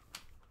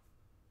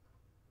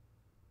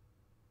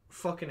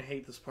 Fucking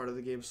hate this part of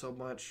the game so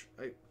much.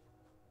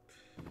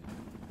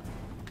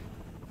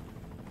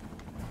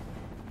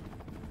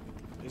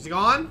 Is he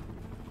gone?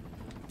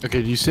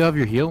 Okay, do you still have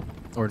your heal?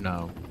 Or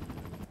no?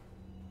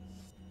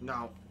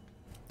 No.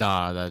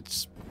 Nah,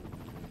 that's...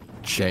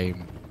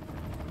 shame.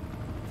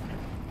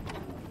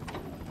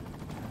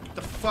 Get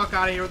the fuck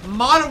out of here.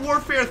 Modern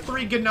Warfare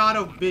 3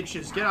 Ganado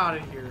bitches. Get out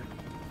of here.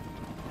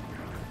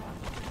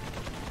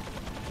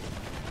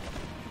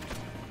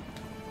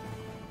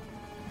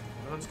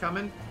 No one's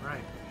coming?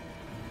 Alright.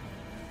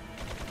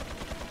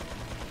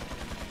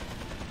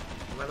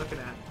 What am I looking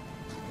at?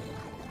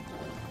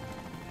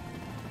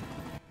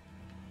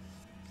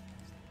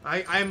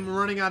 I'm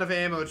running out of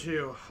ammo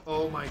too.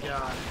 Oh my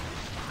god.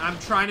 I'm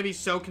trying to be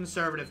so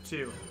conservative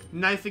too.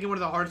 Knifing in one of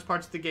the hardest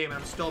parts of the game, and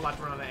I'm still about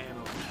to run out of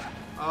ammo.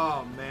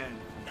 Oh man.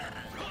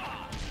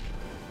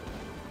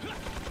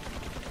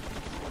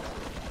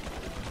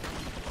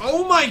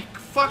 Oh my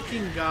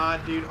fucking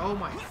god, dude. Oh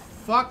my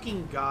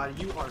fucking god.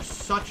 You are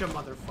such a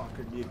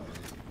motherfucker, dude.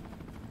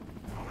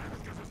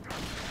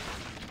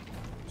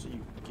 So you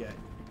get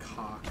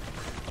cock.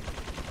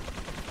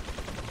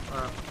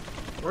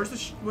 Where's the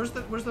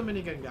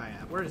minigun guy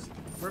at? Where is he?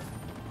 Where?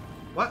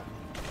 What?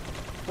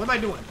 What am I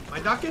doing? Am I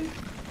ducking?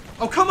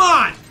 Oh, come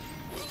on!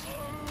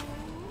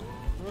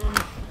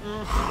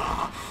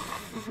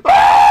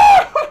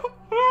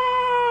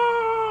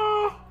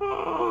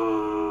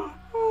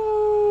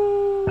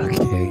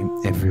 Okay,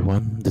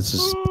 everyone, this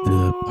is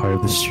the part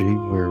of the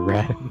stream where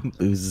Rat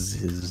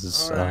loses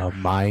his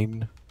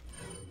mind.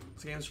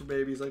 It's games for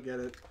babies, I get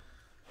it.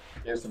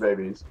 Games for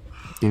babies.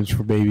 Games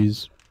for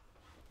babies.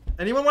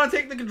 Anyone want to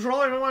take the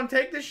controller? Anyone want to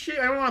take this shit?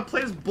 Anyone want to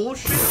play this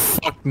bullshit?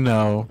 Fuck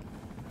no.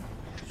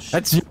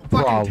 That's your fucking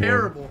problem.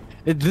 Terrible.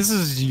 This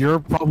is your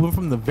problem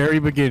from the very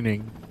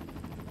beginning.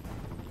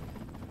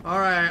 All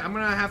right, I'm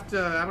gonna have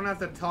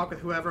to talk with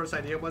whoever's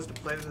idea it was to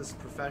play this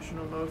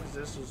professional mode because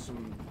this was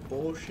some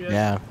bullshit.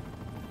 Yeah.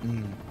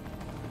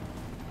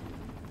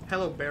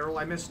 Hello, Barrel.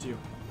 I missed you.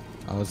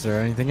 Oh, is there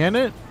anything in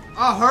it?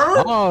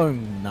 Her? Oh,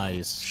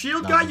 nice.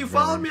 Shield guy, you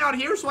followed me out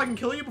here so I can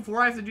kill you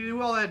before I have to do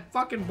all that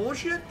fucking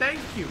bullshit? Thank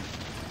you.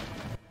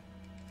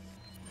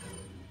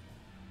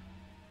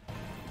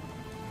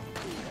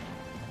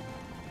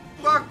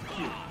 Fuck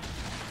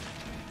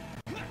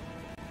you.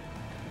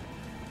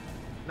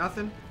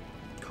 Nothing?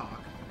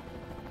 Cock.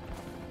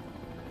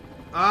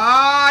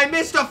 I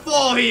missed a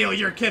full heal.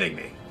 You're kidding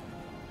me.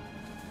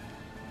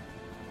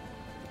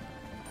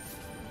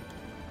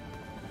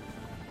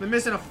 Been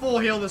missing a full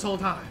heal this whole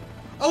time.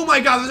 Oh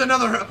my god, there's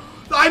another.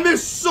 I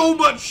missed so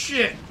much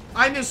shit.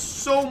 I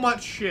missed so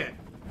much shit.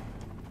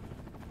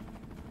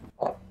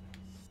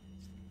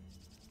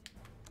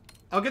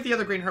 I'll get the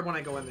other green herb when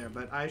I go in there,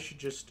 but I should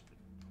just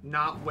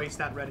not waste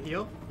that red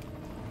heal.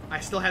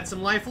 I still had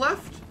some life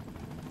left.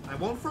 I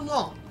won't for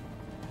long.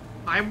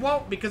 I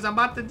won't because I'm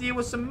about to deal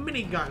with some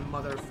minigun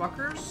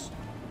motherfuckers.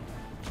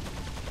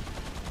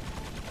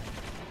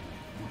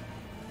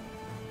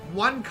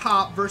 One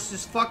cop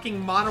versus fucking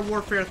Modern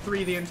Warfare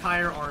 3, the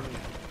entire army.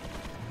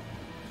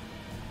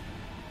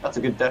 That's a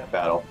good death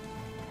battle.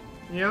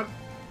 Yep.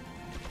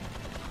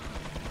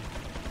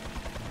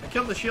 I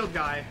killed the shield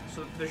guy,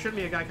 so there shouldn't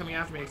be a guy coming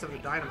after me except the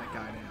dynamite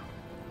guy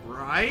now.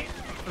 Right?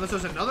 Unless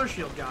there's another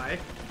shield guy.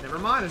 Never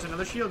mind, there's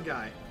another shield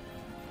guy.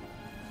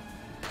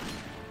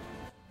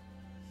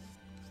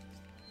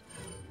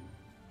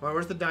 Well,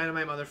 where's the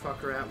dynamite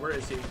motherfucker at? Where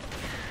is he?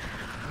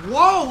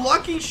 Whoa,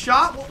 lucky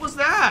shot? What was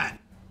that?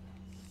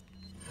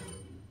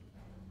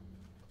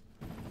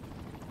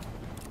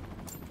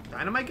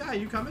 Dynamite guy,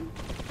 you coming?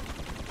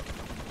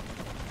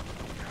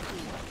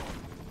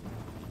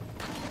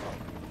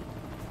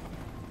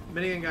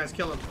 Minigun guys,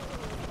 kill him.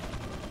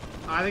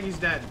 I think he's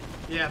dead.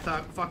 Yeah,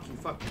 fuck you,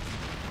 fuck you.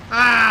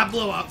 Ah,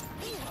 blew up.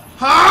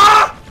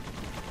 Huh?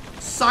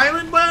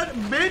 Silent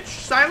bitch?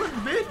 Silent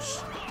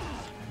bitch?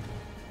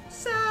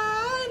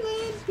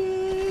 Silent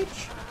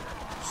bitch.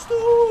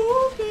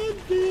 Stupid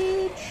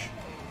bitch.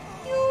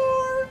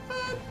 You're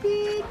a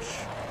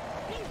bitch.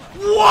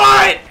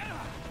 What?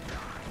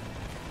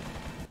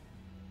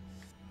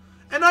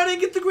 And I didn't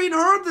get the green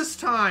herb this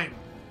time.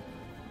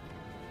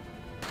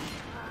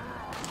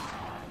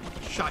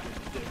 Shot your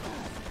dick.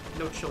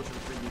 No children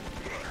for you.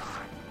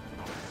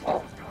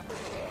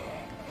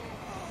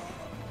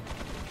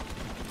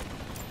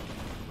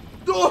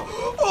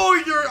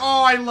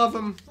 Oh, I love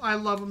him. I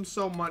love him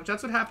so much.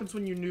 That's what happens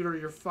when you neuter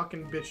your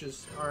fucking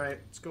bitches. Alright,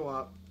 let's go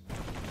up.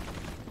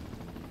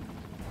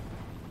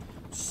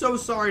 So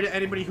sorry to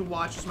anybody who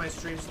watches my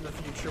streams in the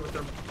future with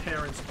their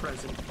parents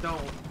present.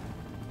 Don't.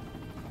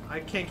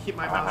 I can't keep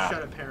my mouth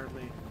shut,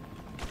 apparently.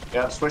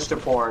 Yeah, switch to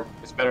porn.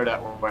 It's better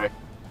that way.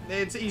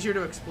 It's easier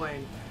to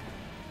explain.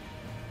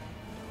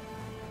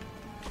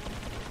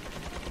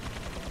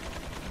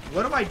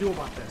 What do I do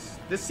about this?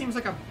 This seems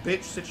like a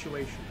bitch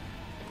situation.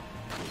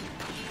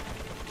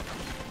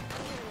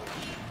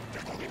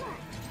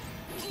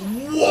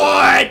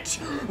 What?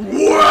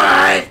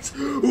 What?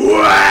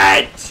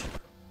 What?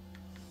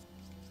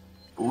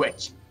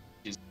 Which?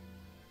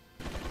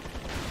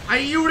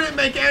 You didn't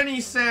make any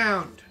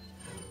sound.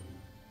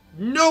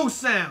 No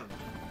sound.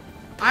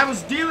 I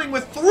was dealing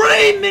with 3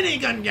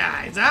 minigun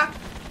guys, huh?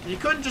 You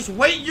couldn't just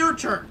wait your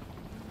turn.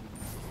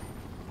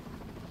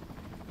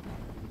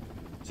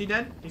 Is he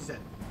dead? He's dead.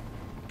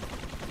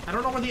 I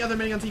don't know where the other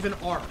miniguns even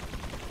are.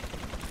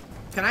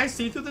 Can I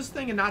see through this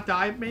thing and not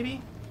die, maybe?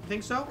 You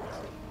think so?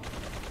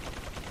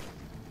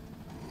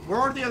 Where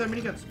are the other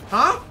miniguns?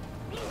 Huh?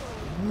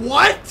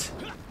 What?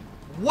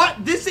 What?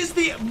 This is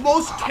the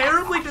most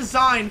terribly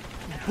designed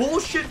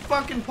bullshit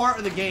fucking part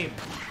of the game.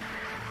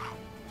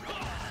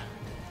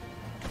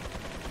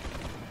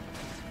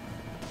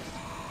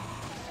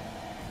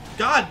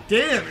 God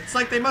damn, it's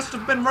like they must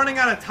have been running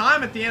out of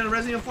time at the end of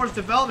Resident Evil 4's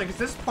development,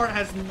 because this part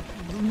has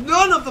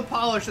none of the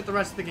polish that the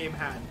rest of the game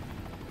had.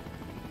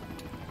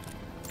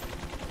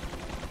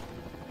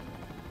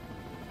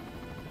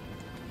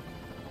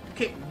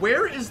 Okay,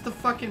 where is the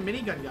fucking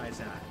minigun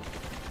guys at?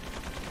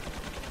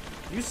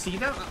 Do you see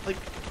them? Like,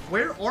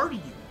 where are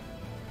you?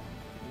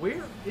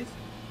 Where is...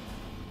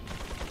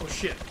 Oh,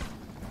 shit.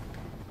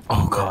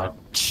 Oh, God.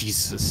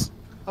 Jesus.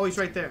 Oh, he's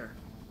right there.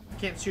 I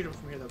can't shoot him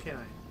from here, though, can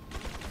I?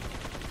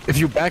 If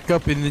you back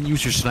up and then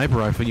use your sniper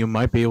rifle, you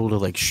might be able to,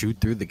 like, shoot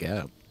through the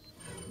gap.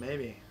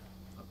 Maybe.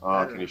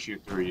 Oh, can he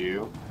shoot through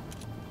you?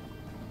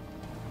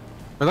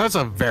 But that's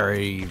a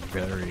very,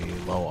 very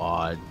low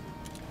odd.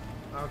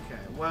 Okay,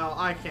 well,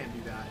 I can't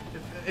do that.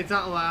 It's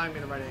not allowing me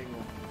the right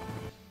angle.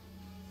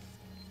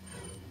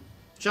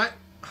 Should I...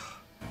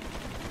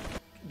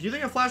 Do you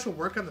think a flash will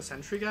work on the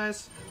sentry,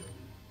 guys?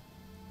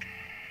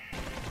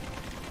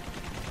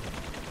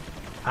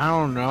 I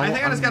don't know. I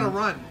think I just gotta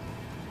run.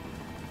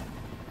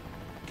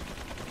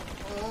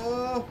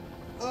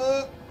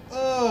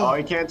 Oh,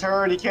 he can't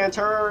turn, he can't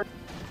turn!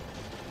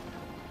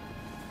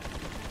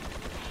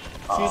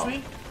 Excuse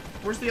me?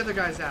 Where's the other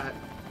guys at?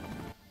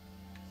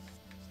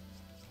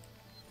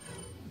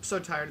 I'm so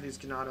tired of these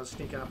Ganados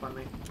sneaking up on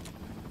me.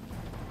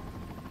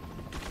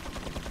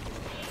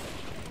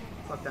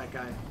 Fuck that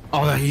guy.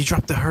 Oh, he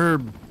dropped the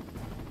herb.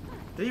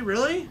 Did he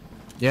really?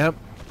 Yep.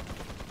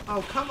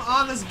 Oh, come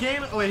on, this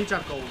game. Oh, wait, he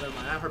dropped gold. Never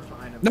mind. I heard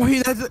behind him. No, he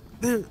has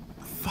it.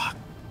 Fuck.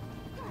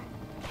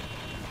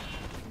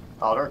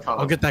 Oh, they're coming.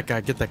 I'll get that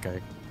guy. Get that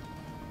guy.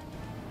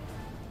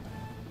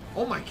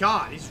 Oh my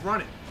god, he's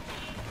running.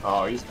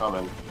 Oh, he's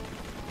coming.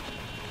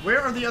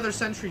 Where are the other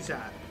sentries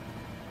at?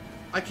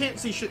 I can't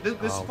see shit.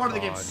 This part of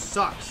the game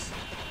sucks.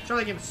 This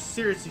part of the game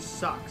seriously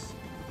sucks.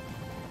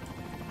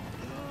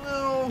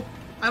 No.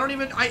 I don't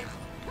even...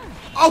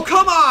 Oh,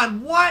 come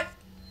on! What?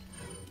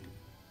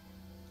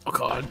 Oh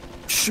god.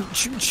 Shoot,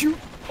 shoot, shoot.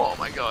 Oh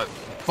my god.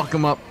 Fuck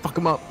him up. Fuck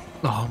him up.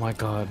 Oh my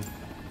god.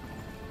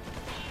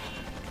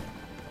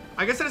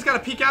 I guess I just gotta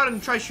peek out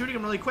and try shooting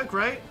him really quick,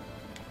 right?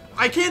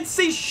 I can't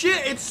see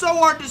shit! It's so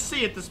hard to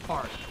see at this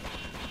part.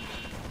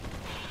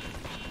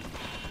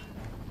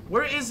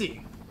 Where is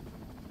he?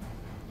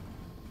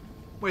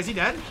 Wait, is he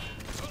dead?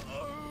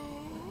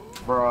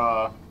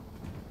 Bruh.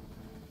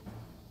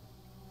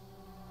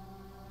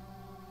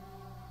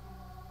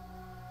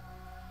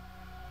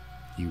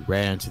 You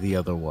ran to the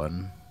other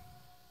one.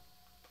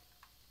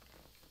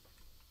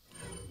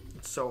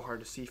 It's so hard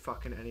to see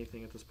fucking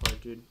anything at this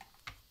part, dude.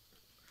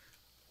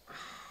 Oh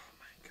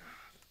my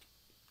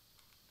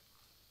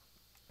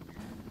god.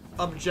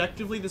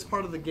 Objectively, this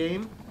part of the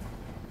game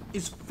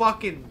is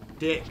fucking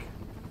dick.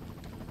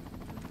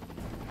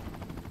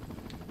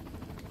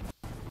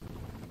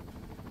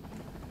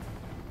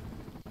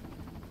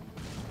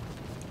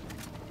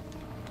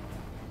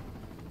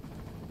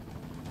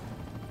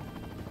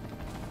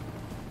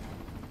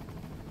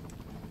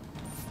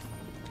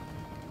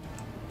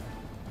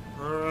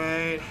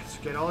 Alright, let's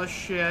get all this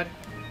shit.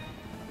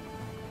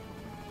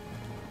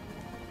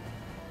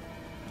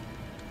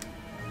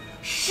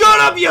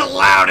 up, you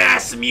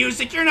loud-ass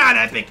music! You're not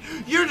epic!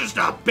 You're just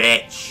a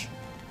bitch!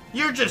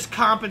 You're just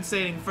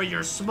compensating for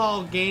your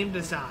small game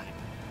design.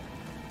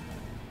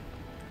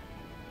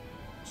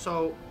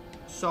 So,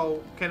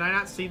 can I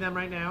not see them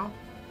right now?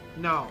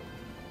 No.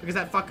 Because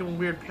that fucking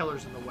weird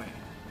pillar's in the way.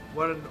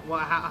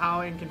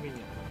 How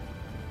inconvenient.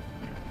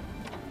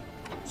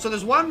 So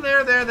there's one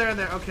there.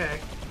 Okay.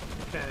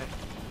 Okay.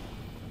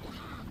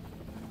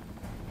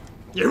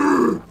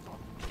 Yeah.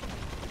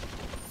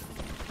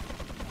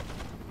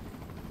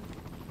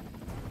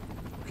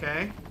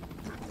 Okay.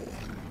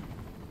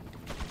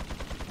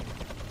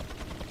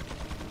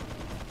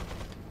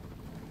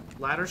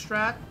 Ladder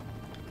strat?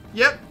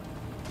 Yep.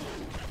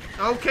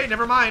 Okay,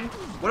 never mind.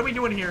 What are we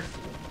doing here?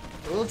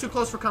 We're a little too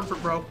close for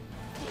comfort, bro.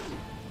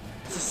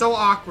 This is so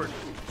awkward.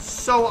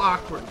 So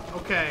awkward.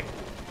 Okay.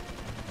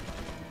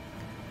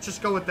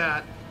 Just go with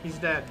that. He's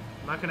dead.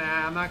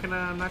 I'm not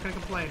gonna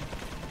complain.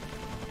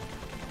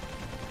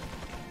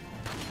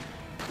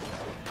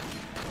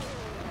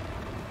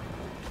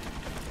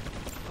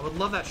 I would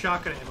love that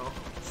shotgun ammo.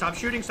 Stop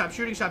shooting, stop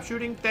shooting, stop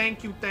shooting.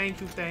 Thank you,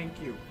 thank you,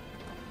 thank you.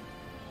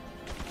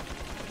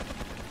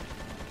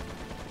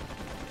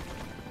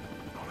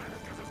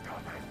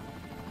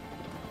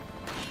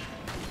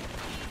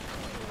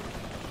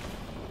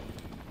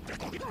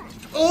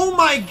 Oh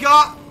my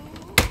god!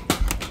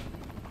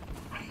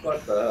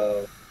 What the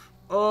hell?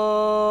 Oh,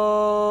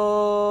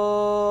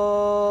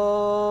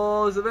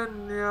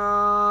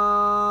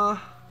 Zavenia.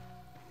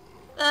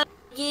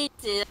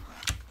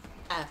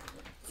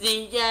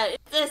 See ya,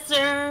 it's a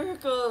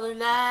circle of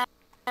life.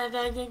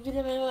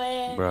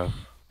 Bro.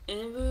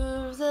 It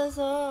moves us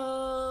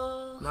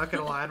all. I'm not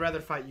gonna lie, I'd rather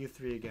fight you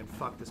three again.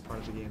 Fuck this part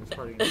of the game. This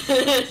part of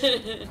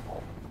the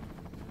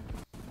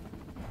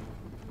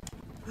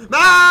game.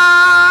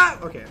 Ah!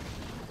 Okay.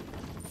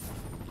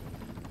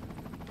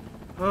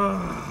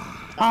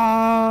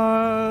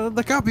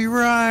 The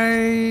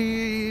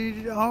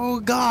copyright. Oh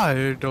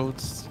god,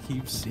 don't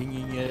keep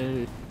singing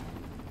it.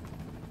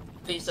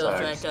 Please don't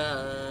strike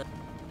us.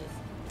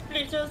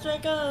 Please don't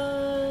strike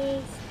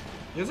us.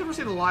 You guys ever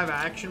see the live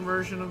action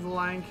version of The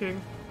Lion King?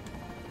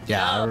 Yeah,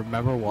 No. I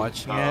remember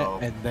watching it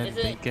and then Is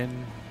it-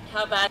 thinking,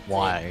 How bad is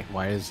why?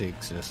 Why does it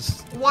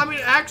exist? Well, I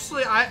mean,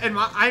 actually,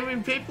 I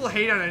mean, people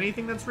hate on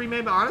anything that's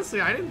remade, but honestly,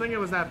 I didn't think it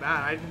was that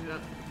bad.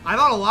 I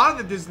thought a lot of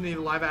the Disney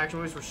live action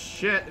movies were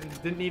shit and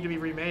didn't need to be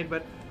remade,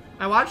 but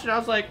I watched it, I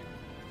was like,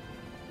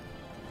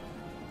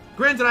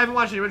 granted, I haven't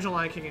watched the original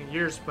Lion King in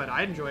years, but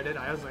I enjoyed it.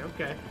 I was like,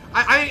 okay.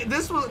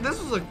 This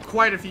was like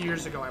quite a few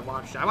years ago I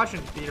watched it. I watched it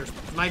in theaters.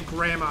 My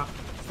grandma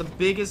is the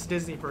biggest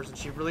Disney person.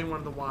 She really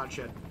wanted to watch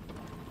it.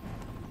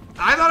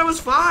 I thought it was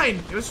fine.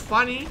 It was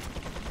funny.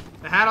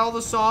 It had all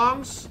the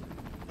songs.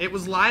 It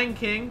was Lion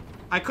King.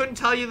 I couldn't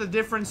tell you the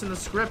difference in the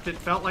script. It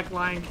felt like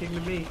Lion King to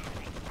me.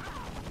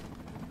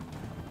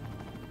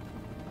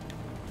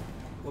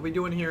 What are we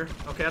doing here?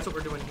 Okay, that's what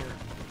we're doing here.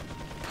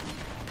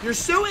 You're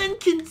so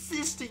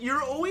inconsistent.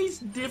 You're always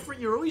different.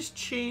 You're always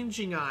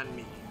changing on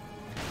me.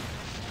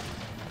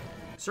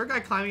 Is there a guy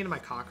climbing into my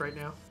cock right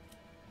now?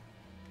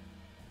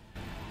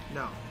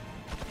 No.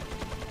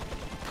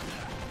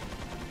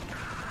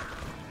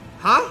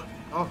 Huh?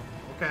 Oh,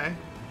 okay.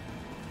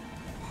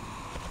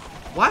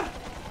 What?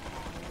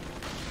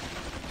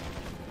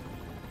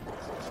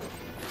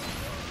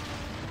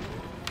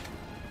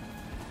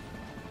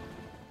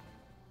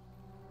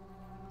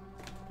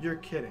 You're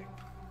kidding.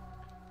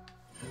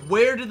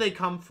 Where did they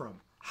come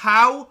from?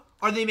 How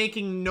are they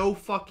making no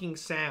fucking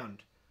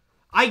sound?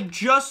 I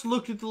just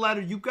looked at the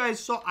ladder. You guys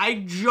saw. I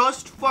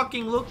just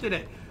fucking looked at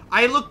it.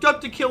 I looked up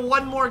to kill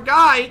one more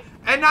guy,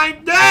 and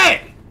I'm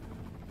dead!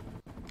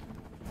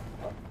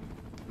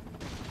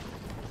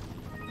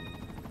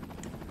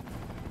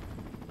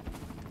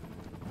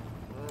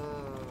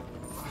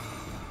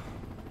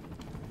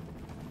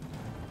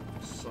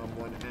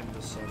 Someone end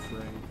the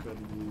suffering.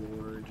 Good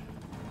lord.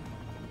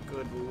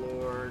 Good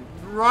lord.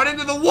 Run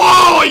into the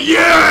wall!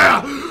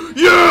 Yeah!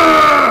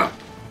 Yeah!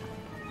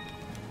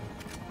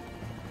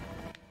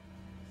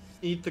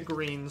 Eat the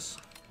greens.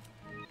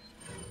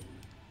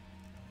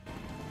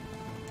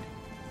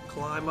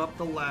 Climb up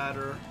the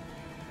ladder.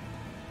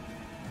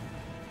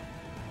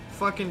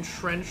 Fucking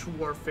trench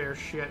warfare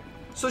shit.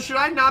 So should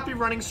I not be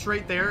running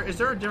straight there? Is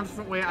there a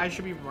different way I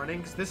should be running?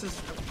 Because this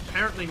is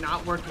apparently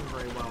not working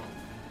very well.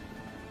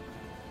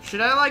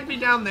 Should I like be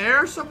down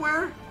there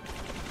somewhere?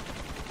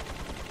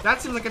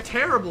 That seems like a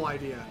terrible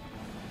idea.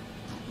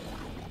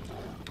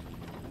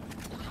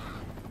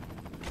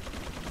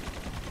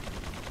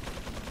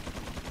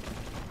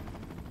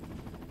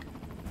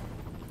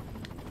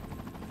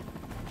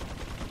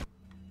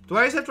 Do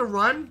I just have to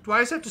run? Do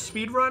I just have to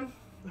speed run?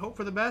 Hope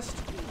for the best?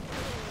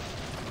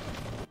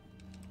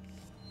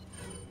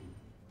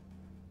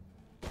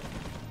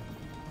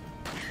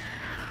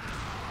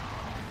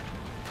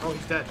 Oh,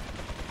 he's dead.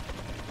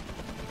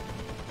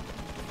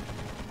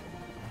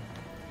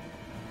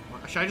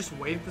 Should I just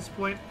wait at this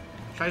point?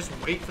 Should I just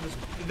wait for this?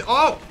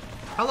 Oh!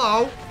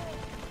 Hello!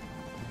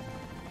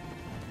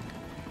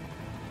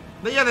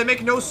 But yeah, they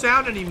make no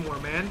sound anymore,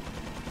 man.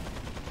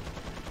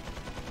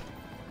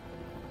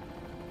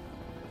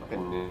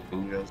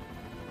 ninjas.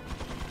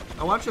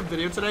 I watched a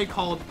video today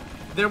called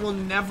 "There Will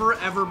Never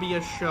Ever Be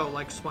a Show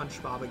Like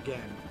SpongeBob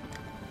Again,"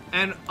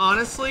 and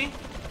honestly,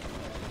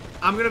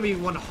 I'm gonna be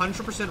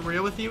 100%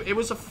 real with you. It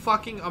was a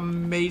fucking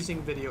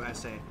amazing video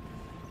essay.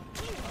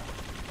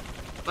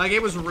 Like,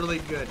 it was really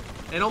good.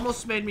 It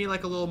almost made me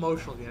like a little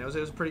emotional again. It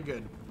was pretty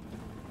good.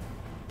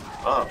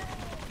 Oh,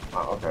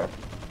 okay.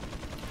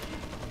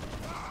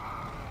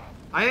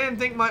 I didn't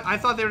think I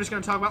thought they were just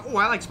gonna talk about, oh,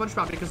 I like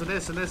SpongeBob because of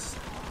this and this.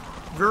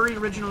 Very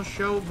original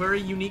show, very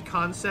unique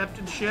concept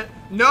and shit.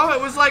 No, it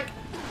was like,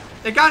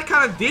 it got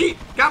kind of deep.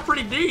 Got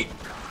pretty deep.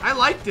 I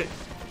liked it.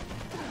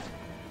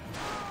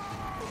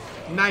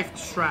 Knife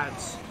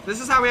strats. This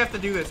is how we have to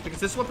do this because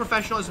this is what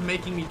professional is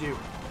making me do.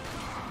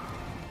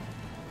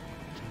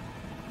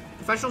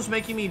 Professional's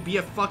making me be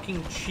a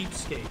fucking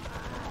cheapskate.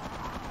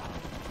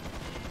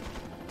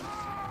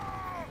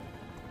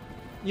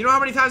 You know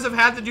how many times I've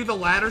had to do the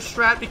ladder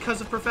strat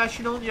because of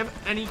professional? You have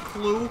any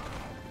clue?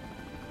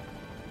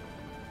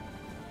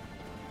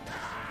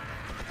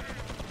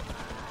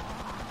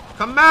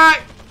 Come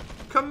back!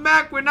 Come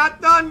back! We're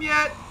not done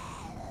yet!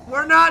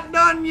 We're not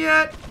done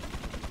yet!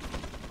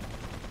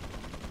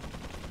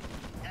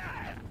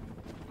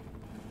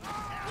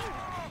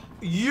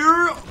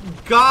 You're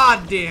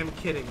goddamn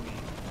kidding me.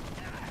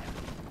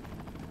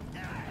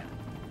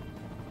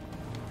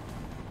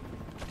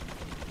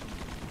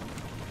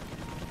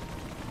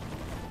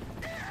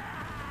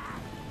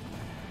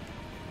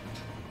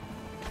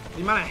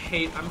 The amount of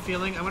hate I'm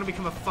feeling, I'm gonna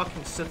become a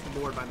fucking Sith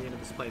Lord by the end of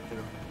this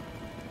playthrough.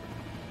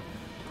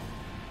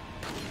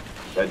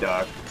 The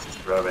dog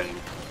is rubbing.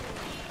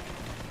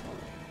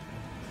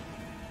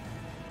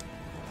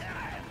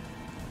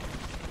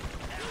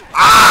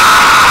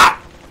 Ah!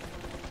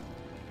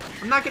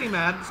 I'm not getting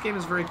mad. This game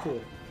is very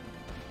cool.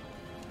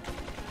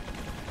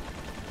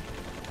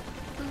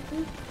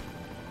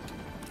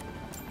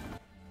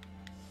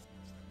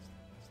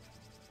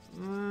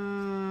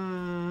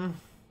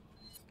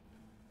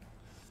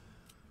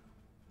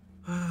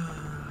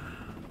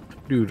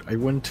 Dude, I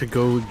went to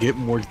go get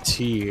more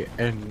tea,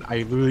 and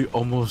I literally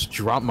almost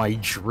dropped my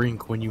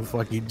drink when you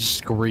fucking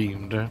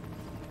screamed. I'm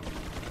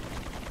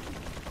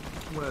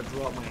gonna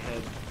drop my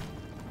head.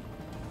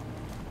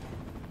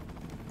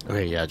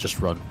 Okay, yeah, just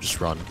run,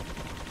 just run.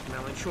 My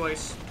only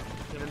choice.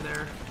 Get in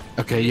there.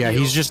 Okay, yeah,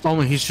 he's at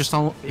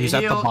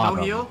the bottom.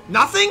 No heal.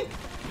 Nothing?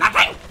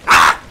 Nothing!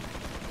 Ah!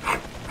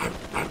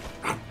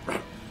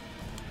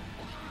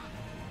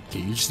 Okay,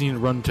 you just need to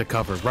run to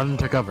cover. Run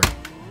to cover.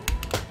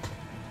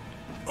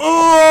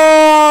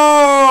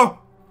 Oh!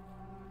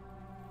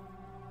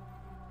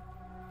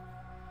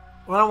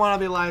 Well, I don't want to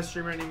be a live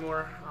streamer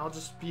anymore. I'll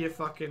just be a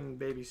fucking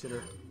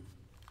babysitter.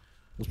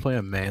 Let's play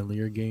a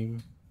manlier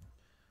game.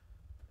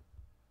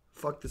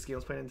 Fuck this game.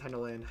 Let's play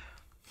Nintendo Land.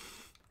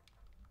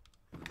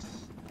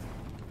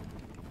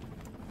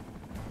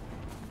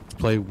 Let's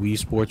play Wii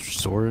Sports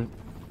Resort.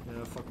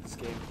 No, fuck this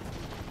game.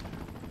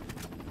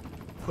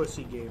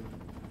 Pussy game.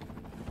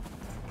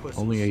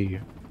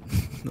 Pussies.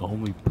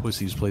 Only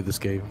pussies play this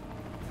game.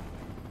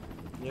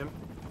 Yep.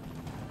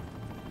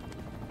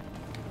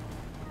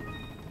 Oh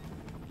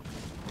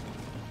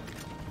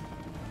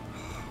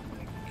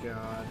my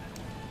god.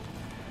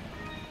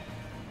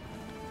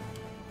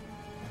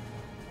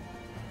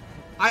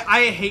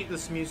 I hate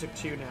this music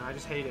too now. I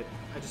just hate it.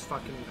 I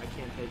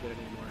can't take it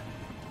anymore.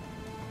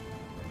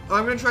 Well,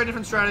 I'm gonna try a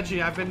different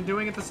strategy. I've been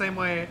doing it the same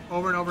way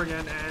over and over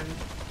again, and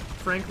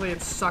frankly,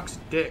 it sucks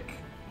dick.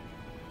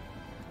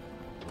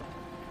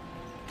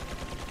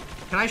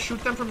 Can I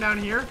shoot them from down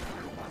here?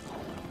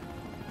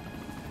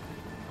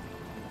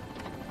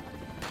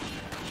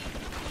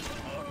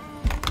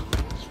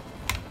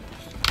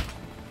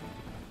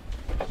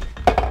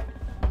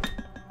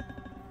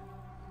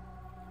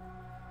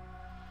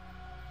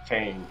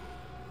 Pain.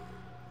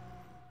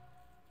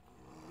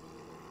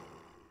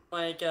 Oh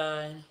my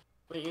god.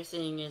 What you're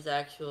seeing is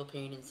actual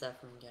pain and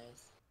suffering,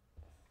 guys.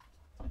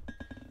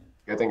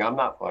 Good thing I'm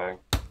not playing.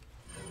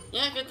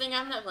 Yeah, good thing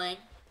I'm not playing.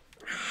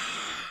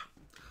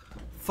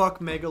 Fuck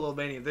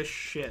Megalovania. This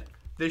shit.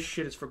 This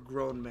shit is for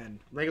grown men.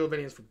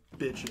 Megalovania is for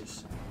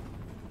bitches.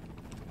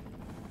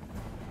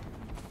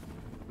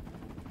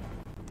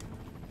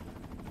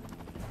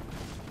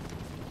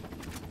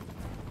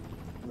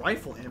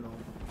 Rifle ammo.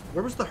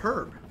 Where was the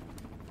herb?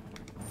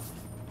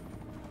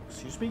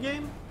 Excuse me,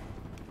 game?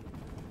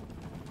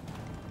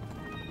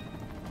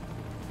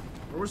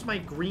 Where was my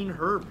green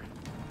herb?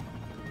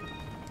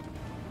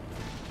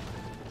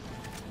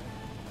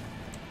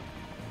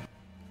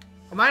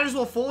 I might as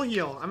well full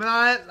heal.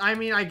 I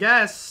mean, I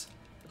guess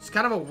it's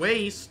kind of a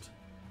waste.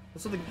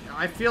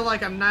 I feel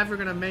like I'm never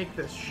gonna make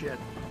this shit.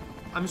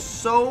 I'm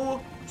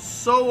so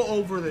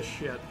over this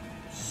shit.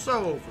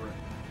 So over it.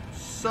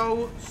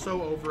 So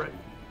over it.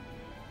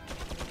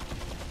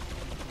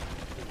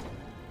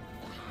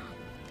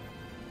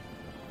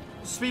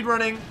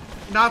 Speedrunning,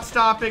 not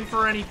stopping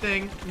for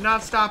anything,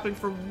 not stopping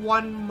for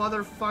one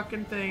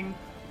motherfucking thing,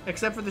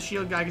 except for the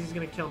shield guy because he's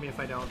gonna kill me if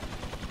I don't.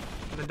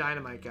 And the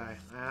dynamite guy.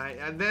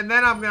 And then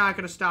I'm not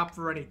gonna stop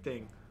for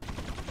anything.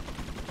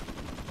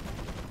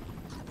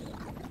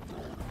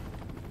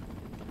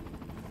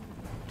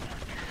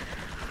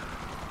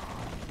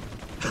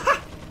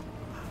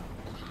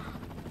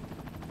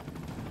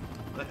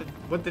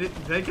 What did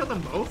they kill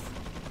them both?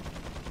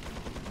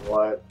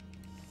 What?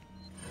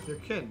 They're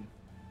kidding.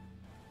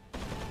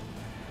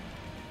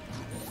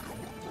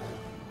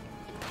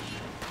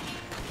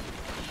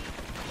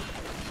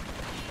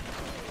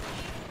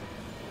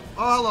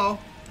 Oh, hello.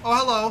 Oh,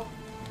 hello.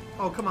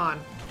 Oh, come on.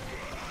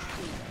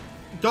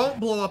 Don't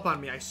blow up on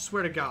me, I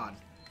swear to God.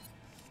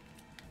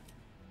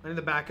 I need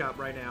to back up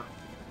right now.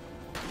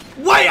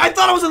 Wait, I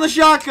thought I was in the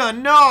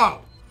shotgun!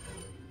 No!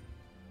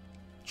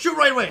 Shoot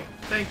right away.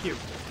 Thank you.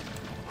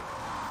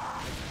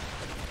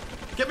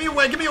 Get me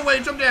away,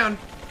 jump down.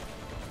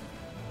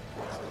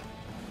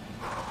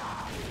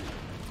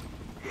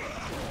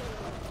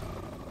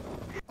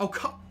 Oh,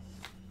 come.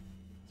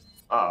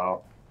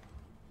 Uh-oh.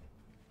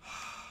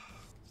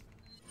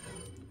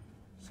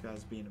 This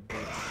guy's being a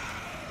bitch.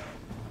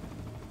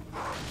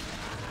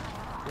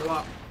 Go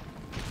up.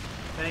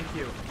 Thank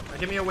you. Now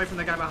get me away from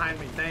the guy behind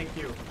me. Thank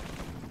you.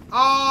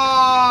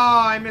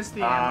 Oh, I missed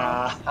the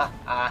ammo.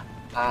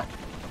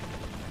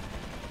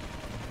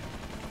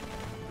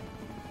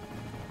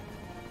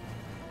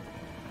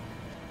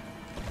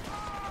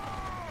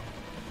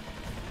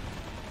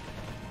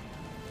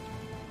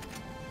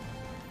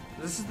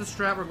 This is the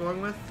strat we're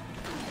going with?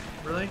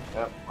 Really?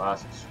 Yep,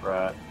 classic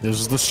strat. This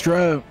is the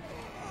strat.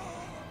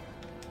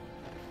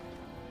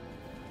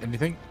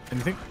 Anything?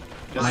 Anything?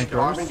 Just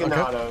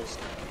Armaganados.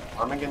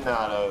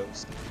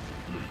 Armaganados.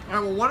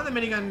 Alright, well, one of the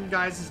minigun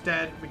guys is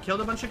dead. We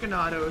killed a bunch of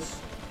Ganados.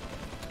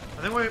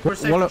 I think we're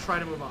safe to try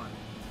to move on.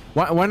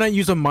 Why not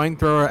use a mine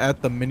thrower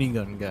at the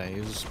minigun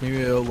guys?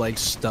 Maybe it'll like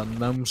stun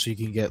them so you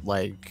can get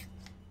like,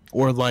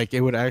 or like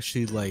it would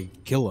actually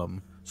like kill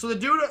them. So the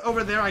dude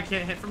over there I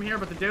can't hit from here,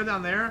 but the dude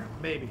down there,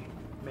 maybe.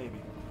 Maybe.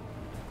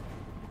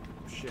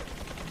 Shit.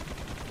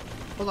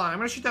 Hold on, I'm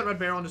gonna shoot that red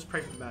barrel and just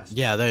pray for the best.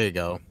 Yeah, there you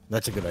go.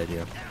 That's a good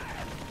idea.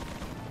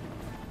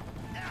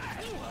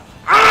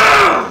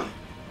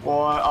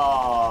 What?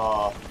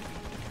 Aw.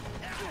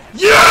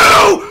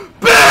 You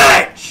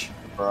bitch!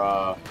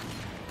 Bruh.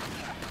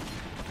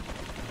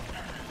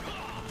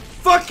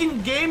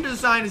 Fucking game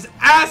design is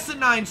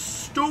asinine,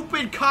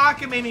 stupid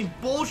cockamamie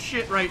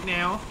bullshit right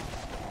now.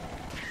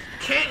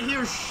 Can't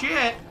hear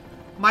shit.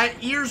 My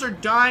ears are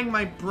dying,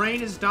 my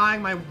brain is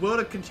dying, my will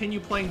to continue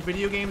playing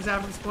video games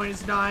after this point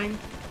is dying.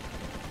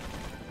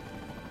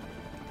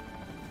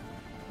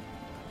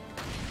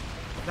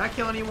 Did that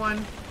kill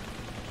anyone?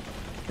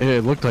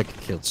 It looked like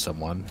it killed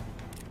someone.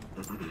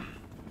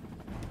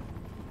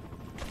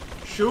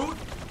 Shoot.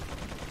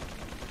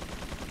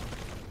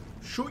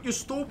 Shoot, you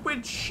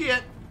stupid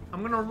shit.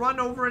 I'm gonna run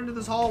over into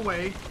this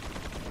hallway.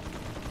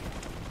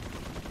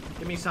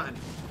 Give me something.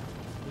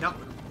 No,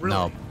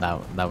 really.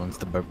 No, that one's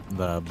the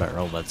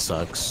barrel that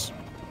sucks.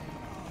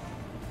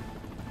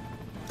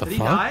 The Did he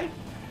fuck? die?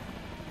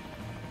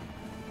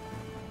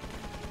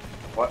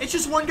 What? It's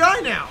just one guy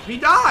now. He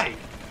died.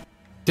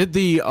 Did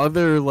the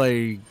other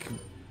like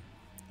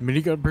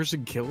minigun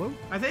person kill him?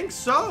 I think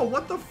so.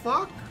 What the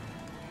fuck?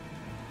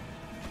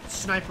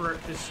 Sniper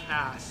this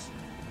ass.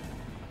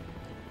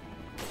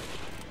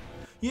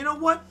 You know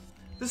what?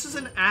 This is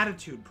an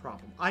attitude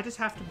problem. I just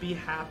have to be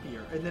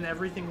happier, and then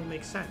everything will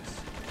make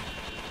sense.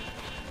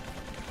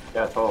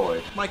 Yeah,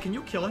 totally. Mike, can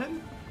you kill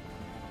him?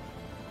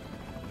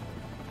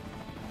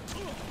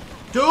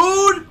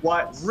 Dude!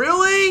 What?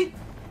 Really?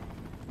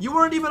 You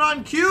weren't even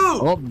on cue!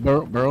 Oh,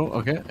 barrel.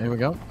 Okay, here we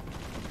go.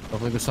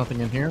 Hopefully there's something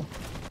in here.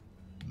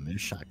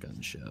 There's shotgun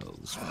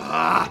shells.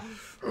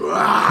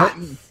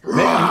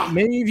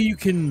 Maybe if you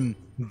can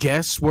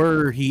guess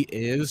where he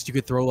is, you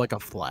could throw like a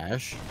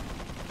flash.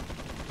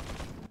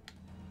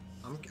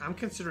 I'm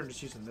considering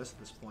just using this at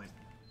this point.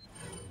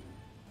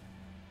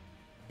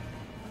 Can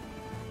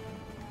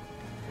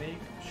he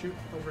shoot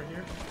over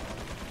here?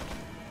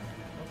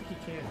 I don't think he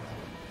can.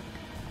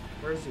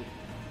 Where is he?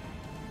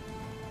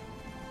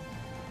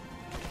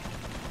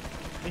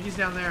 I think he's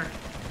down there.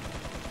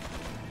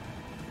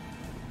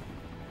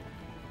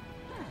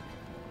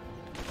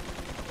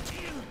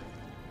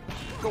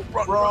 Go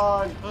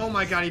run! Oh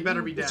my god, he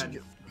better be dead.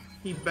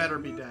 He better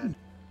be dead.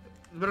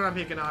 He better not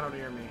be an auto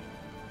near me.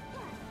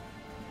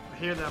 I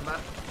hear them, but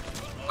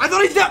I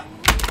thought he's dead!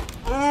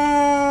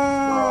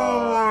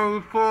 Oh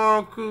my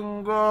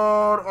fucking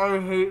god. I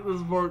hate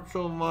this part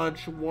so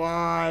much.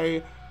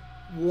 Why?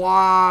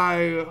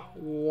 Why?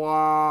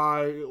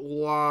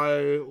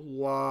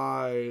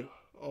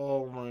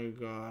 Oh my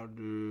god,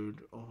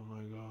 dude. Oh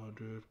my god,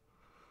 dude.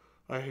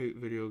 I hate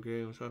video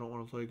games. I don't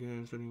want to play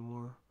games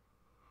anymore.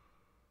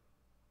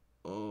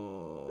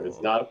 Oh. If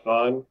it's not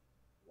fun,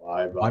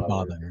 why bother? Why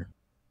bother?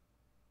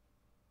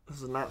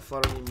 This is not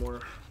fun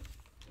anymore.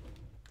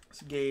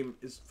 This game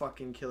is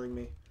fucking killing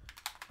me.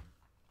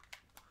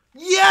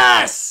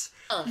 Yes!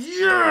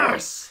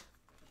 Yes!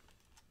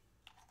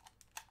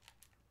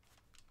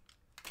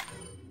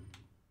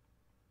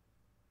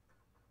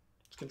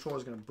 This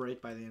controller's gonna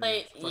break by the end of the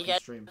You fucking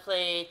guys stream.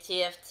 play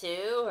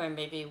TF2 or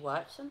maybe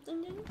watch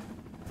something new?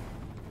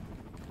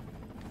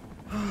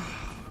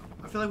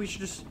 I feel like we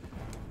should just...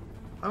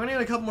 I'm gonna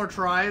need a couple more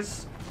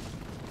tries.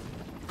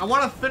 I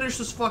want to finish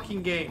this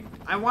fucking game.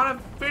 I want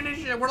to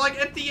finish it. We're like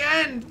at the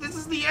end. This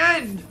is the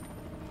end.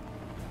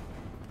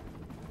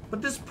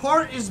 But this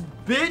part is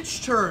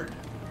bitch turd.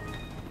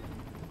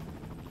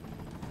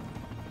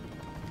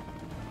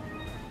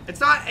 It's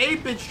not a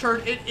bitch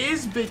turd. It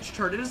is bitch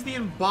turd. It is the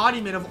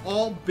embodiment of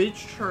all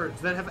bitch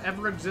turds that have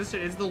ever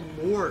existed. It's the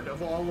lord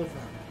of all of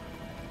them.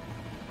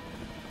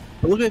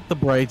 But look at the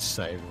bright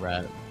side,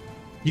 Rat.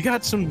 You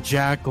got some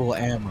jackal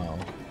ammo.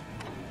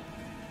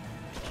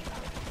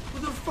 Who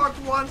the fuck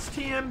wants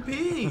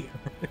TMP?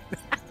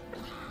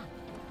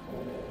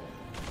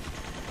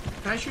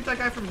 Can I shoot that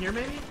guy from here,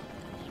 maybe?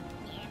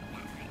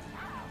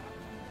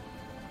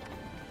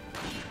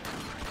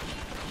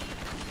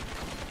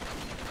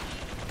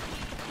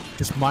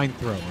 Just mine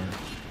thrower.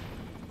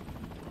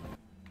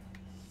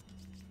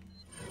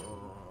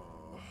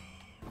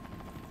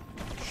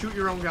 Shoot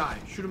your own guy.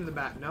 Shoot him in the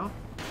back, no?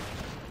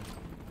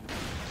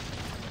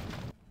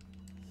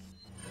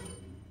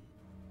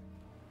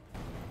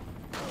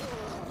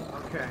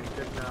 Okay,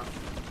 good enough.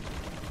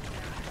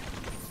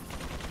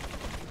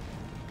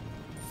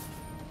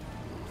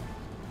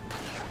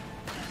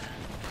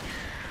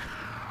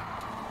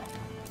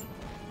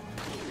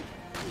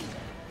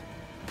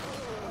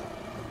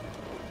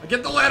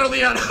 Get the ladder,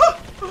 Leon!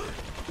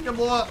 He can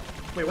blow up.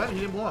 Wait, what? He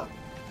didn't blow up.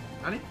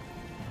 Honey?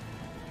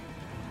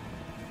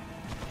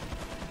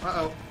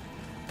 Uh-oh.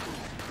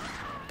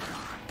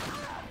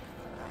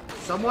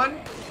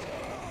 Someone?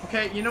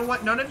 Okay, you know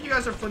what? None of you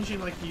guys are flinching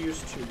like you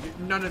used to.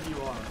 None of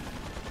you are.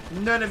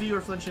 None of you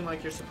are flinching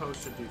like you're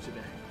supposed to do today.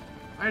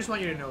 I just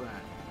want you to know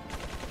that.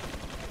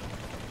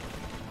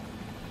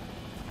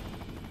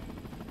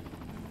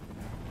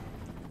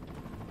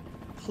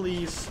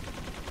 Please,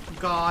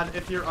 God,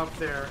 if you're up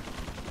there,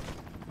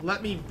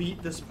 let me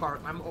beat this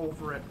part. I'm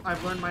over it.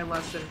 I've learned my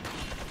lesson.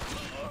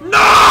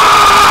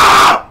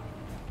 No!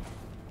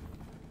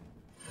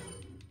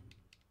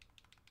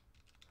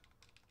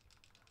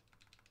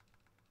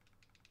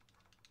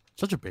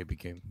 Such a baby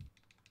game.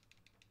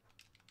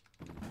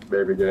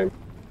 Baby game.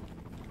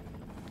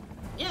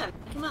 Yeah,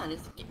 come on.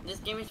 This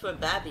game is for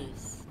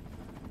babbies.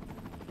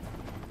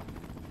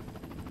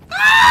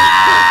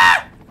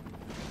 I'm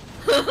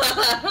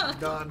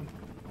done.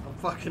 I'm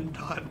fucking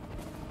done.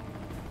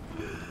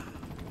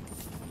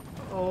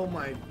 Oh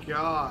my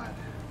god.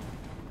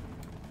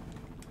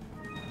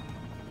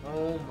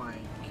 Oh my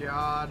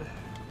god.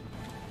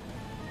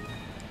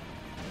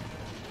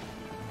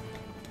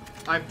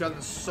 I've done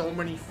this so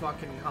many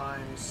fucking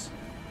times.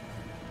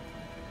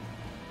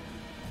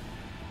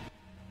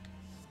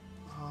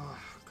 Oh,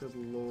 good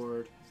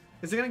lord.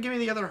 Is it gonna give me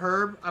the other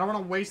herb? I don't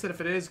want to waste it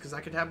if it is, because I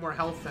could have more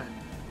health then.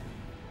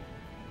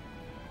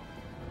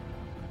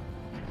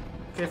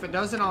 Okay, if it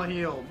doesn't, I'll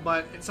heal.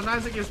 But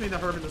sometimes it gives me the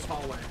herb in this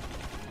hallway.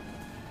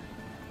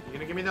 You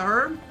gonna give me the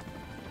herb?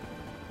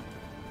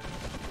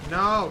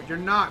 No, you're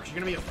not, because you're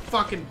gonna be a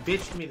fucking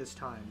bitch to me this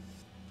time.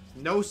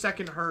 No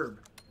second herb.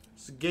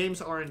 This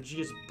game's RNG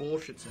is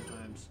bullshit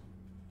sometimes.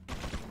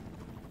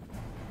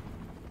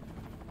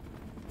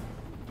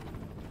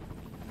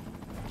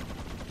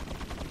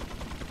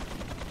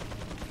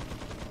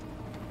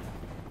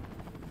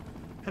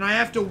 And I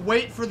have to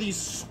wait for these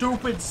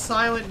stupid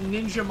silent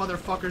ninja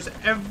motherfuckers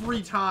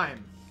every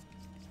time.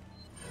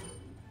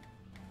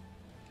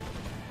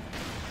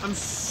 I'm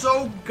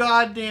so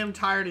goddamn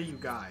tired of you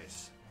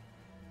guys.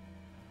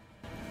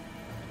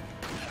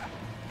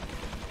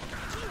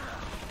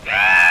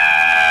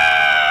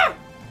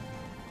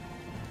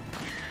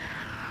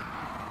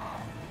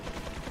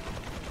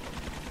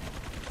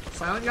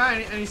 Silent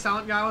guy? Any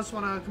silent guys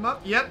want to come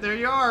up? Yep, there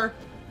you are.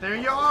 There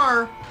you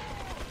are.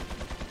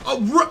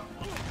 Oh,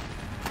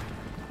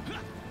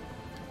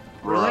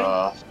 really?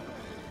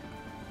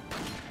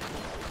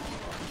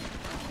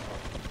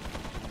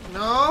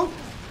 No.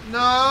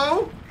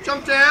 No.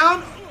 Jump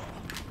down.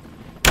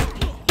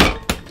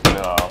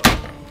 No.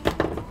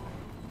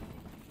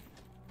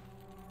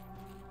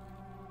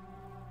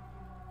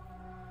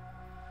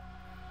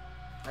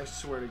 I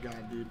swear to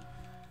God, dude.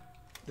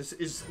 This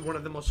is one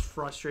of the most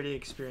frustrating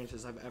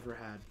experiences I've ever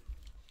had.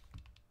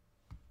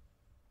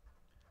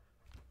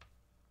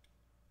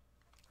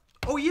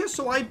 Oh yeah,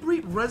 so I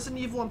beat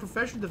Resident Evil on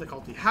professional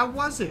difficulty. How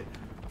was it?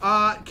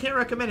 Can't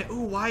recommend it.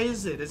 Ooh, why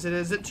is it? Is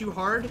it too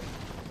hard?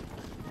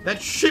 That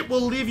shit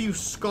will leave you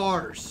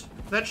scars.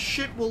 That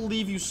shit will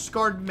leave you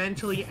scarred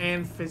mentally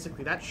and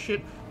physically. That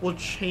shit will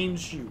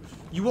change you.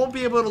 You won't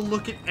be able to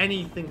look at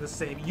anything the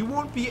same. You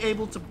won't be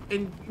able to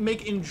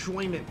make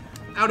enjoyment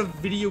out of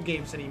video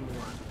games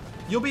anymore.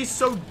 You'll be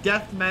so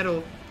death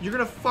metal, you're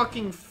gonna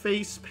fucking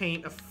face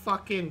paint a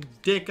fucking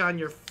dick on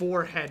your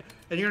forehead,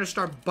 and you're gonna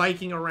start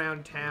biking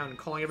around town,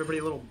 calling everybody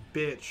a little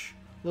bitch.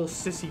 Little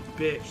sissy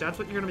bitch. That's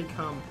what you're gonna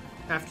become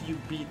after you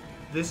beat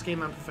this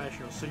game on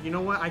professional. So you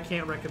know what? I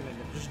can't recommend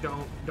it. Just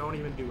don't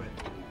even do it.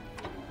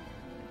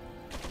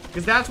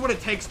 Because that's what it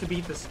takes to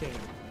beat this game.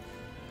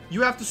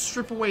 You have to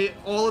strip away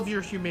all of your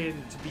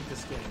humanity to beat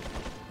this game.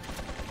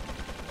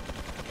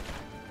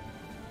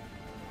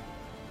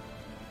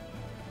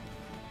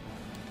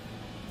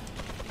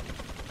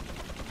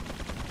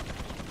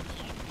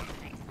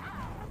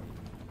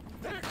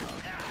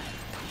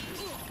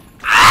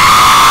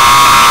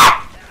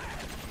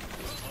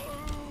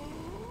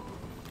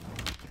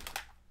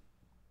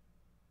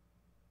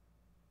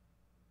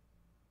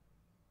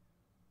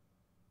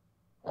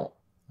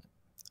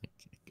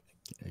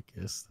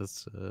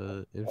 that's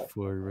it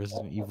for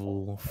Resident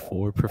Evil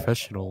 4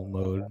 professional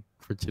mode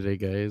for today,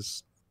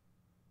 guys.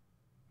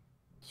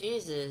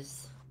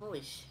 Jesus.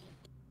 Holy shit.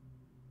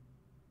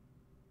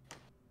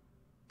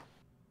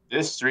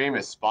 This stream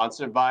is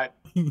sponsored by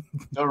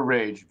the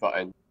Rage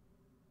button.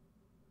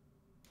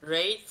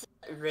 Raid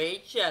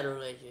Shadow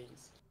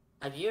Legends.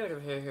 Have you ever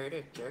heard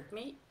of jerk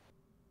meat?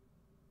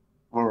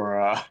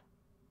 Bruh.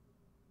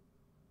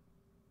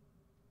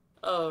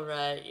 Oh,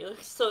 right. You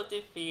look so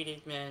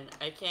defeated, man.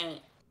 I can't.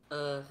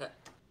 I'm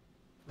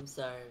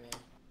sorry, man.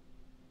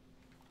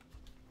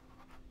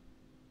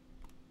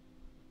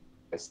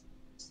 It's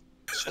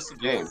just a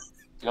game. You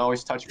can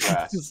always touch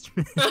grass.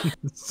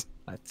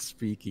 Not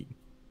speaking.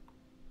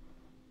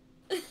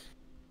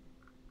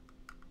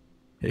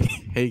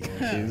 Hey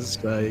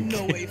guys, like...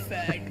 No way,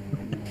 fag.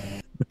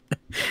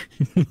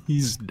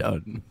 He's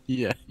done.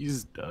 Yeah,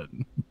 he's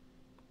done.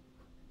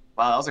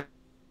 Wow, that was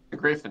a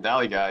great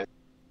finale, guys.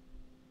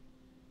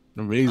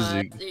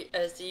 Amazing.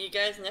 See you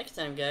guys next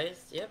time,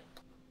 guys. Yep.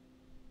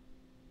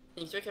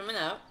 Thanks for coming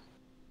out.